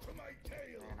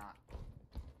 you're not.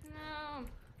 No.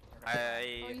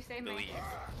 I Oh, you saved me. believe.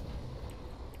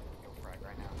 You'll frag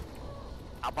right now.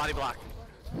 I'll body block.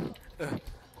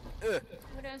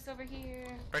 Widow's over here.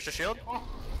 Pressure shield.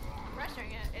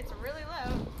 Pressuring it. It's really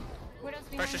low. Widow's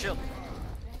behind. Pressure shield.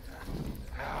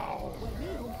 Ow.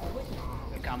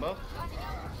 Good combo.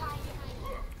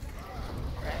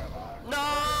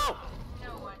 No!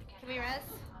 Can we res?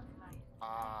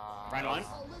 Round one.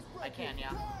 I can,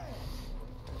 yeah.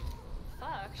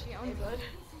 Fuck, she owns it.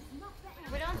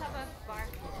 Widow on top of bar.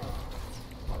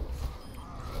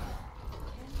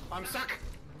 I'm stuck.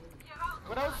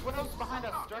 Widow's behind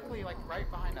us, directly, like right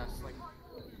behind us. Like,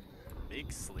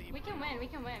 Big sleep. We can win. We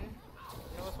can win.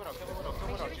 kill this Widow, kill the Widow, kill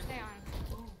Make Widow. sure we stay on.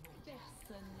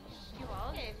 You all?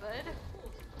 Okay, bud.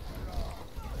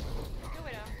 Go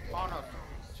Widow. Oh no.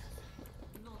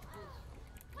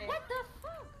 What the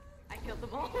fuck? I killed them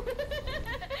all.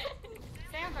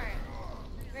 Stay on fire.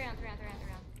 3 on.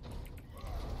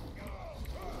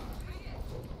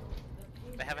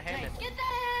 They have a hand in. Get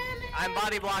them! I'm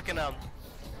body blocking them.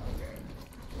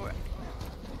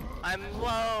 I'm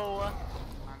low.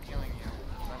 I'm healing you.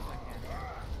 Best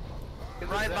I can.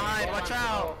 Right behind. Watch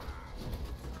out.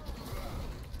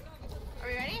 Are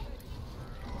we ready?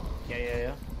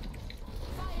 Yeah.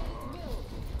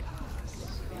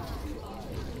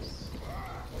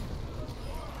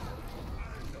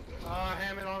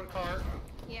 Hammond on cart.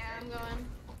 Yeah, I'm going.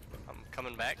 I'm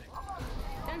coming back.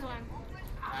 10's one.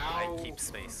 I keep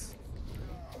space.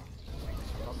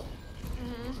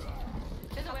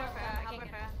 There's a widow for I can't get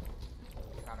her.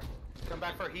 Got her. Come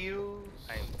back for heals.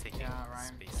 I am taking Yeah, Ryan.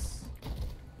 space.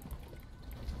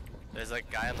 There's a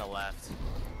guy on the left.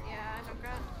 Yeah, I don't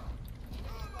grab.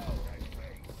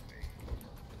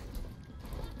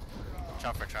 Watch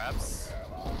out for traps.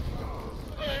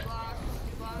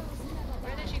 Blocks.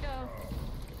 Where did she go?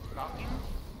 Knocking.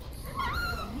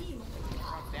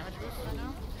 Damage boost right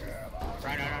now?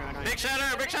 Right. Big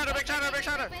shatter! Big shatter! Big shatter! Big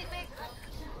shatter! Wait.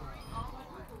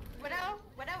 Widow.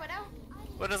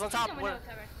 Widow's on top. Widow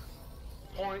cover.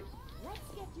 Point. Let's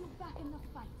get you back in the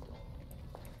fight.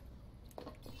 The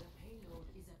payload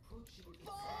is approaching its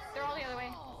They're all the other way.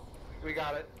 We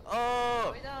got it.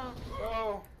 Oh! Widow.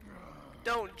 Oh.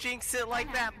 Don't jinx it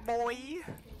like that, boy!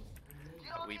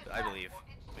 I believe.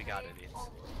 We got it, idiots.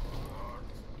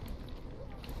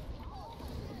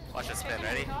 Watch it spin,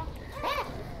 ready?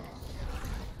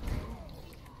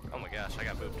 Oh my gosh, I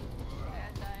got booped. Yeah,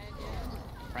 I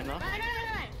died. Right now.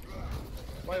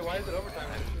 No. Wait, why is it overtime?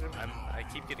 I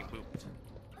keep getting booped.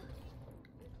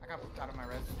 I got pooped out of my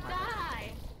res.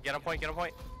 Die! Get on point, get on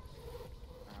point.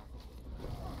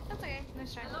 That's okay.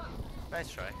 Nice try.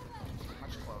 Nice try.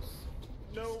 Much close.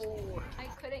 No. I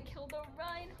couldn't kill the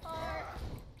Reinhardt.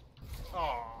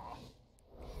 Aww.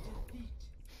 defeat.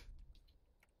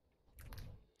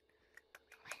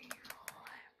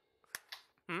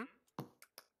 Hmm?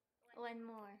 One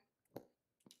more.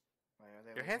 Wait, are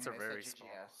they Your hands losing? are They very said small.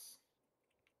 GGS.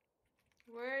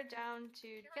 We're down to.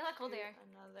 I feel like cold air.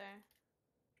 Another.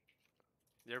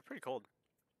 They're pretty cold.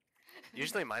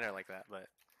 Usually mine are like that, but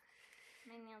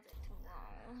My nails are too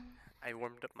long. I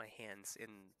warmed up my hands in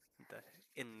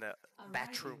the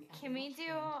bathroom. Can we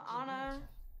do Ana,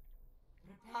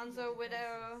 Hanzo,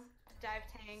 Widow, Dive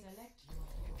Tank? Select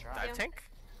Good try. Dive Yeah. tank?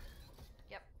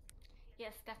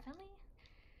 Yes, definitely.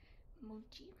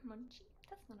 Munchie.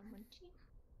 That's not a munchie.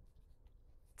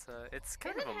 It's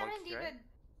kind Isn't of a having monkey, right?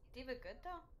 Diva good though?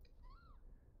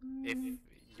 If Mm,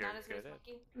 you're not as good good as at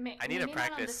it. Monkey. I need to Maybe not on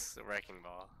practice wrecking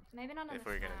ball this- Maybe not on if the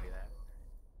we're gonna snap. do that.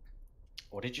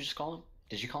 What did you just call him?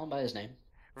 Did you call him by his name?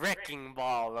 Wrecking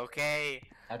ball, okay?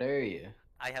 How dare you?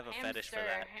 I have a fetish for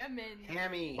that. Hammond.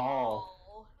 Hammy.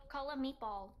 Ball. Call him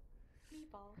Meatball.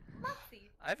 Meatball.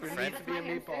 Moxie. I have a There friend needs to be a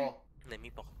meatball. named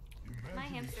Meatball. My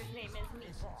hamster's name is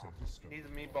Meatball. He's a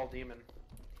meatball demon.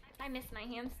 I miss my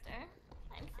hamster.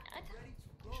 I'm sad.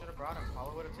 You should have brought him.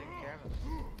 Paula would have taken care of him.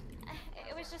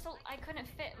 It was just I couldn't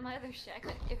fit my other shit.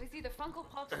 It was either Funko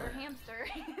Pops or hamster.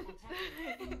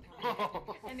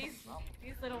 And these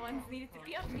little ones needed to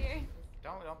be up here.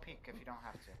 Don't peek if you don't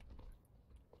have to.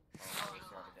 Oh, he's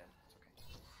already dead.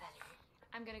 It's okay.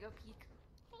 I'm gonna go peek.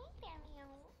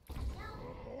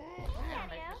 Yeah,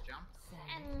 make this jump.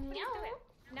 And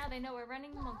now they know we're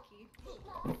running monkey.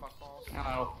 Fuck balls.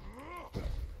 Oh.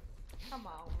 Come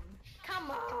on.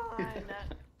 Come on!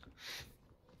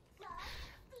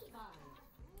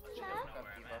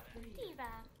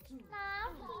 Diva.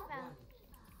 Love Diva.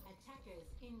 Attackers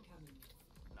incoming.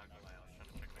 I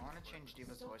want to change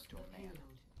Diva's voice to a man.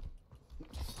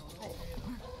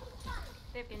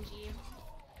 They have Genji.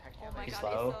 Heck Oh my He's god, low.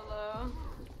 he's so low.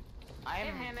 I They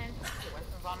have am. Hammond.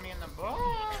 Winston's on me in the book.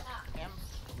 Am. Do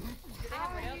they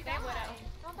have Widow? They have Widow.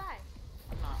 Don't die.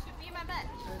 I'm not. Shoot me in my butt.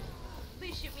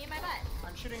 Please shoot me in my butt.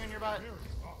 I'm shooting in your butt.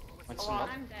 What's Oh, up?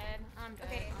 I'm dead. I'm dead.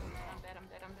 Okay. I'm dead. I'm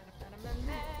dead. I'm dead. I'm dead. I'm dead. I'm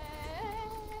dead.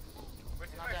 You're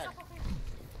not dead.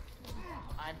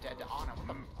 I'm dead to Anna.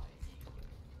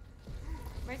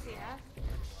 Mercy, yeah?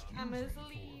 I'm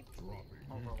asleep.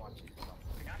 Overwatch.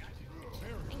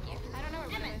 Thank you. I don't know where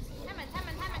Widow is. Hammond.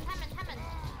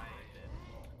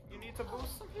 You need to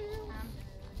boost some heals.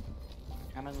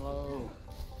 I'm in low.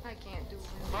 I can't do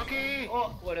it. Monkey!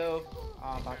 Oh, Widow.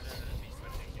 Box.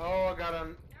 Oh, I got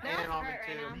an That's in on me hurt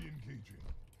right too. now. Re-engaging.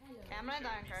 Okay, I'm gonna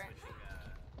die on Kurt.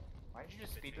 Why did you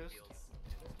just speed boost?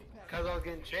 Because I was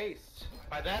getting chased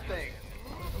by that thing.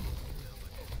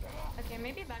 Okay,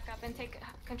 maybe back up and take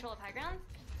control of high ground.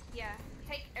 Yeah.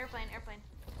 Take airplane. The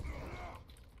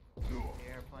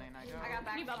airplane I go. I got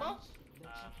back. Can you bubble?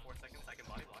 4 seconds, I can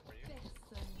body block for you.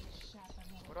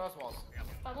 What else, Walls?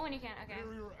 Bubble when you can. Okay.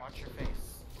 Watch your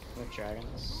face. With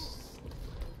dragons.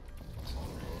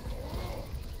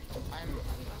 I'm.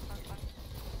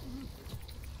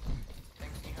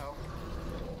 Thanks, Niho.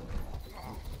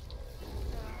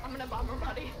 I'm gonna bomb her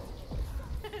body.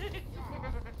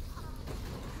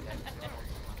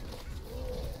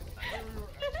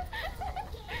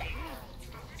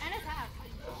 And it's half.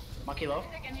 Monkey low.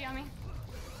 Take Genji on me.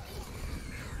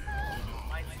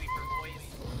 My sleeper boys.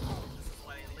 This is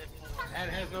what I live for.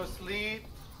 And has no sleep.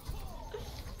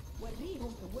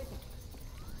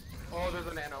 Oh, there's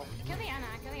a nano. Kill the Ana.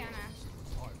 Kill the Ana.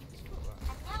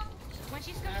 When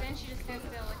she scopes in, she just stands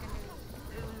still like a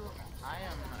noob. I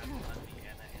am.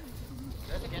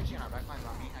 There's a Genji on our backline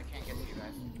on me. I can't get to you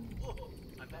guys.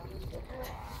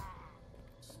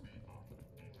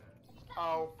 Oh.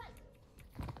 Oh.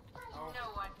 No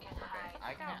one can Okay,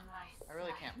 I can't. I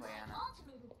really can't play Ana.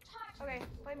 Okay,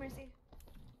 play Mercy.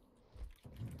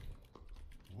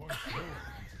 One kill into the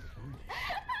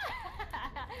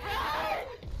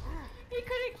He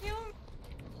couldn't kill me.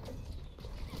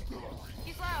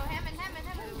 He's low. Hammond.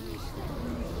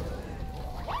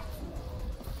 What?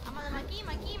 I'm on the monkey. You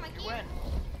win.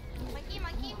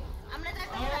 Monkey. I'm gonna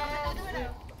die for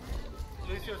Widow.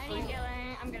 Lucio's I need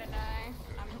healing. I'm gonna die.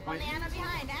 On the Ana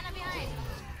behind.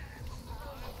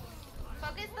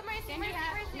 Focus the Mercy. Genji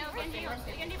half. No, Genji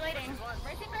bleeding.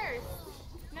 Mercy first.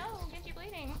 No, Genji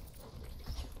bleeding.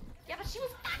 Yeah, but she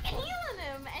was fucking healing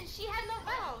him, and she had no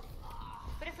health.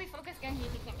 But if we focus Genji,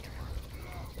 he can't get her.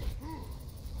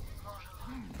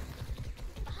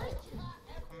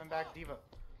 Coming back, Diva.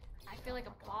 I feel like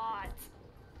a bot.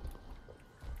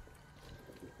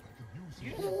 You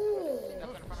just step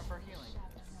in front of her healing.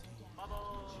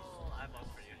 Bubble! I love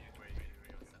for you. Where you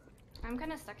I'm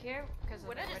kind of stuck here because of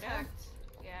Widow the just Widow. hooked.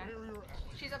 Yeah.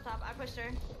 She's up top. I pushed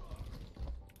her.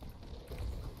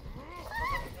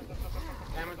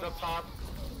 Hammond's up top.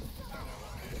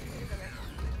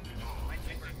 My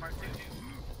sleeper is part 2.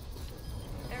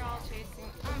 They're all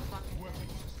chasing. I'm fucking dead.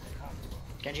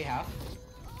 Genji half.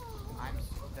 I'm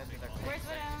dead to their face. Where's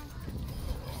Widow?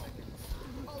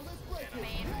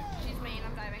 Main. She's main.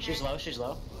 I'm diving. She's her. low. She's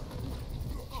low.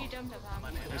 She jumped up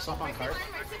on me. We slump on Mercy cart. one.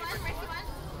 Mercy one.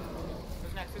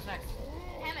 Who's next?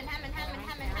 Hammond. Hammond.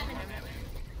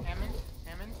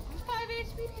 5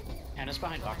 HP. And it's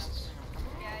behind boxes.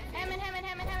 Yeah. Hammond. I'm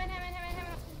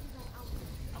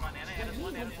on Anna. Anna's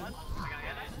one. I got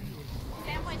Anna.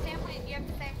 Standpoint. You have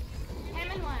to stay.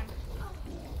 Hammond one.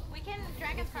 We can.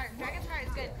 Dragon's cart is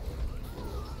good.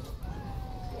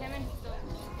 Hammond still.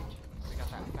 We got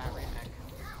that fat redneck.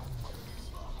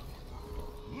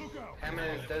 Look out!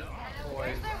 Hammond is dead.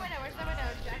 Where's their widow?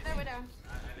 Jack their widow.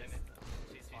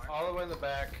 All the way in the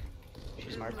back.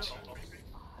 She's marked.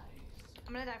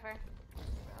 I'm gonna die for her.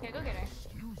 Yeah, go get her.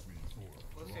 Use me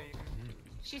for Lucio, you can.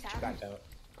 She's She half. backed out.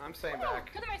 I'm staying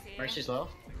back. To the Mercy. Mercy's low.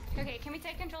 Okay, can we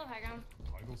take control of high ground?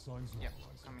 Vital signs Yep,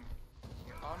 normalizing. coming.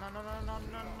 Oh no no no no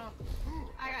no no.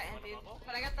 I got indeed,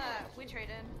 but I got the. We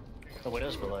traded. The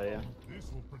Widow's below you.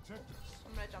 This will protect us.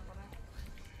 I'm gonna jump on her.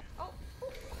 Oh,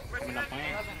 I'm gonna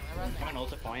point. I'm gonna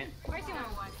ult a point. Mercy one.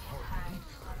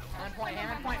 Hand point,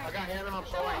 hand point. I got Hannah on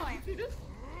Show point. point.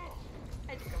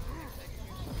 I just go.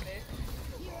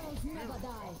 Heroes never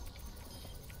die.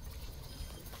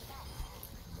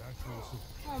 Natural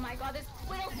support. Oh my god, this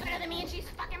Widow's better than me and she's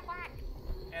fucking black.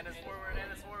 Anna's forward,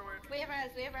 Anna's forward. We have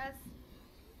res. We have res.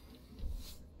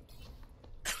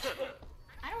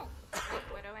 I don't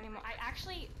like Widow anymore. I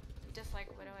actually dislike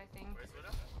Widow, I think. Where's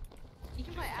Widow? You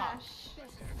can play Ash.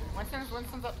 Winston's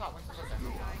up top. Winston's up there. No,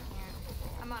 I can't.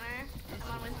 I'm on her.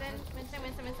 I'm on Winston. Winston.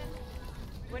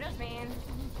 Widow's main.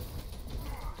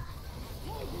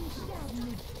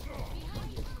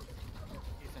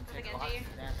 Ethan The takes Genji. lots of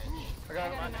damage. I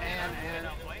got and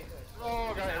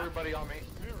oh, I got everybody on me.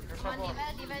 Come on,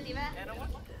 Diva. Anna one?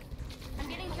 I'm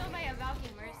getting killed by a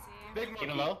Valkyrie Mercy. Big Keep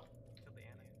monkey. him low. Kill the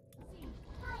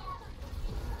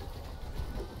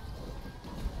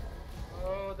Anna.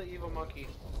 Oh, the evil monkey.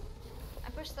 I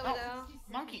pushed the Oh. Widow.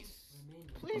 Monkeys.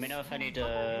 Let me know if I need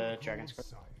to Dragon Script.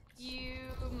 Science. You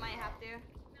might have to.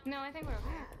 No, I think we're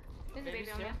okay. There's a Baby's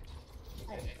baby on me. here.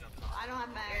 I don't have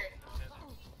mag.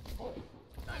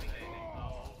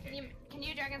 Can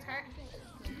you Dragon's Cart?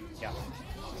 Yeah.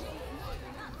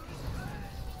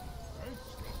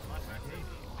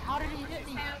 How did he hit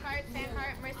me? Stand cart.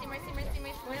 Mercy.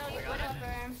 Widow for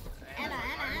Anna.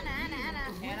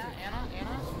 Anna.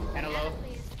 Anna low.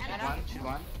 Please. Anna. One. She's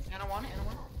one. Anna one.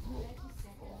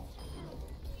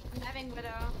 I'm having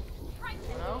Widow.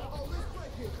 No.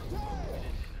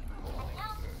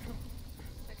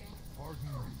 Okay. Pardon me.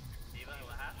 Diva,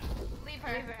 what happened?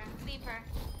 Leave her.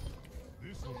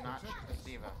 This will Not protect the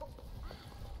diva.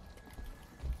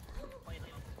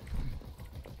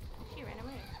 She ran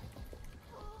away.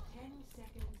 10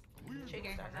 seconds. We're She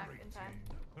doing got back great, in time.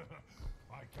 team.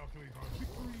 I calculate our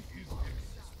victory is imminent.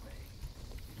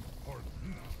 Pardon.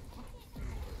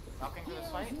 Falcon to this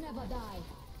Heroes fight. never die.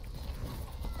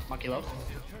 Monkey low.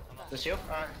 Lucio.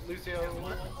 Alright, Lucio.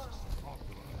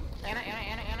 Anna.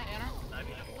 Anna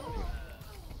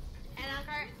on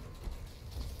cart.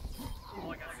 Oh,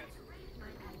 I got it.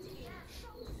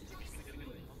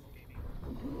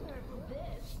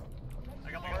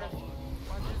 I got my ult.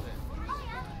 What is it?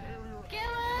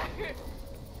 Kill her!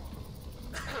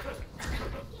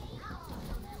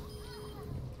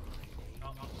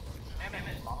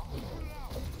 Oh,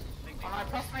 I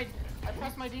pressed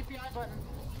my DPI button.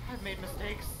 I've made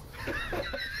mistakes. They have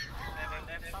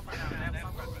Sombra now, they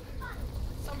have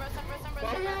Sombra.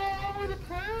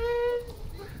 Sombra.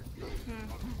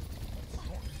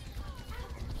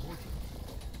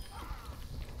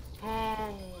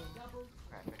 Oh.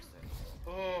 I fixed it.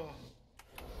 Oh.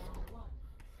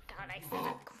 God, I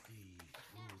suck.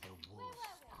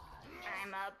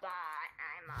 I'm a bot.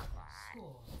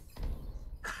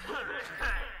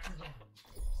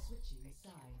 Switching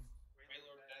sides.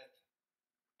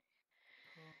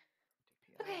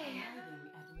 Okay. Arriving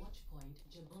at watch point,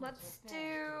 Gibraltar Let's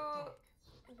Fair.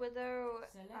 do Widow,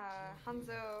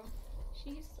 Hanzo.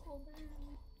 She's so bad.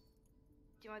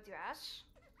 Do you want to do Ash?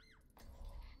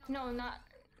 No, not.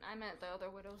 I meant the other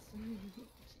widows.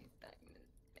 She's stagnant,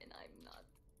 and I'm not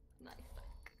nice.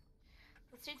 Like.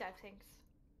 Let's do dive tanks.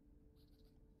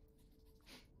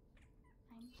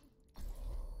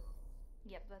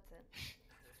 Yep, that's it.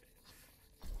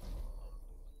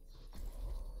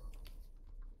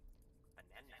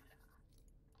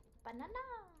 Banana.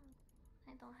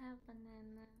 I don't have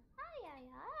banana. Ay.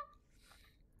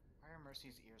 Why are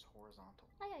Mercy's ears horizontal?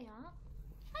 Ay.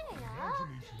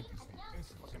 Imagination is the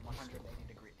essence Fucking of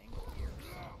 180-degree angle ears.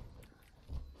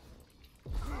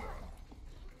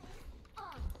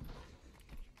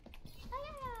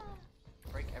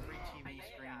 Break every TV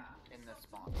screen in this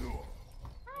spawn. Commences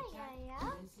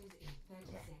in 30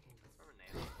 seconds.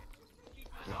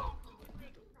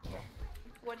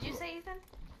 What did you say, Ethan?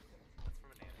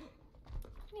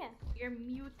 Yeah, you're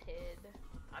muted.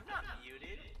 I'm not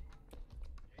muted.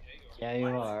 Yeah, you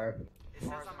are. It says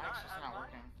Or the I'm mic's just I'm not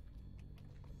working.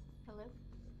 Hello?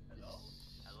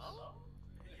 Hello?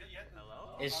 Hello?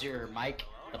 Is your mic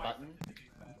the button?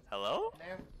 Hello? They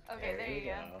have, Okay, there you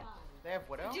go. they have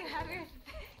Widow? Did you have your...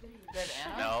 They have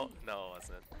Anna? No, it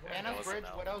wasn't. It Anna's wasn't, bridge,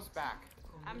 no. Widow's back.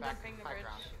 I'm back jumping the high bridge.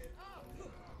 ground.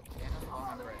 Anna's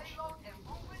on the bridge.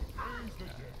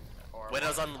 Or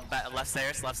Widow's on left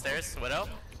stairs, Widow.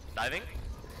 Diving.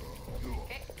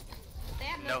 Okay. They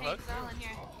have No no tanks, hook? they're all in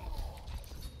here.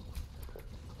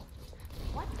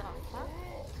 What the fuck?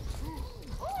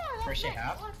 Mercy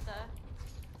half. What the?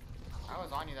 I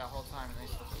was on you that whole time and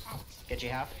they still. Get you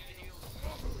half.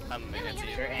 I'm anti.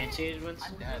 You're anti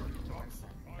Winston. I'm dead.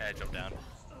 Yeah, I jumped down.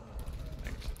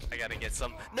 I gotta get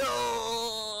some. No!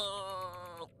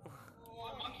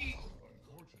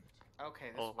 Okay,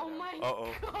 this Oh. Oh my Uh-oh.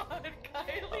 god,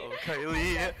 Kylie. Oh,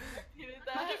 Kylie. You did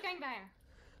that. Monkey's going behind.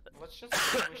 Let's just.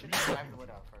 We should just dive the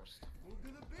widow first.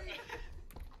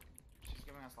 She's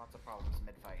giving us lots of problems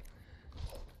mid-fight.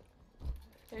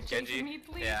 They're Genji. chasing me,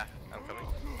 please. Yeah, I'm coming.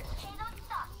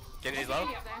 Genji's low.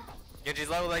 Genji up there. Genji's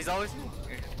low. He's always.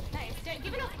 Nice.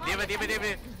 Give it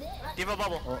a Diva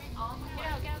bubble. Get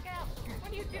out, get out, get out.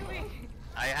 What are you doing?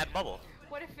 I had bubble.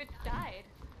 What if it died?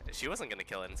 She wasn't gonna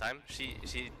kill it in time.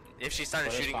 If she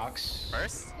started shooting Fox.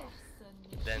 first,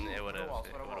 then it would have What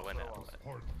a went walls. out. but-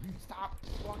 Pardon me. Stop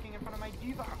walking in front of my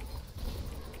diva.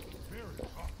 Very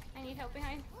hot. I need help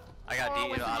behind. I got Oh,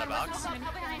 D wait, out of box. Help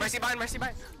behind. Mercy behind. Mercy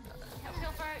behind. Help,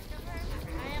 go for it, go for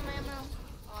it. I am low.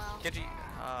 Oh, wow. Genji.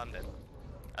 I'm dead.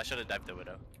 I should have dived the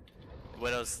widow.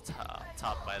 Widow's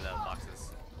top by the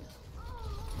boxes.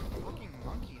 Fucking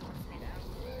monkey left me down.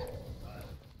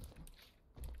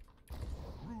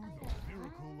 Through the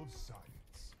miracle of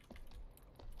science.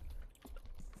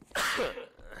 Hello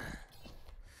there.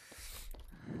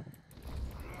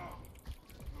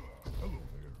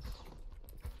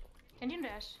 Engine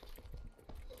dash.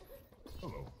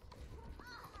 Hello.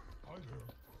 Hi there.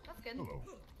 That's good. Hello.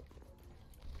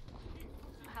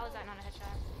 How is that not a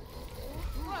headshot?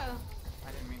 Whoa.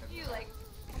 I didn't mean to. You like.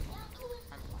 I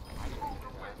didn't mean to do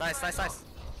that. Nice.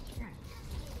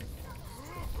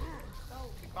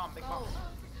 Big bomb, big bomb.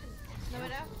 No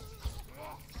widow?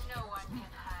 No one can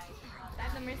hide.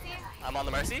 Dive the Mercy? I'm on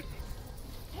the Mercy.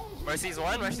 Mercy's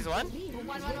one. One.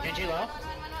 Genji low. One.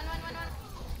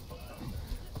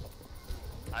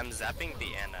 I'm zapping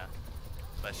the Anna,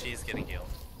 but she's getting healed.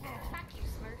 Fuck you,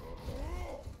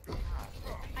 Smurf.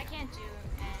 I can't do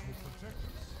and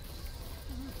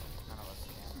None of us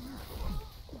can.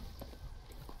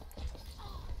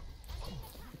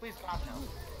 Please, God, no.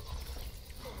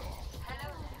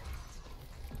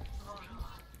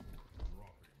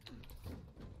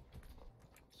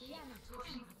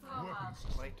 Weapons.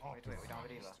 Wait, we don't have a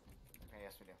diva. Okay,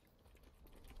 yes we do.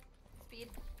 Speed.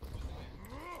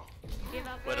 give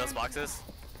up. Widow's boxes.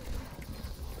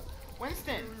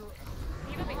 Winston!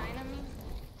 Diva behind on me.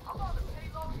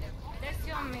 There's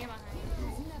two on me behind.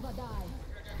 Never die.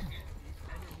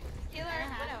 Healer,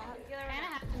 widow. Healer, Anna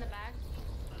widow. half in the back.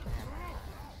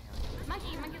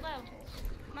 Monkey low.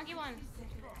 Monkey one.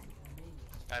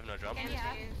 I have no jump. Genji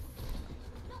half.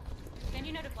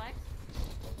 Genji no deflect.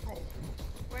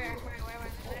 Where?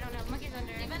 I don't know. Monkey's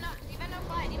under. Even no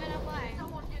fly.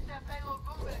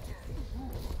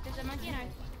 There's a monkey in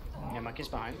our. Yeah, monkey's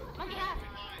behind. Monkey half.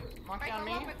 Monkey on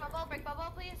me. Break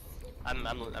bubble, please. I'm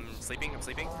sleeping.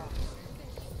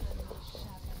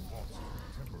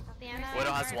 The Anna.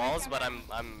 Widow has walls, but I'm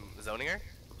zoning her.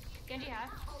 Genji half.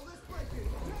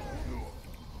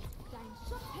 Dein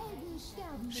Schutzhelden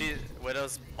sterben. She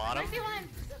Widow's bottom. Mercy one.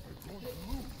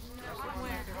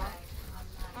 Where?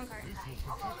 On cart.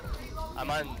 I'm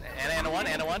on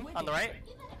Anna one on the right.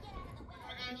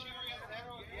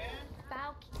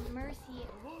 Falcon. Mercy.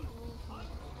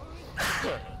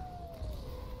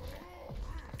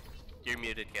 You're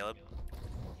muted, Caleb.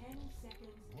 One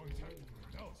tactical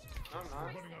analysis. I'm not.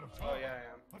 Running out of Oh time. yeah, I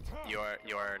am. Attack.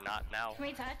 You are not now. Can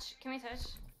we touch?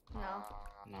 No.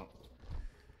 No.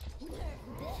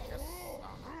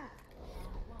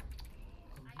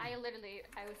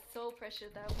 I was so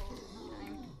pressured that whole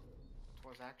time. It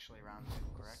was actually round 2,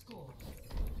 correct?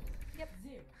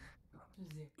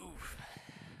 Oof.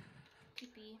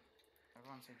 PP.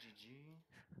 Everyone say GG.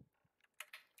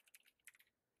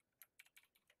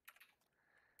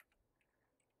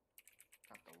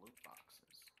 Got the loot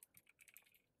boxes.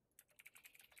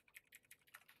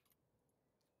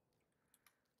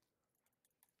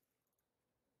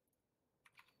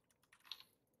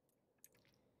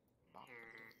 Bop,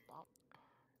 bop.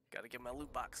 Gotta get my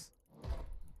loot box.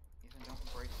 Ethan,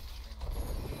 don't break the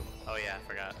stream. Oh yeah, I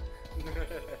forgot.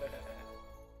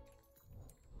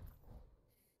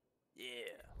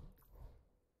 Yeah.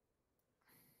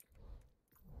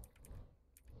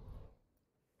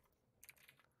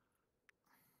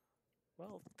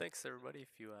 Well, thanks everybody.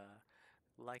 If you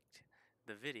liked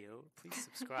the video, please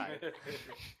subscribe.